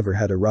 You've never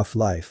had a rough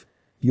life.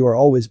 You are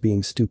always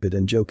being stupid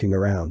and joking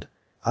around.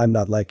 I'm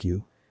not like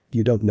you.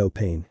 You don't know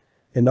pain,"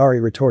 Inari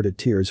retorted,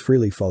 tears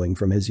freely falling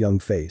from his young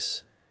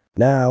face.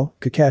 Now,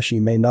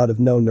 Kakashi may not have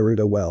known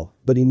Naruto well,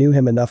 but he knew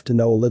him enough to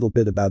know a little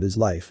bit about his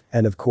life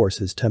and of course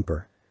his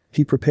temper.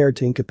 He prepared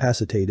to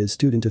incapacitate his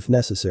student if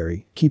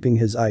necessary, keeping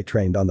his eye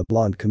trained on the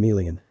blonde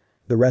chameleon.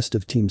 The rest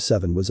of Team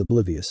 7 was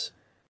oblivious.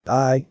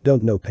 "I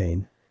don't know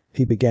pain."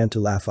 He began to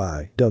laugh.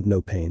 "I don't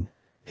know pain."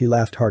 He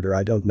laughed harder.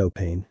 "I don't know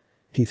pain."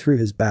 He threw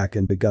his back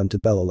and begun to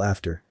bellow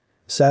laughter.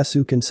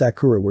 Sasuke and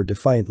Sakura were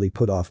defiantly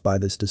put off by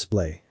this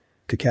display.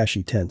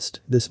 Kakashi tensed,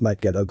 this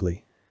might get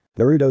ugly.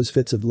 Naruto's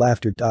fits of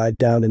laughter died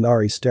down,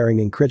 Inari staring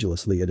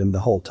incredulously at him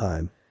the whole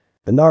time.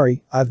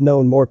 "Inari, I've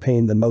known more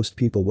pain than most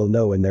people will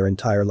know in their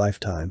entire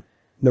lifetime,"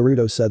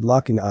 Naruto said,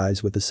 locking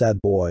eyes with the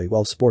sad boy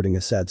while sporting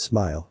a sad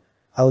smile.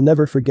 "I'll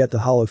never forget the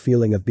hollow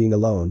feeling of being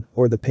alone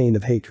or the pain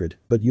of hatred,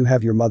 but you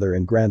have your mother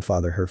and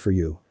grandfather here for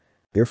you.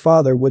 Your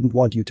father wouldn't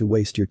want you to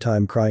waste your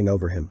time crying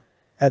over him."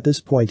 At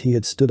this point he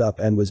had stood up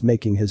and was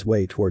making his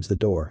way towards the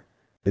door.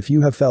 "If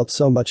you have felt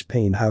so much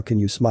pain, how can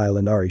you smile?"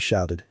 Inari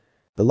shouted.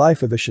 "The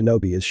life of a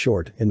shinobi is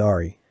short,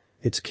 Inari.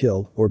 It's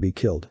kill or be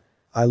killed.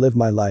 I live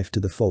my life to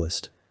the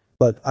fullest."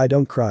 But I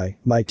don't cry,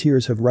 my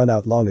tears have run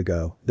out long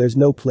ago, there's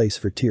no place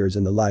for tears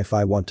in the life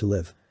I want to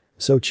live.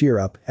 So cheer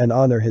up and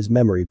honor his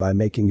memory by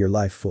making your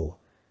life full.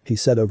 He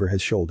said over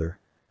his shoulder.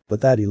 But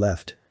that he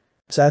left.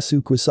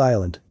 Sasuke was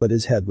silent, but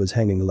his head was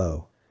hanging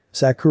low.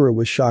 Sakura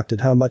was shocked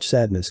at how much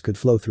sadness could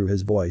flow through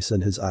his voice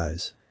and his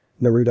eyes.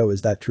 Naruto,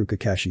 is that true,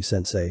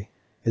 Kakashi-sensei?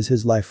 Is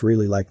his life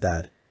really like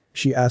that?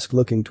 She asked,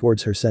 looking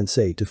towards her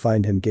sensei to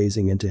find him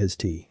gazing into his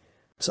tea.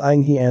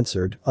 Sighing, he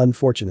answered,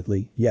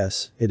 unfortunately,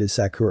 yes, it is,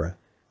 Sakura.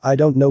 I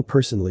don't know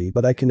personally,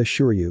 but I can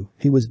assure you,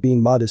 he was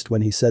being modest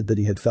when he said that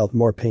he had felt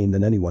more pain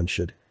than anyone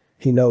should.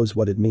 He knows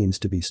what it means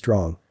to be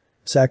strong.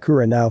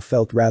 Sakura now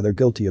felt rather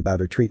guilty about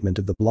her treatment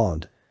of the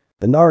blonde.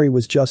 Inari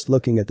was just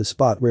looking at the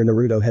spot where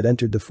Naruto had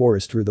entered the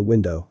forest through the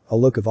window, a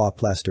look of awe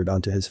plastered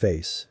onto his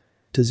face.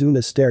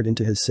 Tazuna stared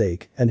into his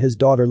sake, and his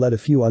daughter let a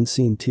few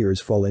unseen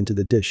tears fall into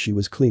the dish she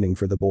was cleaning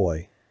for the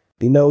boy.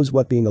 He knows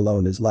what being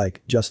alone is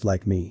like, just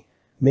like me.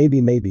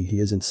 Maybe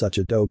he isn't such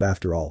a dope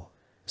after all.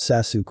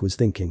 Sasuke was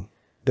thinking.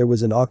 There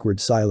was an awkward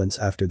silence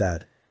after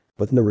that.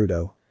 But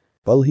Naruto?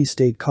 Well, he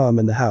stayed calm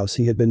in the house.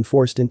 He had been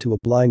forced into a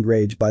blind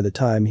rage by the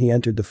time he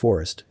entered the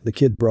forest. The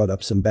kid brought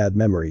up some bad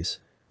memories.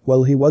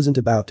 Well, he wasn't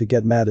about to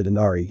get mad at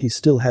Inari, he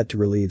still had to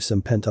relieve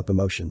some pent-up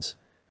emotions.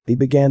 He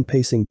began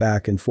pacing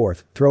back and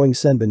forth, throwing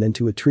Senbon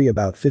into a tree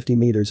about 50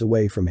 meters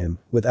away from him,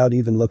 without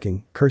even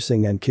looking,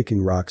 cursing and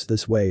kicking rocks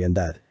this way and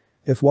that.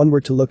 If one were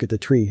to look at the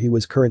tree he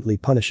was currently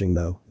punishing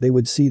though, they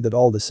would see that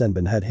all the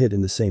Senbon had hit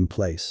in the same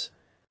place.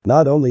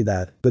 Not only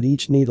that, but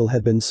each needle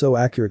had been so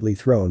accurately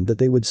thrown that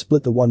they would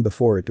split the one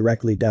before it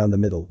directly down the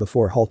middle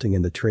before halting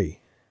in the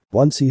tree.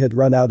 Once he had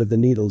run out of the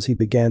needles, he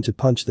began to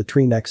punch the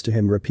tree next to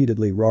him,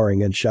 repeatedly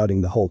roaring and shouting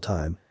the whole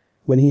time.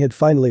 When he had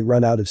finally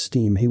run out of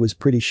steam, he was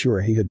pretty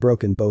sure he had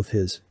broken both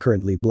his,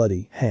 currently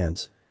bloody,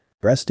 hands.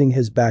 Resting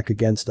his back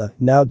against a,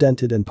 now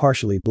dented and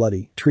partially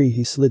bloody, tree,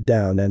 he slid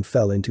down and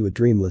fell into a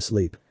dreamless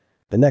sleep.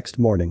 The next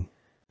morning,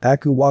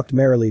 Aku walked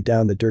merrily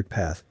down the dirt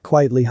path,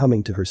 quietly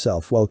humming to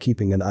herself while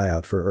keeping an eye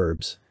out for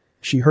herbs.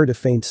 She heard a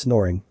faint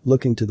snoring.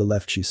 Looking to the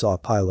left, she saw a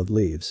pile of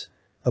leaves.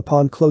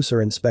 Upon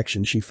closer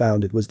inspection, she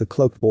found it was the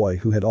cloaked boy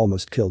who had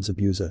almost killed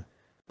Zabuza.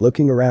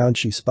 Looking around,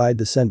 she spied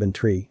the Senbon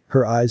tree.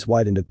 Her eyes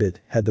widened a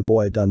bit. Had the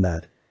boy done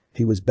that?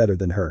 He was better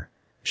than her.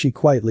 She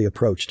quietly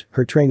approached,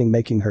 her training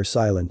making her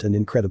silent and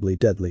incredibly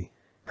deadly.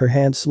 Her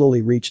hand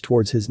slowly reached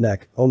towards his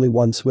neck, only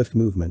one swift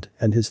movement,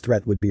 and his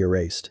threat would be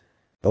erased.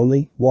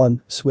 Only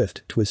one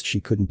swift twist. She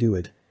couldn't do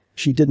it.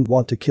 She didn't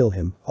want to kill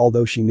him,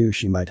 although she knew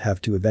she might have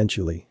to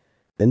eventually.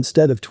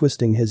 Instead of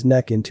twisting his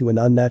neck into an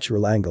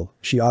unnatural angle,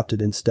 she opted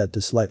instead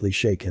to slightly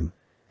shake him.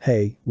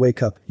 Hey,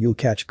 wake up, you'll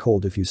catch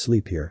cold if you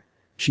sleep here.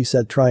 She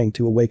said, trying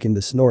to awaken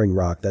the snoring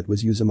rock that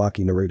was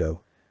Uzumaki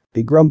Naruto.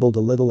 He grumbled a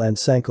little and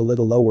sank a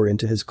little lower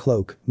into his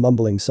cloak,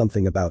 mumbling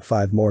something about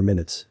 5 more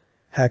minutes.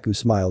 Haku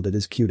smiled at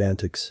his cute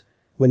antics.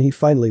 When he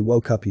finally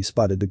woke up, he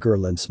spotted the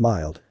girl and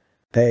smiled.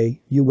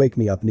 Hey, you wake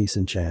me up,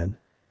 Nisan-chan.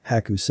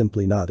 Haku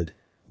simply nodded.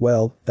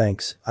 Well,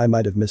 thanks, I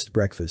might have missed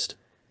breakfast.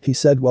 He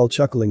said while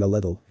chuckling a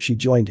little. She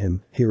joined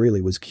him. He really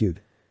was cute.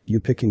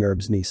 You picking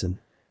herbs, Nisan?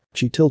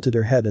 She tilted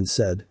her head and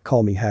said,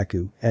 call me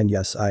Haku, and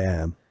yes I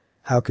am.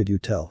 How could you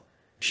tell?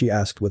 She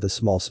asked with a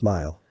small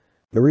smile.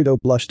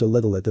 Naruto blushed a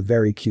little at the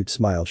very cute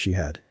smile she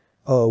had.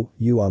 Oh,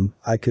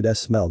 I could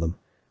smell them.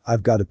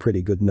 I've got a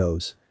pretty good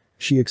nose.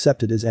 She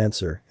accepted his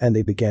answer, and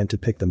they began to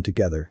pick them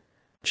together.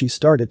 She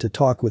started to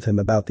talk with him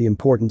about the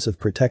importance of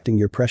protecting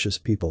your precious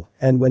people,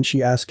 and when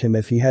she asked him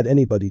if he had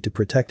anybody to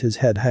protect, his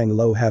head hang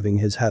low, having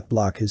his hat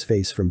block his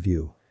face from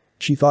view.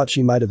 She thought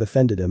she might have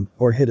offended him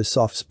or hit a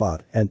soft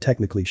spot, and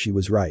technically she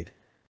was right.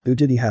 Who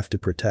did he have to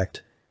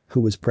protect? Who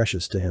was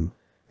precious to him?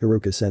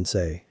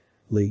 Iruka-sensei.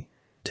 Lee?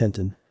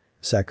 Tenten?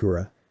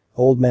 Sakura?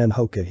 Old man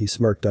Hoka, he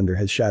smirked under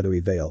his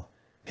shadowy veil.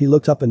 He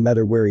looked up and met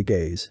her wary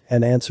gaze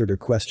and answered her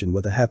question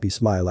with a happy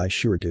smile. I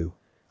sure do.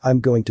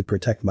 I'm going to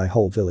protect my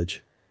whole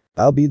village.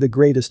 I'll be the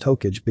greatest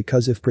Hokage,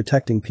 because if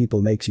protecting people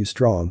makes you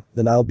strong,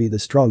 then I'll be the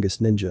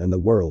strongest ninja in the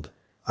world.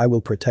 I will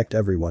protect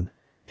everyone.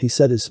 He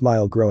said, his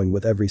smile growing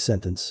with every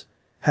sentence.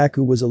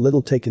 Haku was a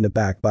little taken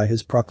aback by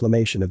his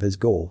proclamation of his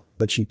goal,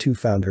 but she too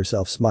found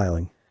herself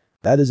smiling.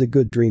 That is a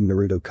good dream,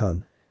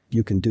 Naruto-kun.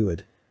 You can do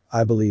it.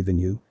 I believe in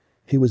you.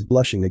 He was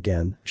blushing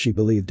again. She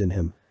believed in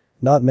him.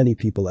 Not many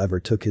people ever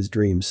took his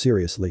dreams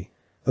seriously.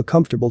 A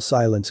comfortable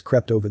silence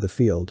crept over the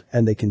field,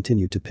 and they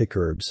continued to pick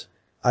herbs.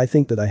 I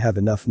think that I have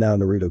enough now,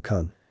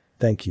 Naruto-kun.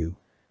 Thank you.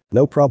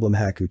 No problem,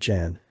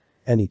 Haku-chan.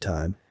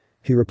 Anytime.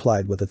 He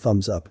replied with a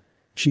thumbs up.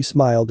 She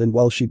smiled, and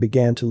while she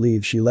began to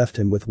leave, she left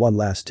him with one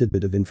last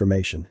tidbit of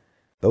information.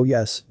 Oh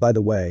yes, by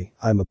the way,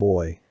 I'm a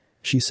boy.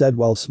 She said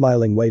while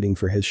smiling, waiting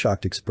for his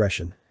shocked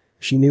expression.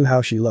 She knew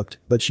how she looked,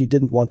 but she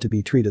didn't want to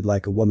be treated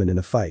like a woman in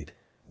a fight.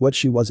 What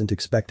she wasn't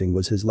expecting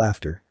was his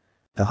laughter.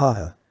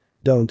 Haha.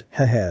 Don't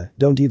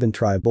even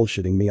try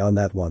bullshitting me on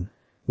that one.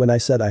 When I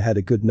said I had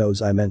a good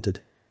nose, I meant it.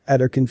 At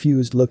her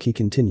confused look, he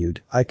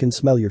continued, I can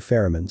smell your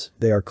pheromones,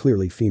 they are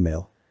clearly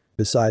female.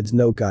 Besides,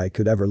 no guy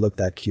could ever look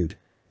that cute.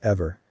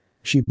 Ever.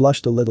 She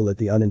blushed a little at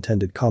the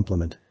unintended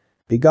compliment.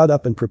 He got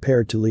up and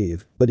prepared to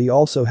leave, but he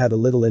also had a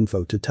little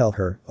info to tell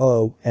her,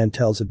 oh, and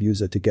tells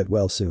Abusa to get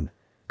well soon.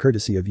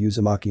 Courtesy of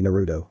Uzumaki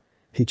Naruto.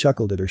 He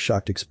chuckled at her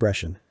shocked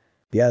expression.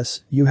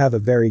 Yes, you have a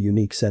very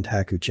unique scent,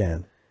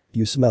 Haku-chan.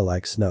 You smell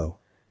like snow.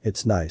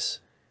 It's nice.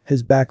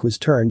 His back was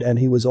turned and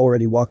he was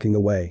already walking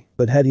away,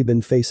 but had he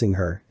been facing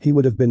her, he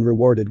would have been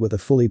rewarded with a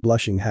fully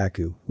blushing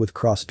Haku, with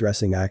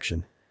cross-dressing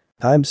action.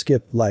 Time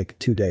skipped like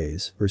 2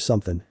 days, or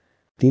something.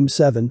 Team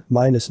 7,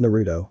 minus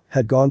Naruto,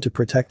 had gone to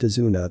protect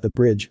Azuna at the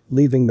bridge,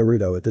 leaving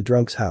Naruto at the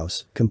drunk's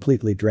house,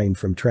 completely drained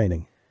from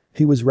training.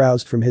 He was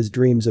roused from his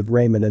dreams of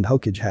ramen and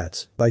Hokage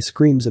hats by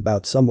screams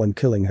about someone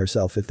killing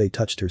herself if they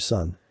touched her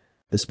son.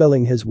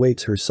 Dispelling his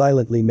weights, her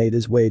silently made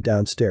his way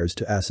downstairs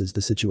to assess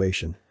the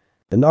situation.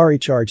 Inari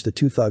charged the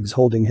 2 thugs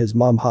holding his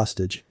mom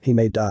hostage. He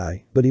may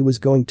die, but he was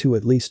going to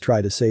at least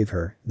try to save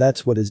her.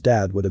 That's what his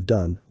dad would have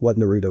done, what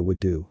Naruto would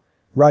do.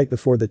 Right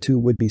before the 2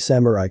 would-be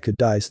samurai could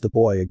dice the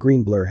boy, a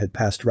green blur had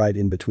passed right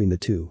in between the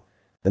 2.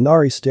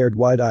 Inari stared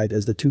wide-eyed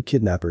as the 2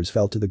 kidnappers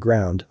fell to the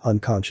ground,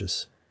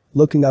 unconscious.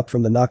 Looking up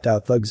from the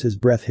knocked-out thugs, his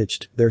breath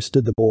hitched. There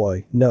stood the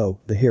boy, no,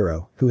 the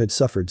hero, who had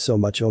suffered so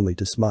much only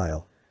to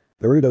smile.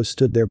 Naruto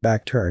stood there,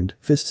 back turned,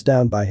 fists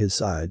down by his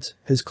sides,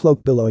 his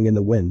cloak billowing in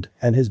the wind,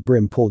 and his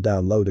brim pulled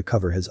down low to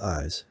cover his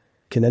eyes.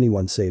 Can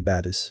anyone say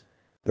Battis?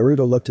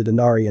 Naruto looked at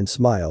Inari and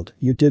smiled.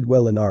 You did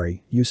well,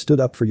 Inari, you stood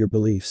up for your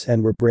beliefs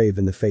and were brave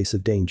in the face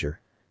of danger.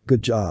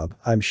 Good job,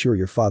 I'm sure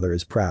your father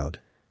is proud.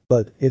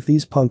 But, if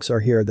these punks are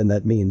here, then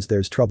that means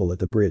there's trouble at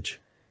the bridge.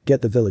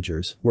 Get the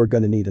villagers, we're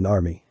gonna need an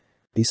army.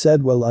 He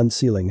said while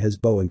unsealing his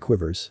bow and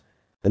quivers.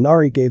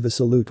 Inari gave a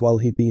salute while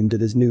he beamed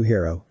at his new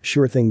hero.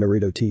 Sure thing,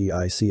 Naruto,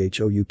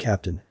 Teichou,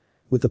 Captain.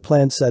 With the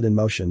plan set in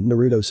motion,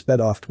 Naruto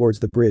sped off towards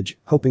the bridge,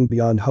 hoping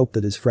beyond hope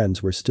that his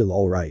friends were still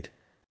alright.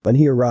 When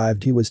he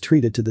arrived, he was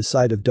treated to the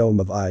sight of dome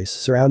of ice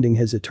surrounding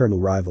his eternal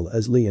rival,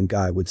 as Lee and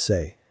Guy would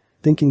say.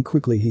 Thinking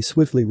quickly, he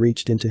swiftly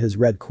reached into his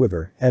red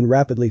quiver and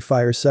rapidly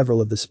fired several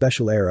of the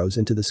special arrows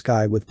into the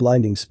sky with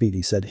blinding speed.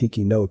 He said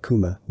Hiki no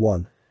Akuma,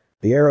 1.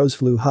 The arrows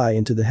flew high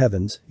into the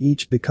heavens,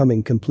 each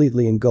becoming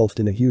completely engulfed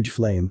in a huge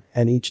flame,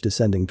 and each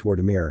descending toward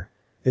a mirror.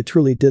 It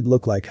truly did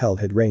look like hell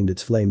had rained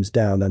its flames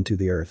down onto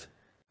the earth.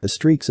 The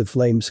streaks of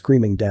flame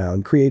screaming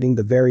down, creating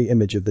the very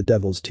image of the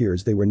devil's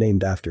tears they were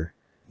named after.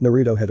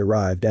 Naruto had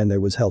arrived and there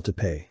was hell to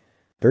pay.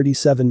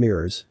 37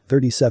 mirrors,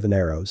 37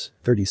 arrows,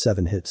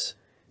 37 hits.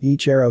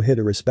 Each arrow hit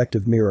a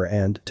respective mirror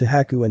and, to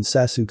Haku and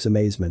Sasuke's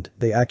amazement,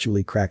 they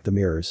actually cracked the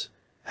mirrors.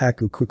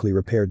 Haku quickly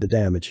repaired the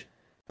damage.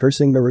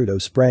 Cursing, Naruto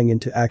sprang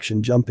into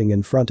action, jumping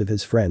in front of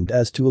his friend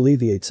as to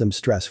alleviate some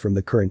stress from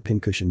the current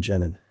pincushion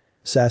genin.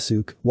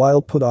 Sasuke,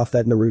 while put off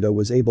that Naruto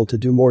was able to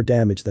do more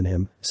damage than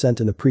him, sent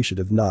an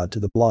appreciative nod to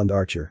the blonde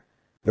archer.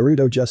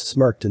 Naruto just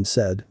smirked and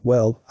said,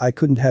 well, I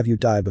couldn't have you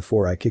die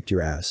before I kicked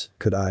your ass,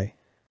 could I?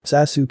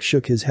 Sasuke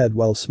shook his head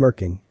while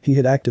smirking. He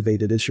had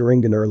activated his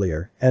Sharingan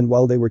earlier, and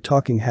while they were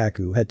talking,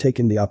 Haku had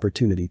taken the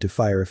opportunity to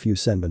fire a few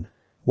senbon.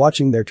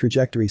 Watching their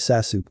trajectory,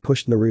 Sasuke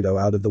pushed Naruto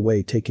out of the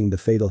way, taking the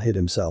fatal hit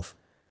himself.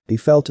 He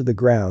fell to the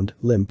ground,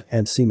 limp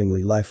and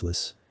seemingly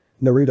lifeless.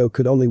 Naruto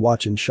could only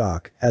watch in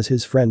shock as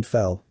his friend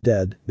fell,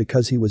 dead,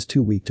 because he was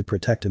too weak to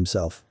protect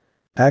himself.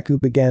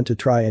 Haku began to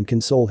try and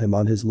console him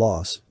on his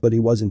loss, but he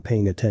wasn't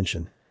paying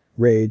attention.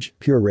 Rage,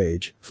 pure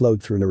rage,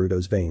 flowed through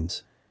Naruto's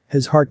veins.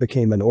 His heart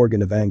became an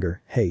organ of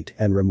anger, hate,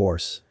 and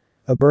remorse.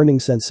 A burning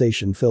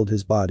sensation filled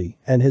his body,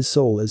 and his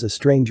soul as a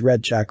strange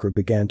red chakra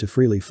began to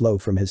freely flow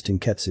from his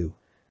tenketsu.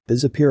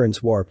 His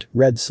appearance warped,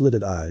 red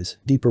slitted eyes,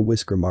 deeper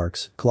whisker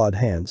marks, clawed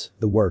hands,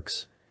 the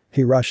works.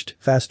 He rushed,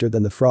 faster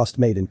than the Frost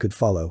Maiden could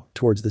follow,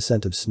 towards the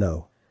scent of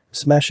snow.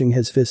 Smashing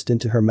his fist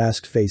into her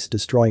masked face,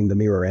 destroying the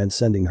mirror and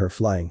sending her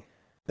flying.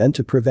 Then,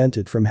 to prevent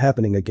it from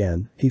happening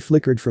again, he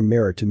flickered from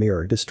mirror to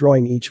mirror,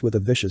 destroying each with a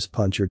vicious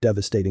punch or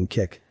devastating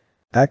kick.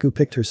 Haku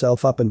picked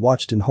herself up and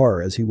watched in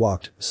horror as he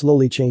walked,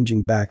 slowly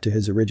changing back to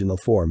his original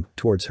form,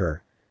 towards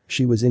her.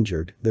 She was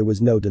injured, there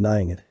was no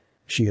denying it.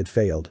 She had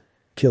failed.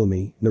 Kill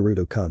me,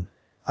 Naruto-kun.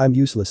 I'm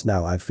useless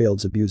now, I've failed,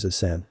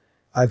 Zabuza-san.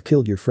 I've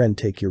killed your friend,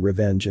 take your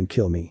revenge and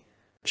kill me.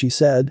 She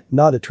said,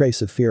 not a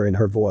trace of fear in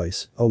her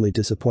voice, only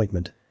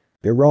disappointment.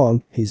 You're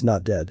wrong, he's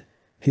not dead.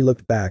 He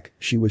looked back,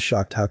 she was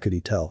shocked. How could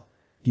he tell?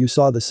 You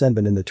saw the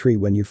senbon in the tree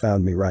when you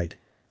found me, right?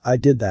 I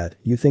did that.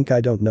 You think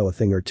I don't know a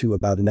thing or two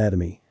about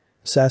anatomy?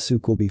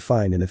 Sasuke will be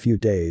fine in a few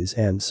days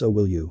and so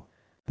will you.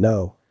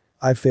 No.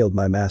 I failed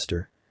my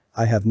master.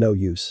 I have no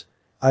use.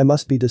 I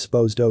must be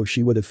disposed. Oh,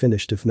 she would have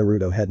finished if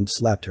Naruto hadn't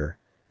slapped her.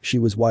 She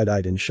was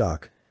wide-eyed in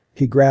shock.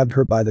 He grabbed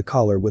her by the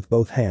collar with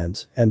both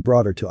hands and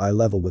brought her to eye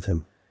level with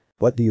him.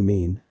 What do you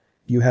mean?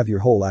 You have your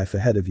whole life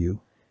ahead of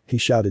you. He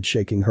shouted,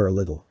 shaking her a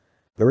little.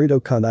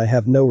 Naruto-kun, I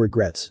have no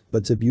regrets,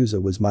 but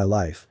Zabuza was my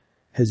life.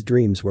 His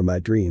dreams were my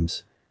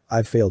dreams.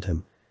 I failed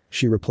him.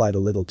 She replied, a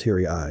little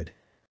teary-eyed.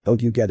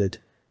 Don't you get it?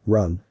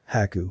 Run,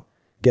 Haku.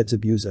 Get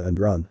Zabuza and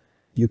run.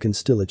 You can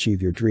still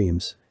achieve your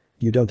dreams.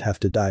 You don't have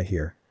to die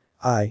here.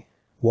 I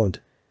won't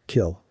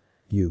kill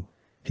you,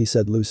 he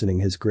said, loosening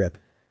his grip.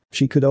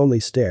 She could only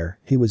stare.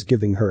 He was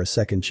giving her a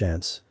second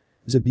chance.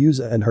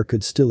 Zabuza and her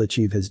could still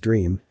achieve his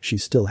dream, she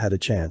still had a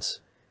chance.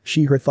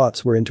 Her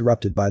thoughts were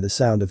interrupted by the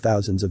sound of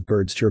thousands of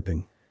birds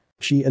chirping.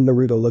 She and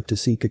Naruto looked to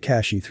see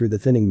Kakashi through the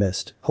thinning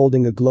mist,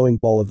 holding a glowing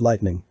ball of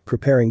lightning,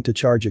 preparing to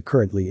charge a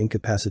currently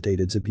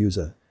incapacitated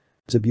Zabuza.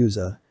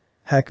 Zabuza.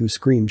 Haku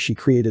screamed. She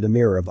created a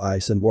mirror of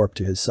ice and warped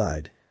to his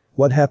side.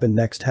 What happened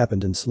next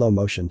happened in slow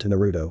motion to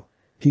Naruto.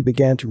 He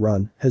began to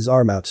run, his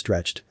arm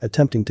outstretched,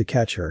 attempting to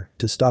catch her,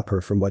 to stop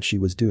her from what she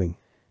was doing.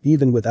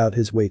 Even without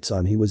his weights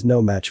on, he was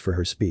no match for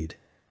her speed.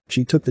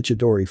 She took the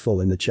Chidori full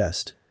in the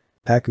chest.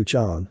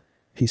 Haku-chan.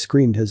 He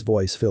screamed, his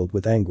voice filled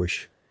with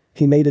anguish.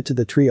 He made it to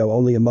the trio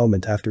only a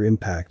moment after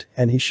impact,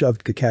 and he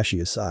shoved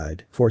Kakashi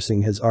aside,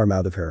 forcing his arm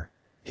out of her.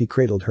 He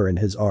cradled her in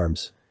his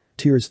arms.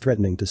 Tears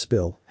threatening to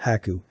spill.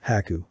 Haku.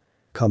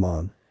 Come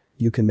on.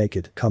 You can make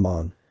it, come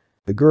on.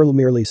 The girl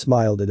merely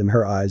smiled at him,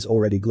 her eyes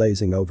already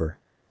glazing over.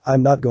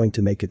 I'm not going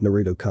to make it,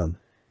 Naruto-kun.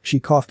 She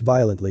coughed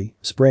violently,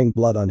 spraying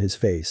blood on his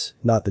face,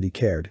 not that he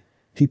cared.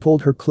 He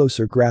pulled her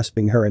closer,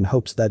 grasping her in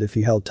hopes that if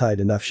he held tight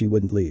enough she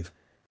wouldn't leave.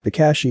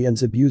 Kakashi and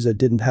Zabuza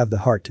didn't have the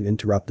heart to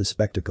interrupt the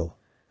spectacle.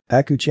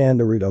 Haku-chan,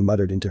 Naruto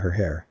muttered into her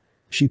hair.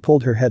 She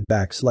pulled her head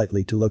back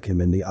slightly to look him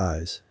in the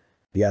eyes.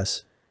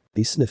 Yes.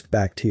 He sniffed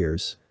back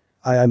tears.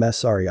 I'm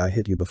sorry I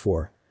hit you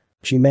before.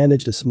 She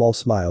managed a small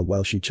smile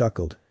while she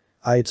chuckled.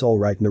 It's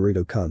alright,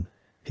 Naruto-kun.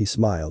 He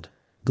smiled.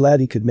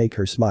 Glad he could make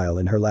her smile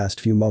in her last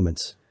few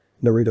moments.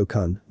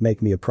 Naruto-kun,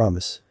 make me a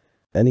promise.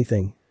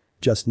 Anything.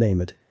 Just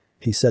name it.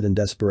 He said in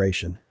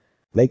desperation.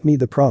 Make me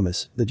the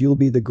promise that you'll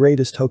be the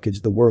greatest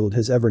Hokage the world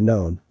has ever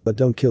known, but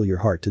don't kill your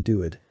heart to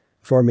do it.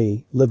 For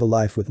me, live a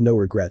life with no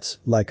regrets,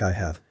 like I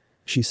have.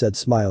 She said,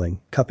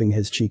 smiling, cupping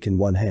his cheek in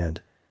one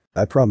hand.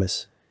 I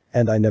promise.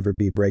 And I never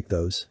break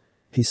those.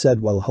 He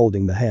said while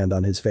holding the hand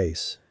on his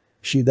face.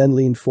 She then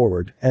leaned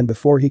forward, and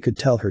before he could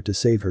tell her to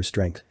save her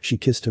strength, she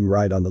kissed him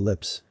right on the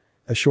lips.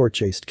 A short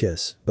chaste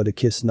kiss, but a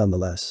kiss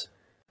nonetheless.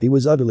 He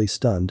was utterly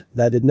stunned.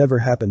 That had never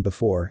happened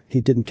before. He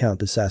didn't count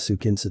the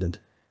Sasuke incident.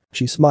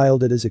 She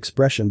smiled at his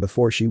expression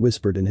before she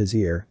whispered in his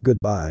ear,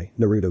 goodbye,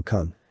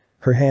 Naruto-kun.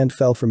 Her hand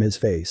fell from his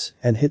face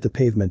and hit the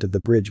pavement of the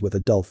bridge with a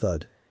dull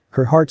thud.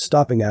 Her heart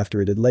stopping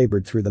after it had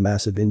labored through the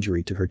massive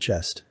injury to her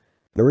chest.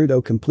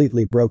 Naruto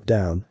completely broke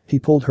down. He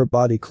pulled her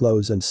body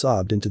close and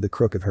sobbed into the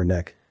crook of her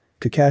neck.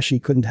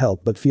 Kakashi couldn't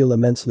help but feel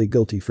immensely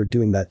guilty for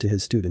doing that to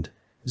his student.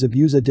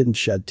 Zabuza didn't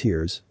shed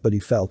tears, but he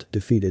felt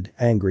defeated,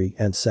 angry,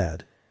 and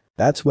sad.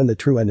 That's when the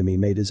true enemy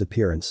made his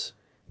appearance.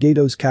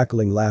 Gato's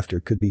cackling laughter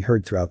could be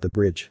heard throughout the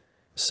bridge.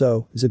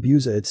 So,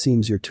 Zabuza, it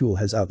seems your tool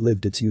has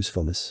outlived its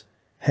usefulness.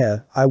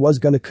 I was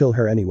gonna kill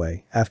her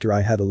anyway, after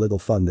I had a little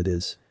fun, that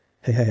is.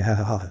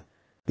 Ha.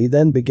 He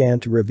then began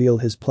to reveal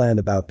his plan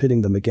about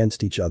pitting them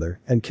against each other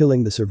and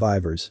killing the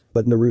survivors,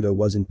 but Naruto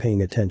wasn't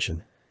paying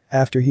attention.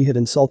 After he had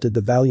insulted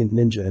the valiant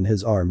ninja in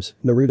his arms,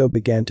 Naruto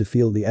began to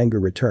feel the anger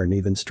return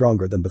even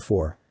stronger than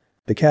before.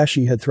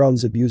 Kakashi had thrown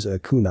Zabuza a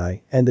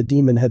kunai, and the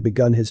demon had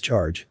begun his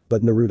charge,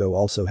 but Naruto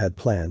also had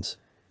plans.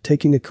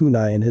 Taking a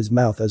kunai in his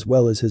mouth as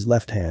well as his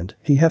left hand,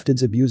 he hefted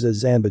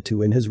Zabuza's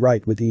zanbatsu in his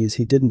right with ease.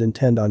 He didn't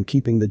intend on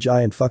keeping the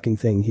giant fucking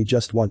thing, he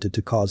just wanted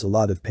to cause a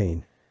lot of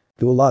pain.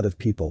 To a lot of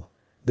people.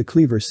 The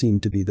cleaver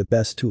seemed to be the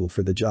best tool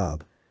for the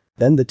job.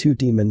 Then the two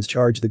demons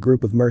charged the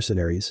group of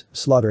mercenaries,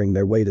 slaughtering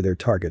their way to their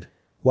target.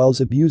 While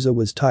Zabuza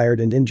was tired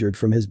and injured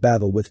from his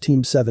battle with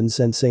Team 7,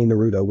 Sensei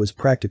Naruto was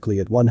practically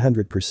at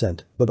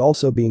 100%, but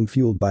also being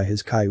fueled by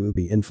his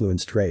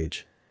Kyuubi-influenced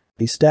rage.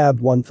 He stabbed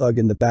one thug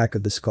in the back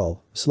of the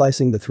skull,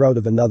 slicing the throat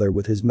of another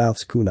with his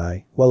mouth's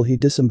kunai, while he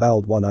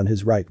disemboweled one on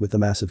his right with the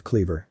massive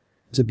cleaver.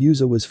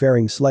 Zabuza was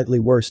faring slightly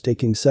worse,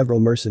 taking several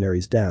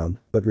mercenaries down,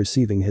 but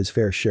receiving his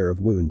fair share of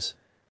wounds.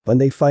 When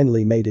they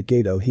finally made it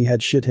Gato, he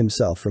had shit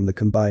himself from the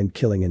combined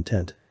killing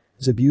intent.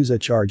 Zabuza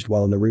charged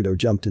while Naruto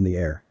jumped in the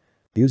air.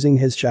 Using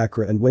his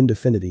chakra and wind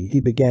affinity,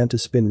 he began to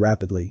spin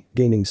rapidly,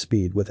 gaining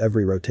speed with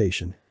every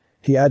rotation.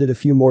 He added a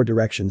few more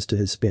directions to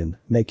his spin,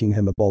 making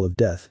him a ball of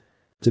death.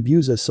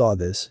 Zabuza saw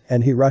this,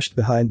 and he rushed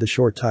behind the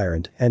short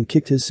tyrant and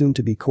kicked his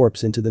soon-to-be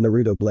corpse into the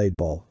Naruto blade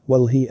ball,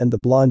 while he and the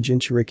blonde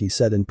Jinchuriki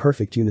said in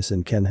perfect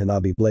unison, Ken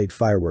Hanabi blade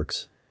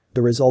fireworks.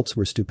 The results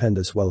were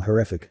stupendous while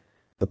horrific.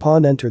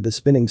 Upon entering the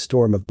spinning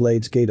storm of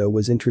blades, Gato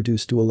was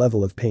introduced to a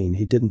level of pain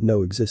he didn't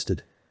know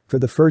existed. For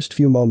the first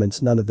few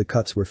moments none of the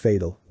cuts were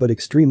fatal, but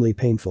extremely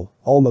painful,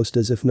 almost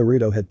as if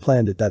Naruto had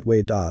planned it that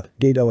way.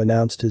 Gato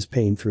announced his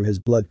pain through his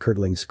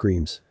blood-curdling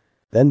screams.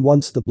 Then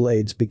once the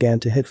blades began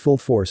to hit full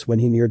force, when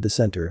he neared the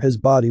center, his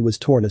body was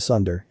torn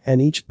asunder,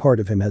 and each part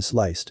of him has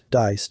sliced,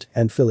 diced,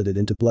 and filleted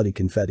into bloody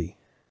confetti.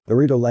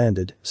 Naruto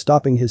landed,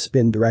 stopping his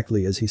spin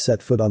directly as he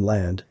set foot on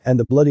land, and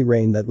the bloody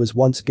rain that was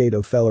once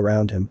Gato fell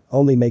around him,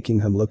 only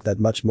making him look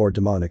that much more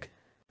demonic.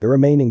 The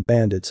remaining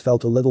bandits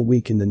felt a little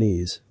weak in the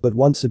knees, but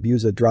once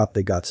Zabuza dropped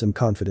they got some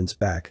confidence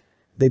back.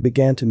 They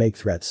began to make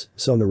threats,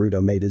 so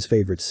Naruto made his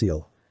favorite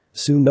seal.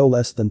 Soon no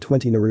less than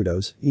 20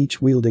 Narutos,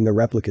 each wielding a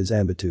replica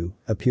zanbatsu,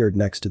 appeared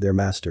next to their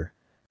master.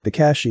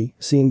 Kakashi,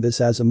 seeing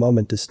this as a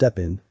moment to step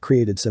in,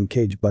 created some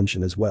cage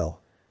bunshin as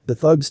well. The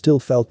thugs still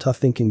felt tough,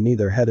 thinking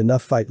neither had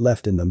enough fight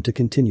left in them to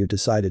continue,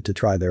 decided to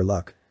try their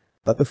luck.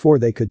 But before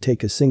they could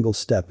take a single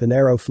step, an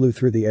arrow flew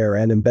through the air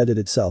and embedded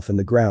itself in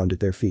the ground at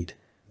their feet.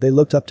 They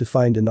looked up to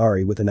find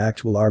Inari with an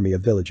actual army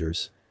of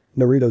villagers.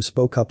 Naruto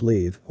spoke up,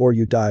 "Leave, or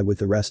you die with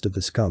the rest of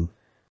the scum."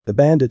 The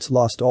bandits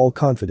lost all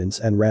confidence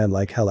and ran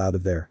like hell out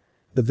of there.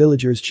 The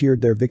villagers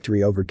cheered their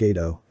victory over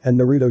Gato, and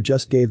Naruto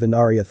just gave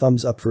Inari a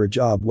thumbs up for a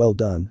job well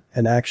done,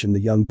 an action the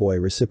young boy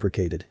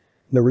reciprocated.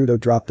 Naruto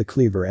dropped the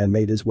cleaver and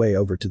made his way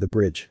over to the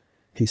bridge.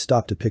 He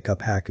stopped to pick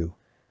up Haku.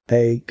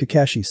 "Hey,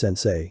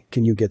 Kakashi-sensei,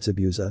 can you get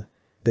Zabuza?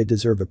 They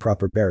deserve a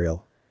proper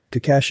burial."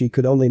 Kakashi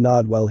could only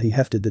nod while he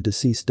hefted the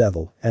deceased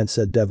devil and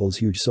said Devil's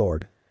huge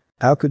sword.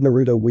 How could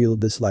Naruto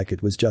wield this like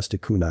it was just a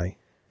kunai?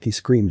 He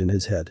screamed in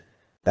his head.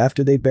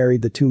 After they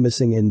buried the two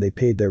missing they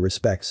paid their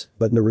respects,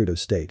 but Naruto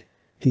stayed.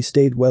 He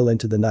stayed well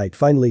into the night,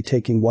 finally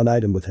taking one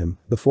item with him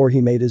before he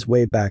made his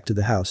way back to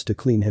the house to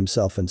clean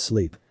himself and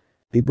sleep.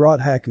 He brought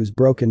Haku's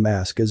broken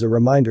mask as a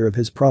reminder of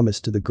his promise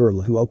to the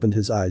girl who opened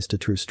his eyes to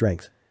true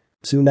strength.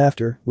 Soon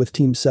after, with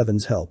Team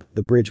 7's help,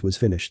 the bridge was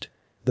finished.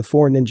 The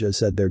four ninjas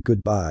said their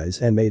goodbyes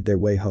and made their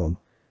way home.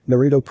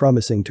 Naruto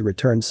promising to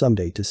return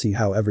someday to see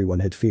how everyone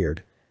had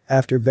fared.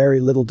 After very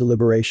little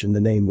deliberation,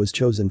 the name was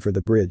chosen for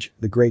the bridge,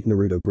 the Great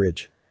Naruto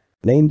Bridge.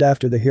 Named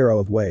after the hero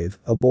of Wave,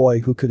 a boy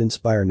who could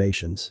inspire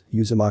nations,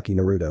 Uzumaki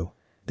Naruto.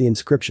 The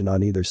inscription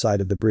on either side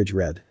of the bridge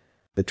read.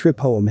 The trip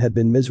home had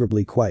been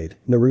miserably quiet.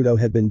 Naruto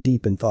had been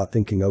deep in thought,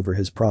 thinking over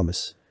his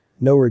promise.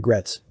 No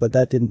regrets, but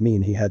that didn't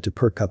mean he had to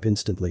perk up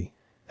instantly.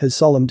 His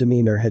solemn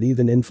demeanor had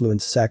even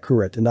influenced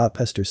Sakura to not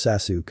pester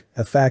Sasuke,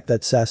 a fact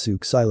that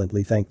Sasuke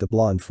silently thanked the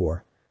blonde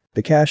for.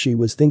 Kakashi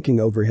was thinking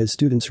over his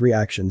students'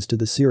 reactions to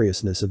the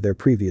seriousness of their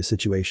previous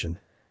situation.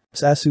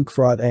 Sasuke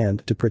fought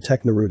and, to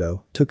protect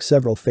Naruto, took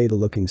several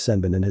fatal-looking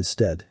senbon in his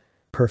stead.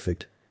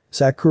 Perfect.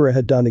 Sakura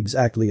had done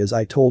exactly as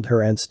I told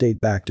her and stayed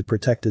back to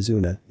protect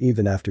Izuna,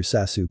 even after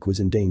Sasuke was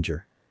in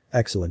danger.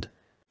 Excellent.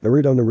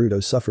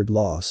 Naruto suffered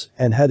loss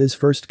and had his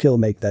first kill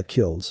make that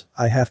kills.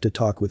 I have to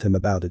talk with him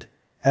about it.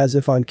 As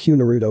if on cue,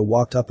 Naruto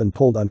walked up and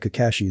pulled on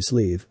Kakashi's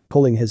sleeve,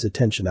 pulling his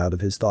attention out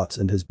of his thoughts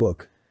and his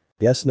book.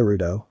 "Yes,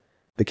 Naruto?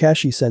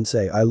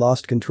 Kakashi-sensei, I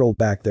lost control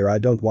back there. I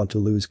don't want to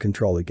lose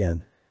control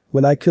again.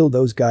 When I killed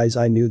those guys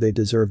I knew they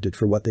deserved it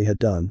for what they had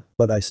done,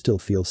 but I still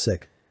feel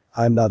sick.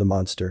 I'm not a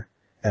monster.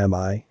 Am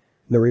I?"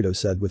 Naruto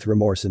said with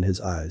remorse in his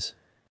eyes.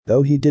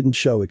 Though he didn't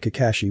show it,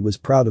 Kakashi was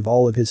proud of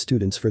all of his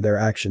students for their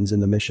actions in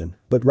the mission,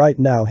 but right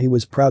now he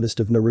was proudest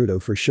of Naruto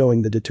for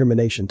showing the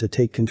determination to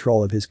take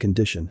control of his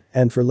condition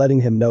and for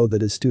letting him know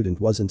that his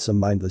student wasn't some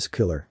mindless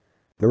killer.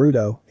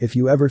 "Naruto, if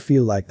you ever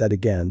feel like that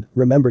again,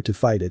 remember to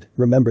fight it,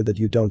 remember that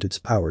you don't its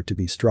power to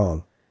be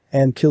strong.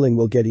 And killing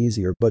will get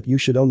easier, but you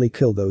should only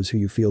kill those who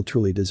you feel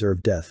truly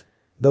deserve death.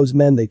 Those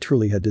men, they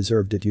truly had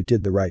deserved it. You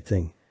did the right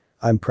thing.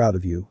 I'm proud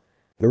of you."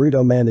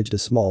 Naruto managed a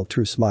small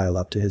true smile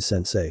up to his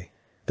sensei.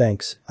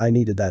 "Thanks, I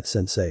needed that,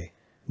 sensei."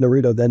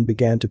 Naruto then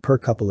began to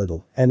perk up a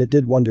little, and it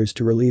did wonders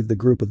to relieve the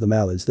group of the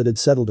malice that had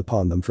settled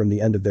upon them from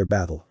the end of their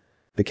battle.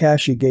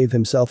 Kakashi gave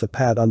himself a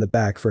pat on the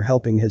back for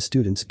helping his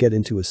students get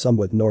into a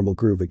somewhat normal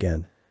groove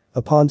again.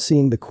 Upon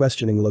seeing the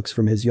questioning looks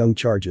from his young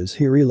charges,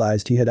 he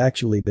realized he had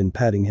actually been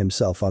patting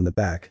himself on the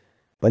back.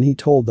 When he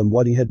told them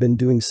what he had been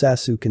doing,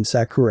 Sasuke and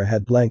Sakura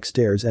had blank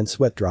stares and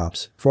sweat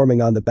drops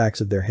forming on the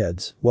backs of their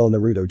heads, while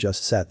Naruto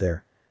just sat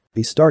there.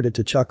 He started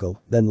to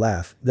chuckle, then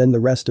laugh, then the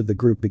rest of the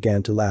group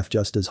began to laugh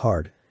just as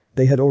hard.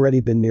 They had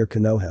already been near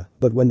Konoha,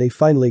 but when they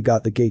finally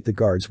got the gate, the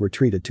guards were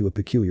treated to a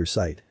peculiar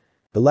sight.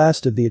 The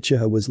last of the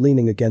Uchiha was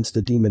leaning against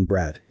a demon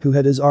brat who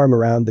had his arm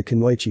around the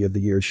Kunoichi of the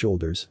year's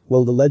shoulders,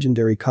 while the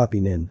legendary copy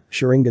nin,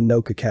 Sharingan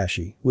no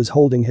Kakashi, was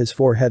holding his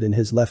forehead in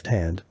his left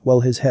hand while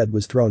his head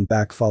was thrown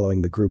back,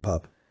 following the group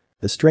up.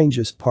 The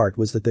strangest part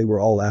was that they were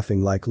all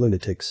laughing like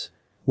lunatics.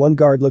 One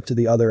guard looked to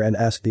the other and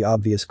asked the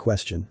obvious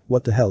question,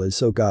 "What the hell is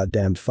so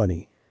goddamned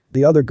funny?"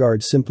 The other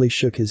guard simply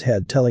shook his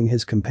head, telling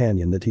his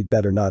companion that he'd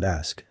better not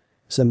ask.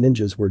 Some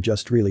ninjas were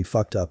just really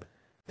fucked up.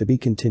 To be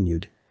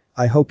continued.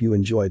 I hope you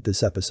enjoyed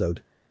this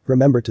episode.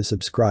 Remember to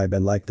subscribe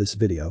and like this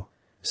video.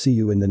 See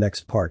you in the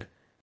next part.